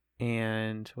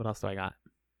 And what else do I got?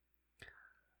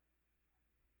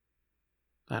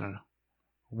 I don't know.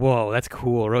 Whoa, that's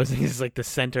cool. Rosie is like the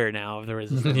center now of the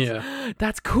resistance. Yeah.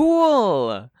 That's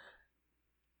cool.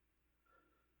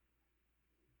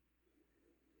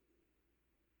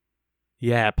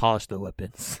 Yeah, polish the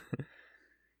weapons.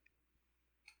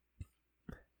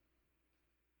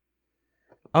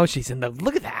 Oh, she's in the...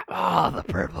 Look at that. Oh, the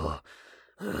purple.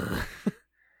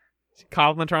 She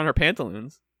complimented her on her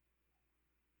pantaloons.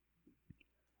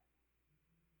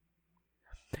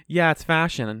 Yeah, it's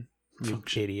fashion. You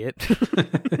Function. idiot.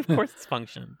 Of course it's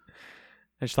function.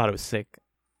 I just thought it was sick.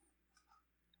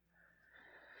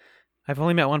 I've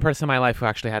only met one person in my life who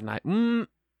actually had an eye...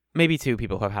 maybe two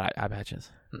people who have had eye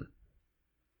patches.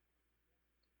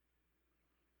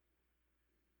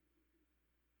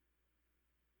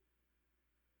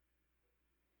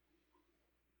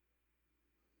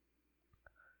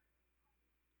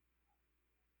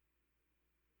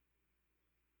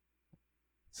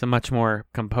 It's a much more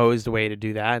composed way to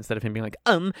do that instead of him being like,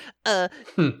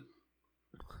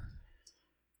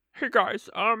 Hey guys,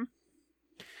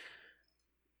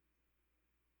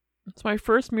 it's my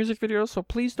first music video, so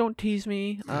please don't tease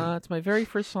me. It's my very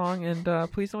first song,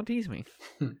 and please don't tease me.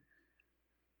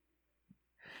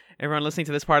 Everyone listening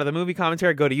to this part of the movie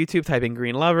commentary, go to YouTube, type in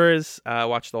Green Lovers,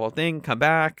 watch the whole thing, come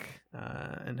back,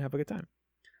 and have a good time.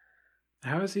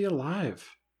 How is he alive?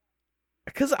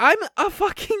 Because I'm a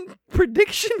fucking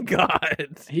prediction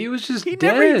god. He was just He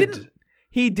dead. never-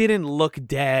 He didn't look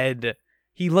dead.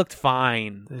 He looked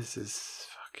fine. This is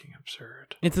fucking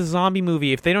absurd. It's a zombie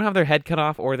movie. If they don't have their head cut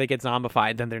off or they get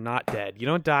zombified, then they're not dead. You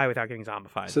don't die without getting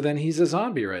zombified. So then he's a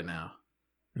zombie right now.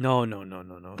 No.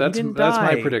 That's He didn't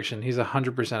my die. prediction. He's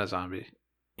 100% a zombie.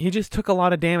 He just took a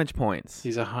lot of damage points.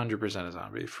 He's 100% a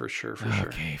zombie for sure.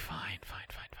 Okay, fine.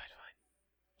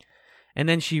 And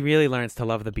then she really learns to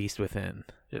love the beast within.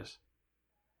 Yes.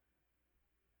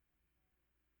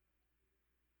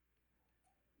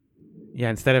 Yeah,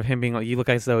 instead of him being like, you look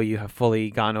as though you have fully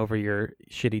gone over your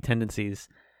shitty tendencies,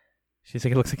 she's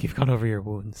like, it looks like you've gone over your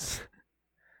wounds.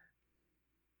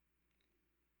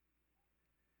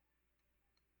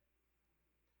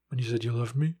 When you said you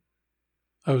loved me,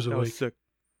 I was That awake. was sick.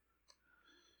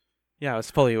 Yeah, I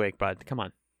was fully awake, bud. Come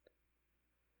on.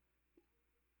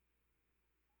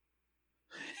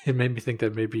 It made me think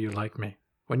that maybe you like me.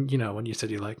 When you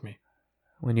said you like me.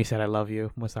 When you said I love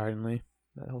you most ardently,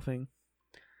 that whole thing.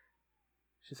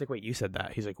 She's like, wait, you said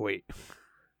that. He's like, wait.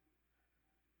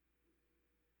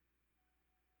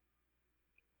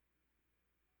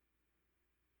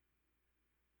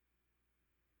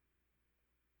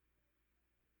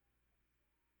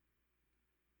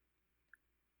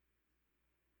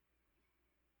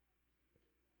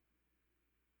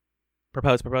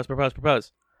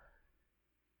 Propose.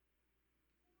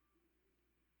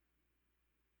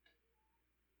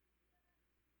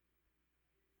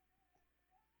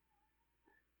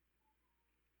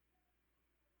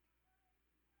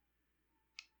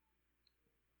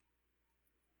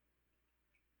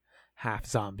 Half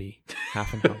zombie,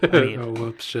 half an I mean, Oh,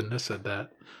 whoops! Shouldn't have said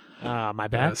that. my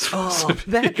bad. That's Oh, supposed to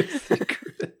be that. a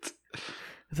secret.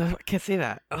 I can't say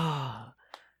that. Oh.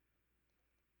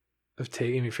 Of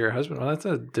taking me for your husband. Well, that's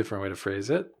a different way to phrase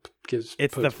it. It's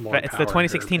puts the more it's the power in her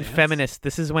 2016 pants. feminist.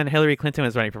 This is when Hillary Clinton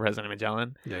was running for president,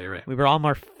 Magellan. Yeah, you're right. We were all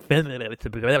more feminist.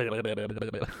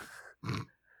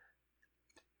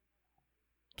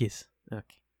 Kiss. Okay.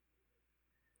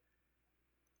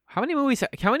 How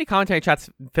many commentary chats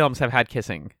films have had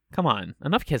kissing? Come on,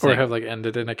 enough kissing. Or have like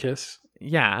ended in a kiss.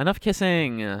 Yeah, enough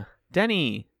kissing.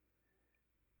 Denny.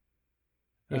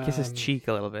 Yeah, kiss his Um, cheek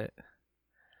a little bit.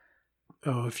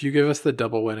 Oh, if you give us the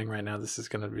double wedding right now, this is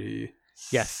going to be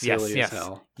Yes, silly yes, as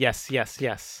hell.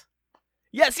 Yes.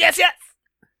 Yes, yes, yes!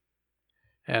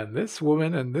 And this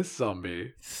woman and this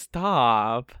zombie.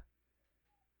 Stop.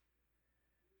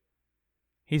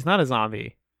 He's not a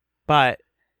zombie, but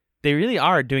they really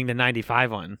are doing the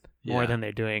 95 one more Yeah. than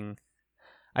they're doing.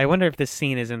 I wonder if this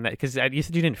scene is in that, because you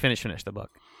said you didn't finish the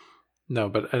book. No,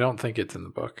 but I don't think it's in the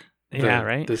book. Yeah,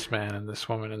 right? This man and this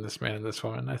woman and this man and this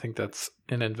woman. I think that's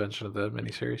an invention of the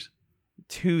miniseries.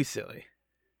 Too silly.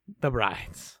 The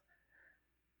Brides.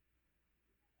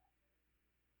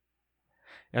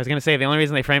 I was going to say, the only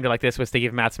reason they framed it like this was to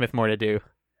give Matt Smith more to do.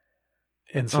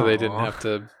 And so they didn't Aw. have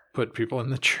to put people in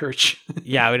the church.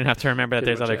 Yeah, we didn't have to remember that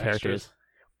Get a there's other bunch of extras. characters.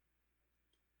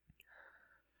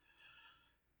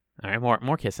 All right,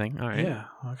 more kissing. All right. Yeah,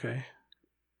 okay.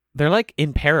 They're like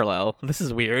in parallel. This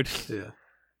is weird. Yeah.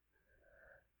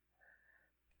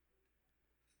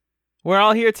 We're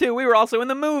all here too. We were also in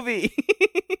the movie.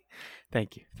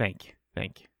 Thank you.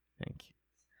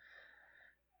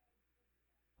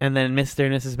 And then Mr.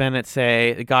 and Mrs. Bennet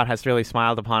say, God has really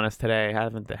smiled upon us today,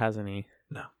 hasn't he?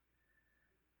 No.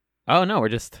 Oh, no, we're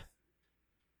just...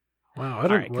 Wow, All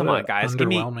right, come on, guys. Give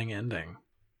me... underwhelming ending.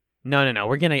 No.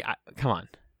 We're gonna... come on.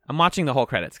 I'm watching the whole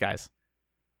credits, guys.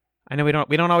 I know we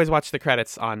don't always watch the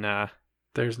credits on...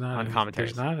 There's not on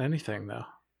commentaries. There's not anything, though.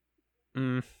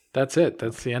 Mm, That's it.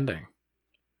 That's the ending.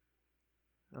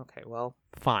 okay, well,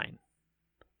 fine.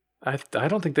 I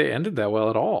don't think they ended that well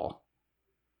at all.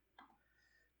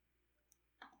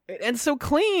 It ends so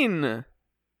clean.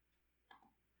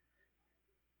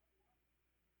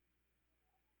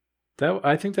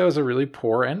 I think that was a really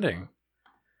poor ending.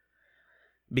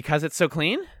 Because it's so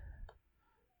clean?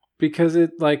 Because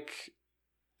it's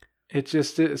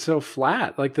so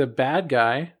flat. Like the bad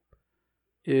guy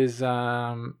is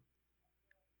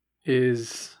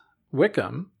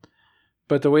Wickham,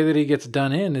 but the way that he gets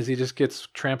done in is he just gets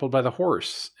trampled by the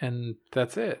horse, and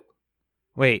that's it.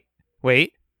 Wait. What?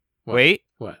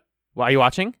 What? Are you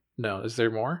watching? No, is there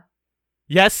more?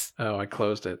 Yes. Oh, I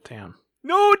closed it. Damn.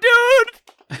 No, dude!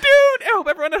 I hope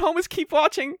everyone at home is keep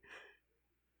watching.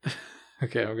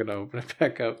 Okay, I'm gonna open it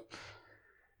back up.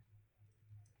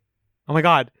 Oh my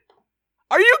god.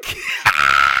 Are you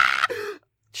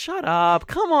Shut up.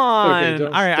 Come on. Okay,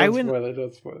 All right, I win.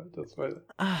 Don't spoil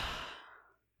it.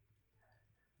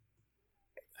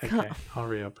 Okay, I'll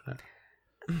reopen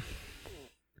it.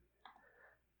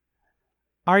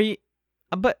 Are you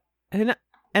but and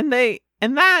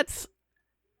that's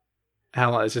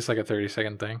How long? It's just like a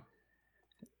 30-second thing.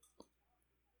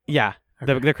 yeah.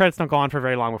 Okay. The credits don't go on for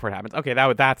very long before it happens. Okay,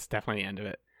 that's definitely the end of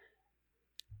it.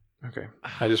 Okay,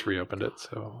 I just reopened it,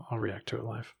 so I'll react to it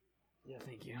live. Yeah,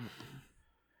 thank you.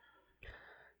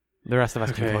 The rest of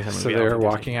us can Okay, close the so movie. I don't they're think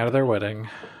there's walking anything. out of their wedding,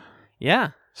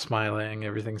 Yeah. smiling,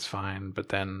 everything's fine, but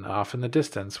then off in the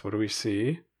distance, what do we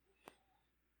see?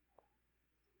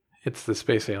 It's the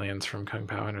space aliens from Kung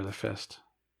Pao Enter the Fist.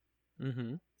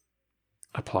 Mm-hmm.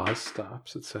 Applause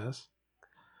stops, it says.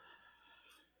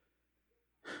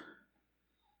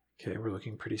 Okay, we're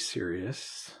looking pretty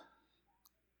serious.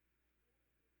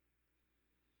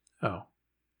 Oh.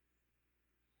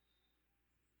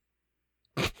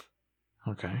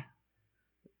 Okay.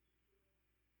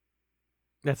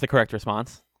 That's the correct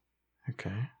response.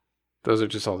 Okay. Those are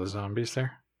just all the zombies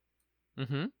there?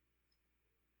 Mm-hmm.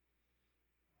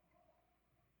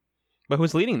 But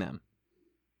who's leading them?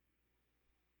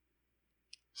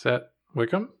 Is that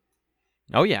Wickham?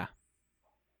 Oh yeah.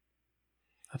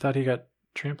 I thought he got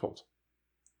trampled.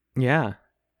 Yeah.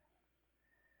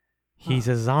 He's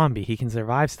a zombie. He can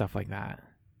survive stuff like that.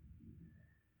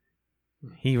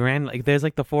 He ran there's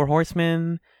the 4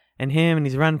 horsemen and him, and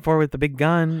he's running forward with the big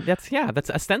gun. That's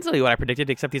ostensibly what I predicted,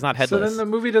 except he's not headless. So then the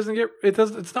movie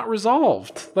it's not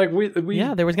resolved. We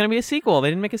Yeah, there was gonna be a sequel. They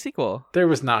didn't make a sequel. There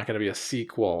was not going to be a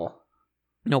sequel.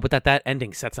 No, but that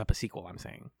ending sets up a sequel, I'm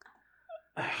saying.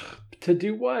 To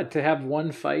do what? To have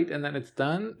one fight and then it's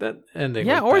done? That ending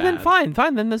Yeah, was or bad. then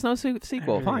fine, then there's no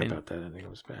sequel. Everything Fine. about that ending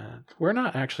was bad. We're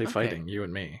not actually Okay. fighting, you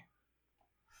and me.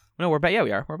 No, we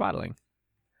are. We're battling.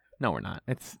 No, we're not.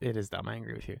 It is dumb. I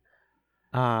agree with you.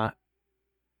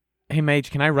 Hey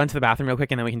Mage, can I run to the bathroom real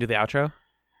quick and then we can do the outro?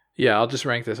 Yeah, I'll just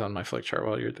rank this on my flick chart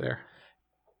while you're there.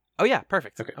 Oh yeah,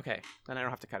 perfect. Okay. Okay. Then I don't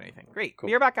have to cut anything. Great. Cool.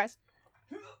 Be right back, guys.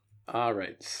 All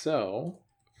right. So,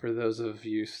 for those of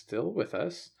you still with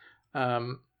us,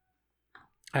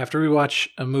 after we watch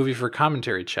a movie for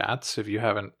commentary chats, if you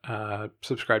haven't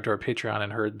subscribed to our Patreon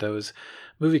and heard those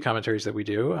movie commentaries that we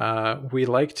do, we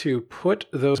like to put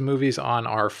those movies on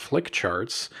our flick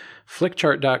charts.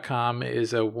 Flickchart.com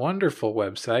is a wonderful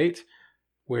website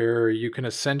where you can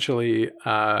essentially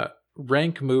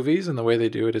rank movies, and the way they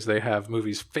do it is they have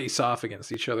movies face off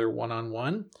against each other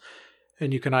one-on-one,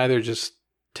 and you can either just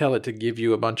tell it to give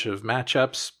you a bunch of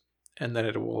matchups, and then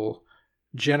it will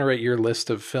generate your list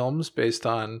of films based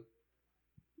on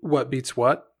what beats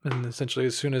what. And essentially,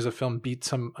 as soon as a film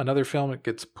beats another film, it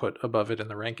gets put above it in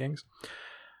the rankings.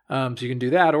 So you can do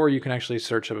that, or you can actually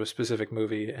search up a specific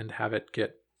movie and have it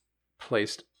get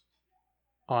placed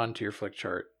onto your flick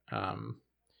chart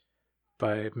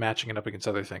by matching it up against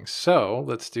other things. So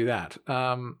let's do that.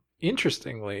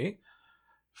 Interestingly,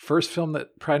 first film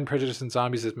that Pride and Prejudice and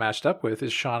Zombies is matched up with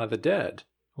is Shaun of the Dead,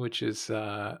 which is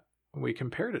we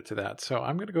compared it to that. So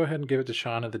I'm going to go ahead and give it to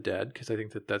Shaun of the Dead because I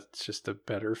think that that's just a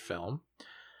better film.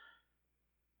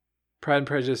 Pride and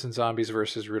Prejudice and Zombies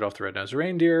versus Rudolph the Red-Nosed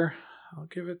Reindeer. I'll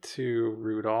give it to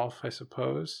Rudolph, I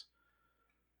suppose.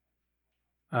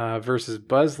 Versus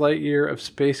Buzz Lightyear of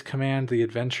Space Command, The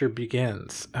Adventure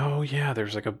Begins. Oh yeah,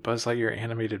 there's like a Buzz Lightyear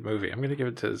animated movie. I'm going to give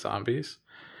it to Zombies.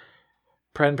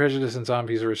 Pride and Prejudice and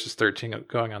Zombies versus 13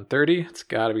 going on 30. It's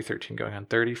got to be 13 going on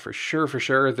 30 for sure, for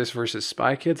sure. This versus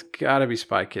Spy Kids. Got to be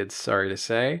Spy Kids, sorry to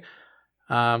say.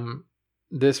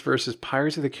 This versus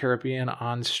Pirates of the Caribbean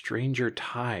on Stranger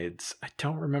Tides. I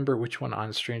don't remember which one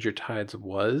on Stranger Tides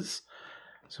was,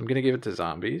 so I'm going to give it to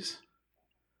Zombies.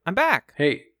 I'm back.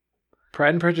 Hey,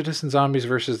 Pride and Prejudice and Zombies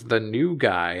versus The New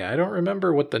Guy. I don't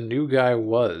remember what The New Guy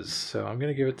was, so I'm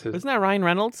going to give it to Isn't that Ryan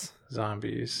Reynolds?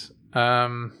 Zombies.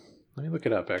 Let me look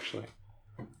it up, actually.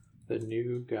 The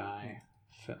New Guy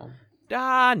film.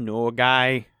 No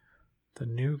guy. The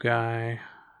New Guy.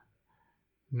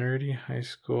 Nerdy high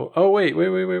school. Oh, wait.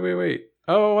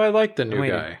 Oh, I like The New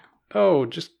Guy. Oh,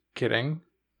 just kidding.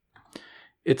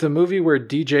 It's a movie where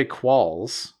DJ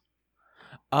Qualls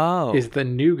is the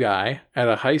new guy at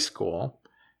a high school,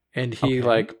 and he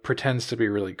like pretends to be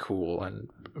really cool and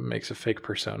makes a fake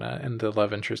persona, and the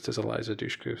love interest is Eliza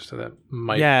Dushku, so that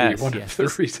might be one of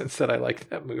the reasons that I like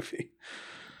that movie.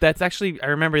 That's actually, I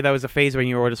remember that was a phase when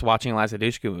you were just watching Eliza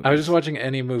Dushku movies. I was just watching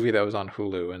any movie that was on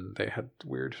Hulu, and they had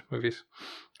weird movies.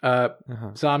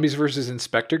 Zombies versus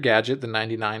Inspector Gadget, the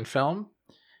 99 film,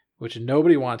 which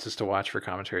nobody wants us to watch for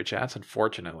commentary chats,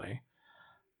 unfortunately.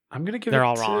 I'm going to give They're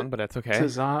all wrong, but that's okay.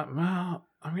 Well,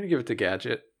 I'm going to give it to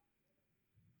Gadget.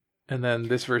 And then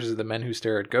this versus The Men Who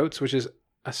Stare at Goats, which is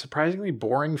a surprisingly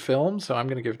boring film, so I'm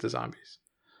going to give it to Zombies.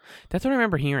 That's what I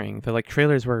remember hearing. The like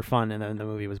trailers were fun, and then the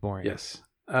movie was boring. Yes.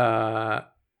 I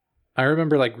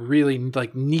remember like really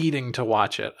like needing to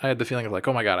watch it. I had the feeling of like,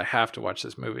 oh my god, I have to watch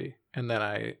this movie. And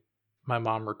then my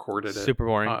mom recorded it. Super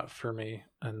boring for me,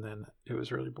 and then it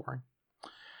was really boring.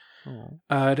 Oh.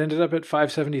 It ended up at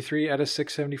 573 out of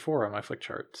 674 on my flick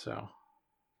chart, so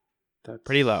that's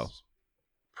pretty low.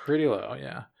 Pretty low,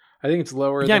 yeah. I think it's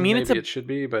lower than maybe it should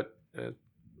be, but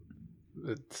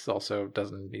it's also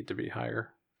doesn't need to be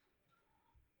higher.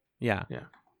 Yeah. Yeah.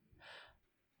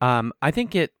 I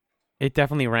think it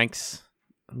definitely ranks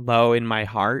low in my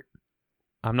heart.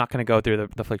 I'm not going to go through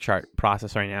the flick chart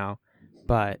process right now,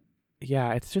 but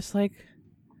yeah, it's just like,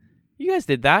 you guys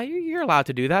did that. You're allowed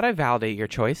to do that. I validate your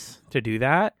choice to do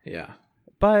that. Yeah.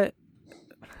 But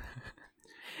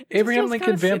Abraham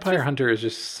Lincoln Vampire Hunter is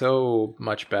just so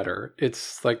much better.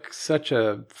 It's like such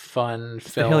a fun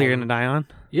film. The hill you're going to die on?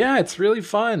 Yeah, it's really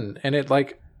fun. And it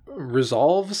like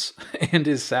resolves and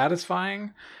is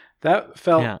satisfying. That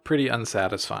felt pretty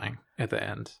unsatisfying at the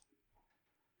end.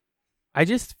 I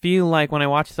just feel like when I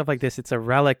watch stuff like this, it's a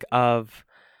relic of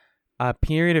a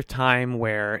period of time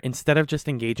where instead of just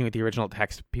engaging with the original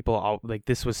text, people all like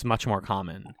this was much more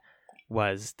common.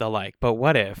 Was the like, but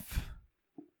what if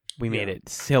we made it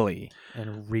silly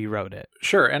and rewrote it?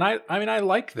 Sure, and I mean I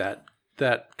like that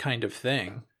kind of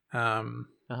thing.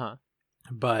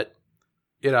 But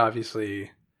it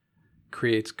obviously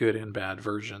creates good and bad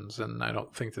versions, and I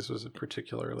don't think this was a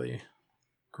particularly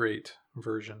great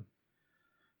version.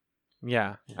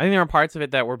 Yeah. I think there were parts of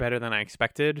it that were better than I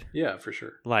expected. Yeah, for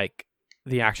sure. Like,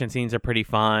 the action scenes are pretty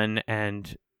fun,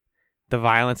 and the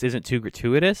violence isn't too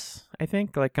gratuitous, I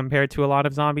think, like, compared to a lot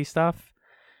of zombie stuff.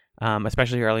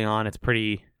 Especially early on, it's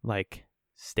pretty, like,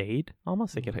 staid,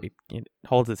 almost. Like, it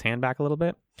holds its hand back a little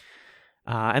bit.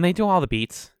 And they do all the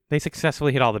beats. They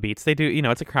successfully hit all the beats. They do,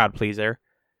 it's a crowd pleaser.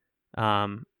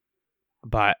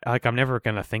 But, like, I'm never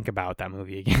going to think about that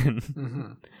movie again.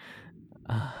 Mm-hmm.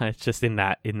 It's just in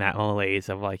that malaise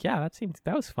of like, yeah,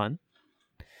 that was fun.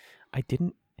 I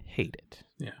didn't hate it.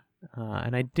 Yeah.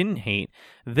 And I didn't hate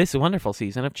this wonderful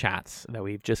season of chats that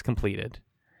we've just completed.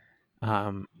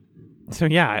 So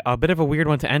yeah, a bit of a weird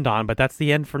one to end on, but that's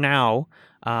the end for now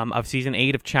of season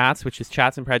 8 of Chats, which is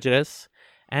Chats and Prejudice.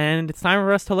 And it's time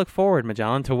for us to look forward,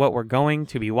 Magellan, to what we're going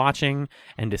to be watching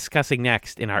and discussing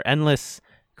next in our endless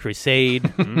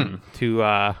crusade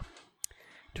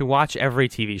to watch every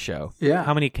TV show. Yeah.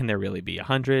 How many can there really be?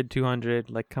 100, 200?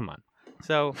 Like, come on.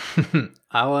 So,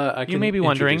 I can You may be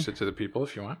wondering- introduce it to the people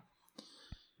if you want.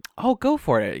 oh, go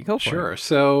for it. Go for Sure. it.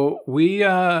 So we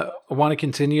want to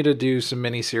continue to do some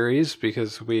mini-series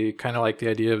because we kind of like the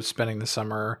idea of spending the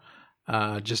summer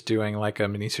just doing like a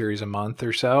mini-series a month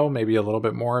or so, maybe a little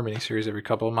bit more, mini-series every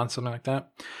couple of months, something like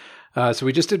that. So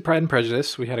we just did Pride and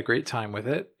Prejudice. We had a great time with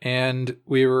it. And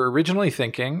we were originally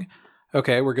thinking,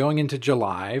 okay, we're going into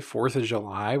July, 4th of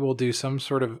July. We'll do some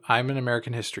sort of, I'm an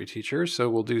American history teacher, so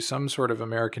we'll do some sort of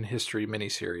American history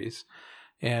miniseries.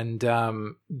 And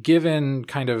given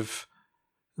kind of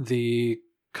the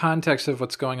context of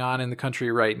what's going on in the country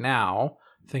right now,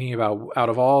 thinking about out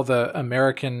of all the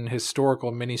American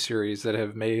historical miniseries that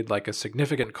have made like a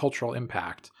significant cultural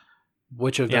impact,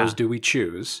 which of those do we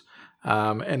choose?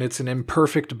 And it's an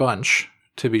imperfect bunch,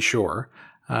 to be sure.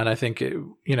 And I think,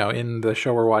 in the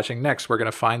show we're watching next, we're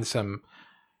going to find some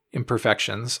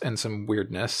imperfections and some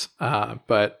weirdness.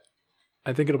 But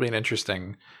I think it'll be an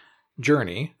interesting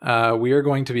journey. We are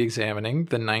going to be examining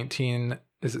the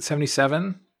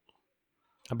 1977?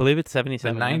 I believe it's The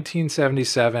 77.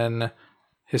 1977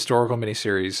 historical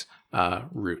miniseries,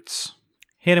 Roots.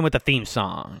 Hit him with the theme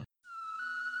song.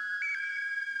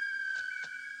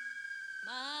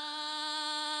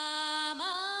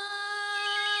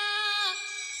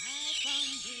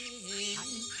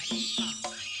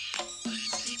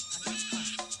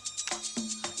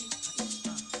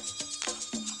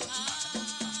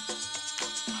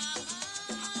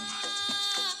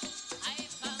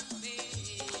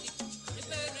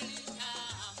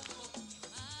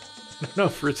 I don't know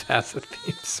if Roots has a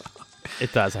theme song.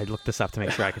 It does. I looked this up to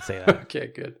make sure I could say that. Okay,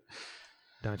 good.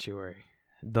 Don't you worry.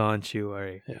 Don't you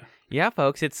worry. Yeah. Yeah,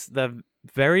 folks, it's the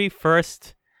very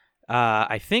first,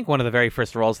 I think one of the very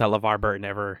first roles that LeVar Burton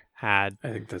ever had.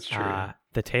 I think that's true.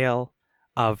 The tale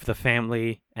of the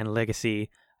family and legacy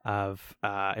of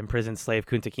imprisoned slave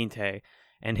Kunta Kinte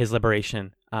and his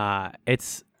liberation.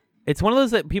 It's one of those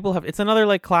that people have. It's another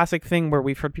like classic thing where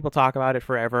we've heard people talk about it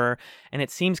forever, and it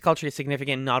seems culturally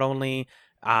significant not only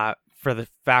for the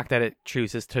fact that it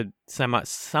chooses to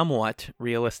somewhat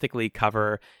realistically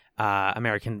cover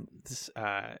Americans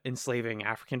enslaving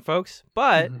African folks,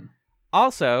 but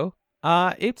also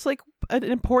it's like an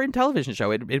important television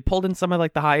show. It pulled in some of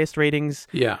like the highest ratings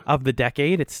of the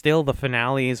decade. It's still the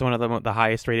finale is one of the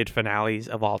highest rated finales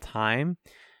of all time.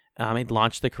 It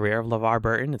launched the career of LeVar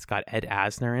Burton. It's got Ed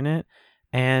Asner in it.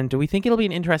 And we think it'll be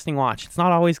an interesting watch. It's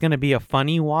not always going to be a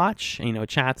funny watch.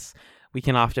 Chats, we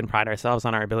can often pride ourselves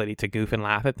on our ability to goof and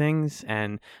laugh at things.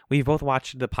 And we've both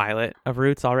watched the pilot of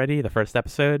Roots already, the first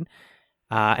episode.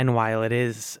 And while it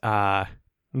is, a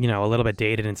little bit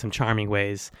dated in some charming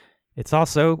ways, it's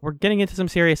also, we're getting into some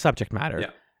serious subject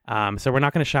matter. Yeah. So we're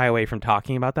not going to shy away from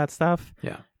talking about that stuff.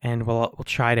 Yeah. And we'll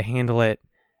try to handle it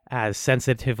as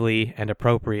sensitively and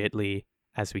appropriately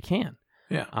as we can.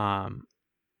 Yeah.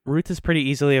 Roots is pretty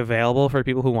easily available for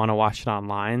people who want to watch it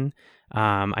online.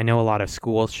 I know a lot of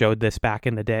schools showed this back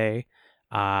in the day.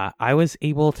 I was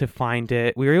able to find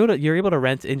it. You're able to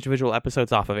rent individual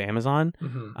episodes off of Amazon.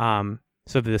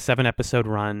 So the 7-episode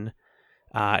run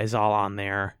is all on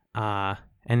there. And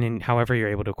then however you're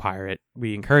able to acquire it,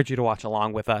 we encourage you to watch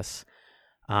along with us.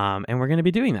 And we're going to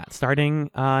be doing that starting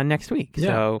next week. Yeah.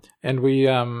 So, and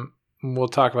we'll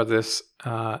talk about this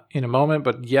in a moment,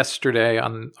 but yesterday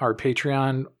on our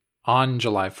Patreon on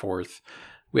July 4th,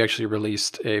 we actually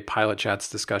released a Pilot Chats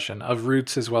discussion of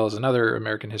Roots as well as another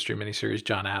American history miniseries,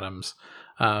 John Adams.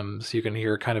 So you can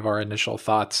hear kind of our initial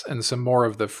thoughts and some more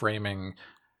of the framing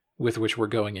with which we're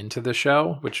going into the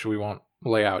show, which we won't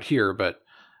lay out here, but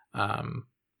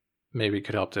maybe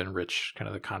could help to enrich kind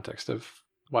of the context of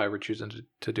why we're choosing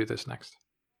to do this next.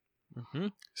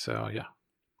 So, yeah.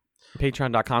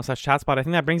 Patreon.com/chatspot. I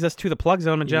think that brings us to the plug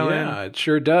zone, Magellan. Yeah, it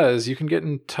sure does. You can get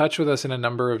in touch with us in a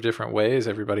number of different ways,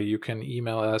 everybody. You can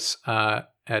email us at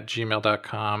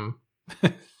gmail.com.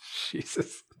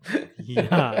 Jesus.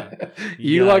 Yeah.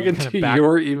 You log into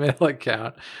your email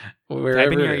account.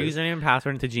 Type in your username and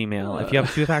password into Gmail. If you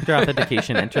have two-factor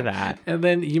authentication, enter that. And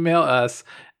then email us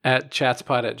at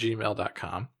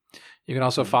chatspot@gmail.com. You can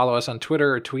also follow us on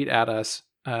Twitter or tweet at us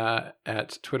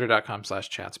at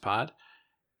twitter.com/chatspod.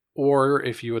 Or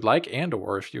if you would like,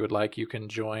 you can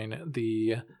join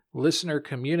the listener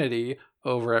community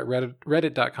over at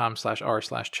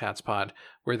reddit.com/r/chatspod,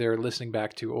 where they're listening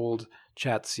back to old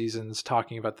chat seasons,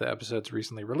 talking about the episodes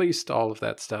recently released. All of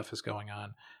that stuff is going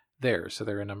on there. So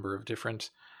there are a number of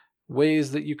different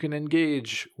ways that you can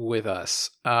engage with us.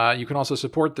 You can also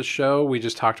support the show. We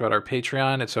just talked about our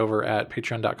Patreon. It's over at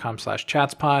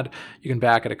patreon.com/chatspod. You can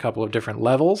back at a couple of different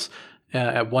levels.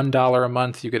 At $1 a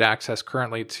month, you get access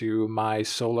currently to my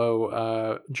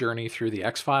solo journey through the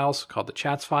X-Files called the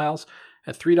Chats Files.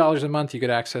 At $3 a month, you get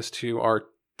access to our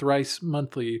thrice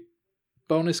monthly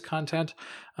bonus content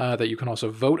that you can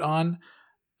also vote on,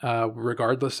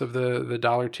 regardless of the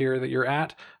dollar tier that you're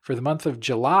at. For the month of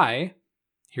July,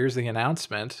 here's the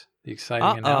announcement, the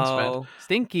exciting announcement.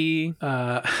 Stinky.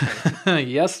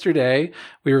 Yesterday,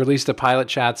 we released a pilot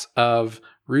chats of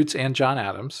Roots and John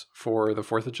Adams for the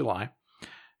 4th of July.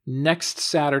 Next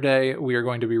Saturday, we are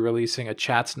going to be releasing a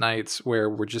Chats Nights where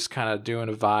we're just kind of doing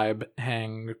a vibe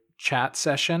hang chats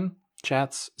session.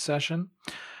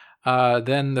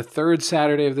 Then the third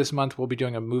Saturday of this month, we'll be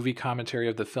doing a movie commentary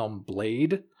of the film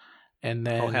Blade. And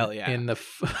then in the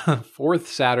fourth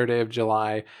Saturday of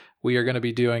July, we are going to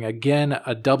be doing, again,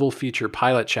 a double feature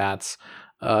pilot chats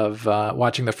of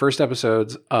watching the first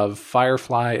episodes of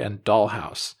Firefly and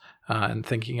Dollhouse. And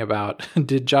thinking about,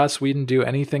 did Joss Whedon do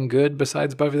anything good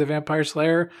besides Buffy the Vampire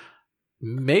Slayer?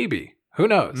 Maybe. Who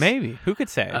knows? Maybe. Who could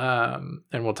say? And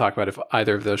we'll talk about if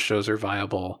either of those shows are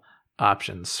viable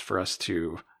options for us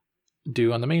to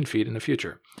do on the main feed in the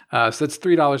future. So that's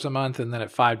 $3 a month. And then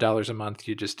at $5 a month,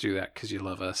 you just do that because you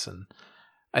love us. And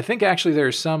I think actually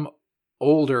there's some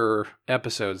older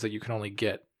episodes that you can only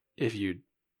get if you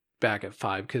back at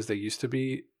 $5 because they used to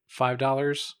be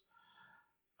 $5.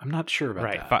 I'm not sure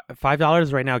about that.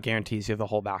 $5 right now guarantees you the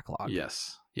whole backlog.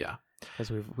 Yes. Yeah.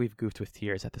 Because we've goofed with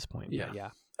tiers at this point. Yeah.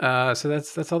 Yeah. So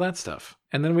that's all that stuff.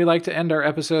 And then we like to end our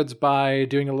episodes by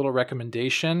doing a little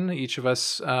recommendation, each of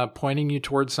us pointing you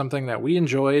towards something that we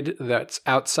enjoyed that's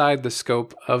outside the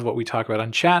scope of what we talk about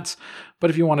on chats.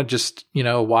 But if you want to just,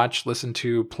 watch, listen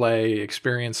to, play,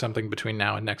 experience something between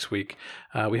now and next week,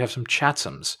 we have some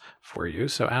chatsums for you.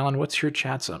 So Alan, what's your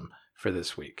chatsum for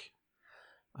this week?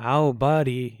 Oh,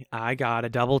 buddy, I got a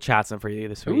double chatsum for you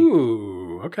this week.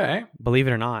 Ooh, okay. Believe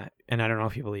it or not, and I don't know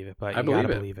if you believe it, but you gotta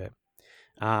believe it.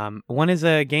 One is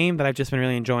a game that I've just been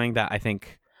really enjoying that I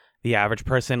think the average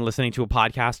person listening to a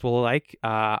podcast will like.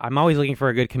 I'm always looking for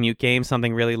a good commute game,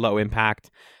 something really low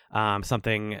impact,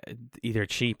 something either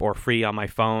cheap or free on my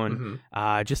phone,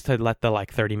 just to let the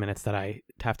 30 minutes that I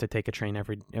have to take a train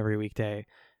every weekday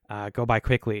go by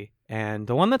quickly. And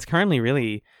the one that's currently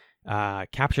really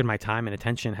captured my time and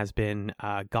attention has been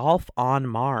Golf on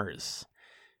Mars,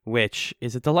 which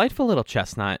is a delightful little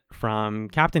chestnut from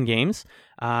Captain Games,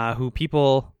 who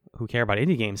people who care about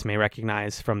indie games may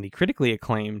recognize from the critically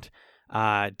acclaimed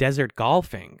Desert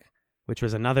Golfing, which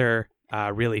was another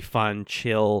really fun,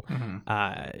 chill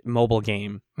mobile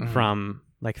game from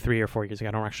 3 or 4 years ago.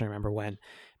 I don't actually remember when.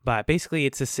 But basically,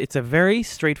 it's a very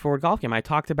straightforward golf game. I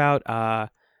talked about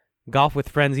golf with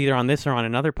friends either on this or on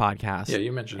another podcast. Yeah,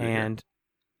 you mentioned it and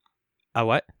here.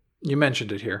 What? You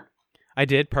mentioned it here. I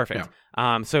did? Perfect.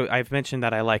 Yeah. So I've mentioned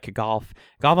that I like golf.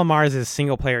 Golf on Mars is a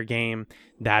single-player game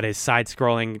that is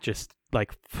side-scrolling, just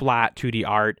flat 2D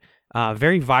art.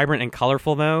 Very vibrant and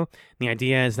colorful, though. The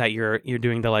idea is that you're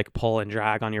doing the pull and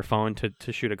drag on your phone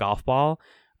to shoot a golf ball.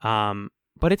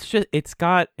 But it's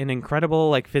got an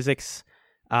incredible physics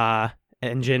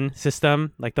engine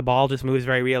system. The ball just moves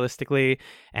very realistically,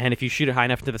 and if you shoot it high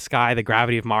enough into the sky, the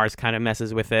gravity of Mars kind of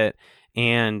messes with it,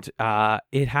 and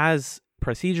it has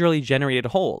procedurally generated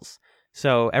holes.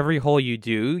 So every hole you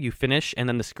do, you finish, and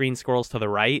then the screen scrolls to the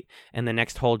right, and the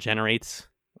next hole generates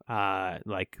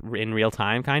in real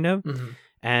time, kind of.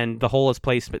 And the hole is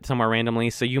placed somewhere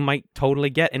randomly, so you might totally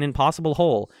get an impossible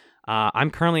hole.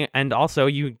 I'm currently, and also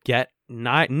you get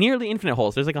not nearly infinite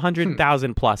holes. There's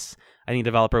 100,000 plus, I think the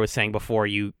developer was saying, before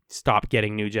you stop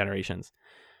getting new generations.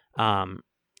 And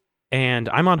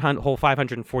I'm on hole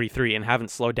 543 and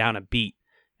haven't slowed down a beat.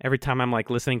 Every time I'm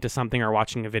listening to something or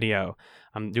watching a video,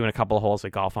 I'm doing a couple of holes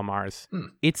with Golf on Mars.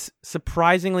 It's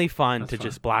surprisingly fun to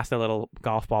just blast a little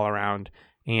golf ball around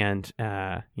and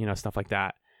stuff like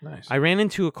that. Nice. I ran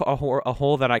into a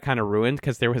hole that I kind of ruined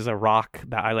because there was a rock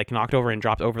that I knocked over and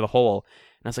dropped over the hole,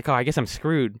 and I was like, oh, I guess I'm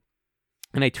screwed.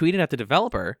 And I tweeted at the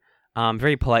developer,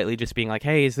 very politely, just being like,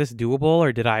 hey, is this doable,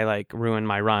 or did I ruin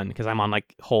my run because I'm on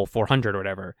hole 400 or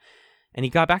whatever? And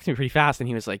he got back to me pretty fast, and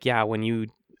he was like, yeah,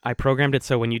 I programmed it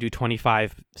so when you do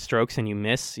 25 strokes and you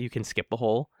miss, you can skip the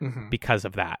hole because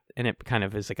of that. And it kind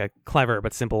of is a clever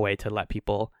but simple way to let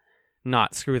people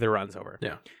not screw their runs over.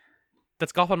 Yeah.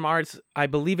 That's Golf on Mars. I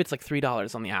believe it's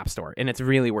 $3 on the App Store, and it's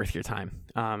really worth your time.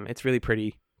 It's really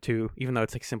pretty too, even though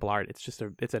it's simple art. It's just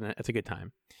it's a good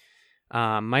time.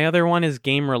 My other one is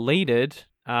game related.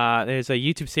 There's a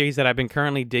YouTube series that I've been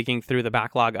currently digging through the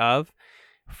backlog of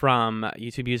from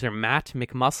YouTube user Matt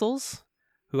McMuscles,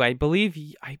 who I believe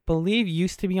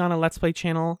used to be on a Let's Play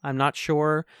channel. I'm not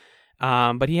sure.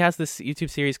 But he has this YouTube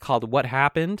series called What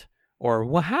Happened, or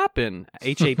What Happened,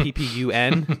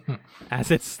 Happun, as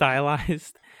it's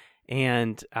stylized.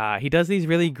 And he does these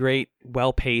really great,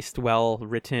 well-paced,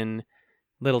 well-written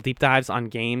little deep dives on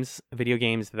video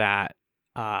games that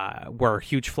were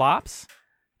huge flops,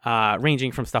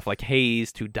 ranging from stuff like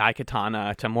Haze to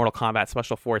Daikatana to Mortal Kombat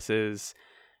Special Forces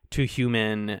to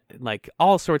Human, like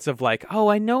all sorts of like, oh,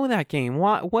 I know that game.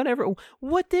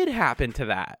 What did happen to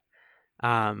that?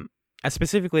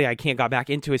 Specifically, I can't got back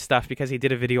into his stuff because he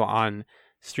did a video on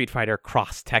Street Fighter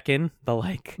Cross Tekken, the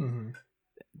like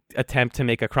attempt to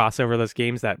make a crossover of those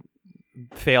games that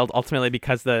failed ultimately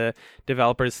because the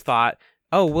developers thought,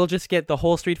 oh, we'll just get the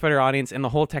whole Street Fighter audience and the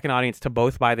whole Tekken audience to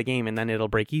both buy the game and then it'll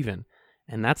break even.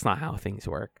 And that's not how things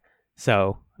work.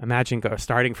 So imagine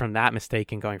starting from that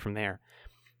mistake and going from there.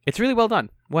 It's really well done.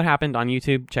 What Happened on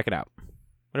YouTube? Check it out.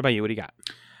 What about you? What do you got?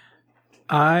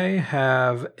 I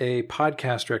have a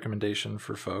podcast recommendation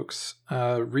for folks.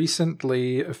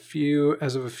 Recently,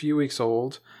 as of a few weeks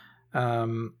old,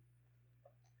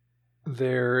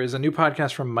 there is a new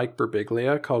podcast from Mike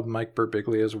Birbiglia called Mike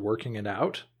Birbiglia's Working It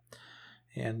Out.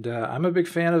 And I'm a big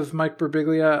fan of Mike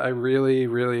Birbiglia. I really,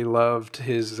 really loved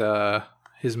his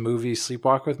movie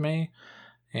Sleepwalk with Me,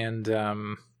 and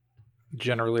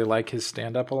generally like his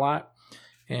stand-up a lot.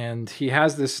 And he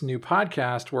has this new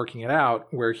podcast, Working It Out,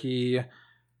 where he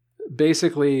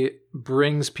basically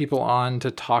brings people on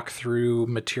to talk through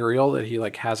material that he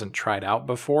like hasn't tried out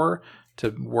before, to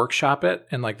workshop it,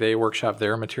 and like they workshop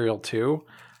their material too.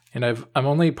 And I'm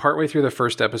only partway through the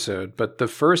first episode, but the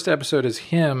first episode is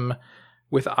him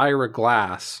with Ira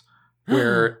Glass,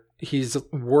 where he's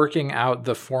working out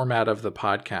the format of the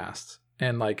podcast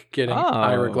and like getting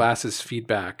Ira Glass's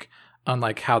feedback on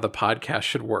like how the podcast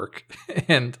should work.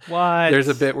 And there's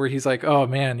a bit where he's like, oh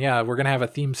man, yeah, we're going to have a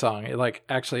theme song. It like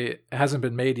actually hasn't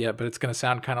been made yet, but it's going to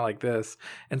sound kind of like this.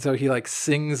 And so he like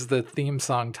sings the theme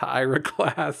song to Ira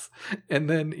Glass, and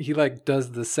then he like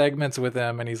does the segments with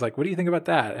him. And he's like, what do you think about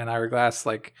that? And Ira Glass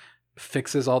like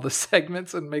fixes all the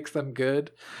segments and makes them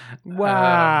good.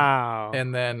 Wow.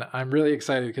 And then I'm really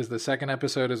excited because the second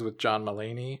episode is with John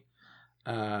Mulaney.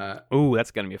 Ooh,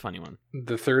 that's gonna be a funny one.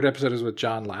 The third episode is with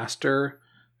John Lasseter,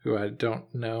 who I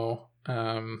don't know,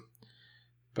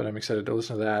 but I'm excited to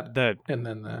listen to that.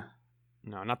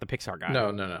 No, not the Pixar guy.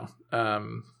 No.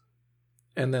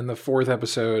 And then the fourth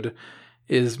episode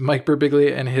is Mike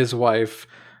Birbiglia and his wife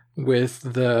with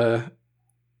the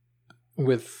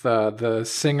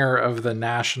singer of The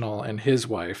National and his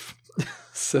wife.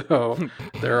 So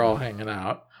they're all hanging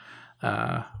out,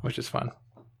 which is fun.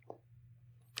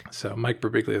 So Mike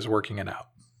Birbiglia is Working It Out.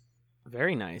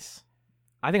 Very nice.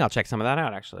 I think I'll check some of that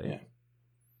out, actually. Yeah.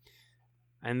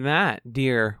 And that,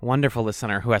 dear, wonderful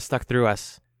listener who has stuck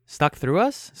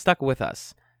with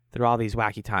us through all these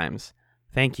wacky times.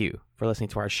 Thank you for listening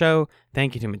to our show.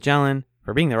 Thank you to Magellan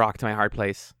for being the rock to my hard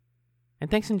place. And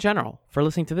thanks in general for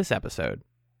listening to this episode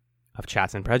of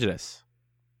Chats and Prejudice.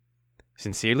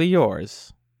 Sincerely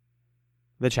yours,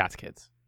 the Chats Kids.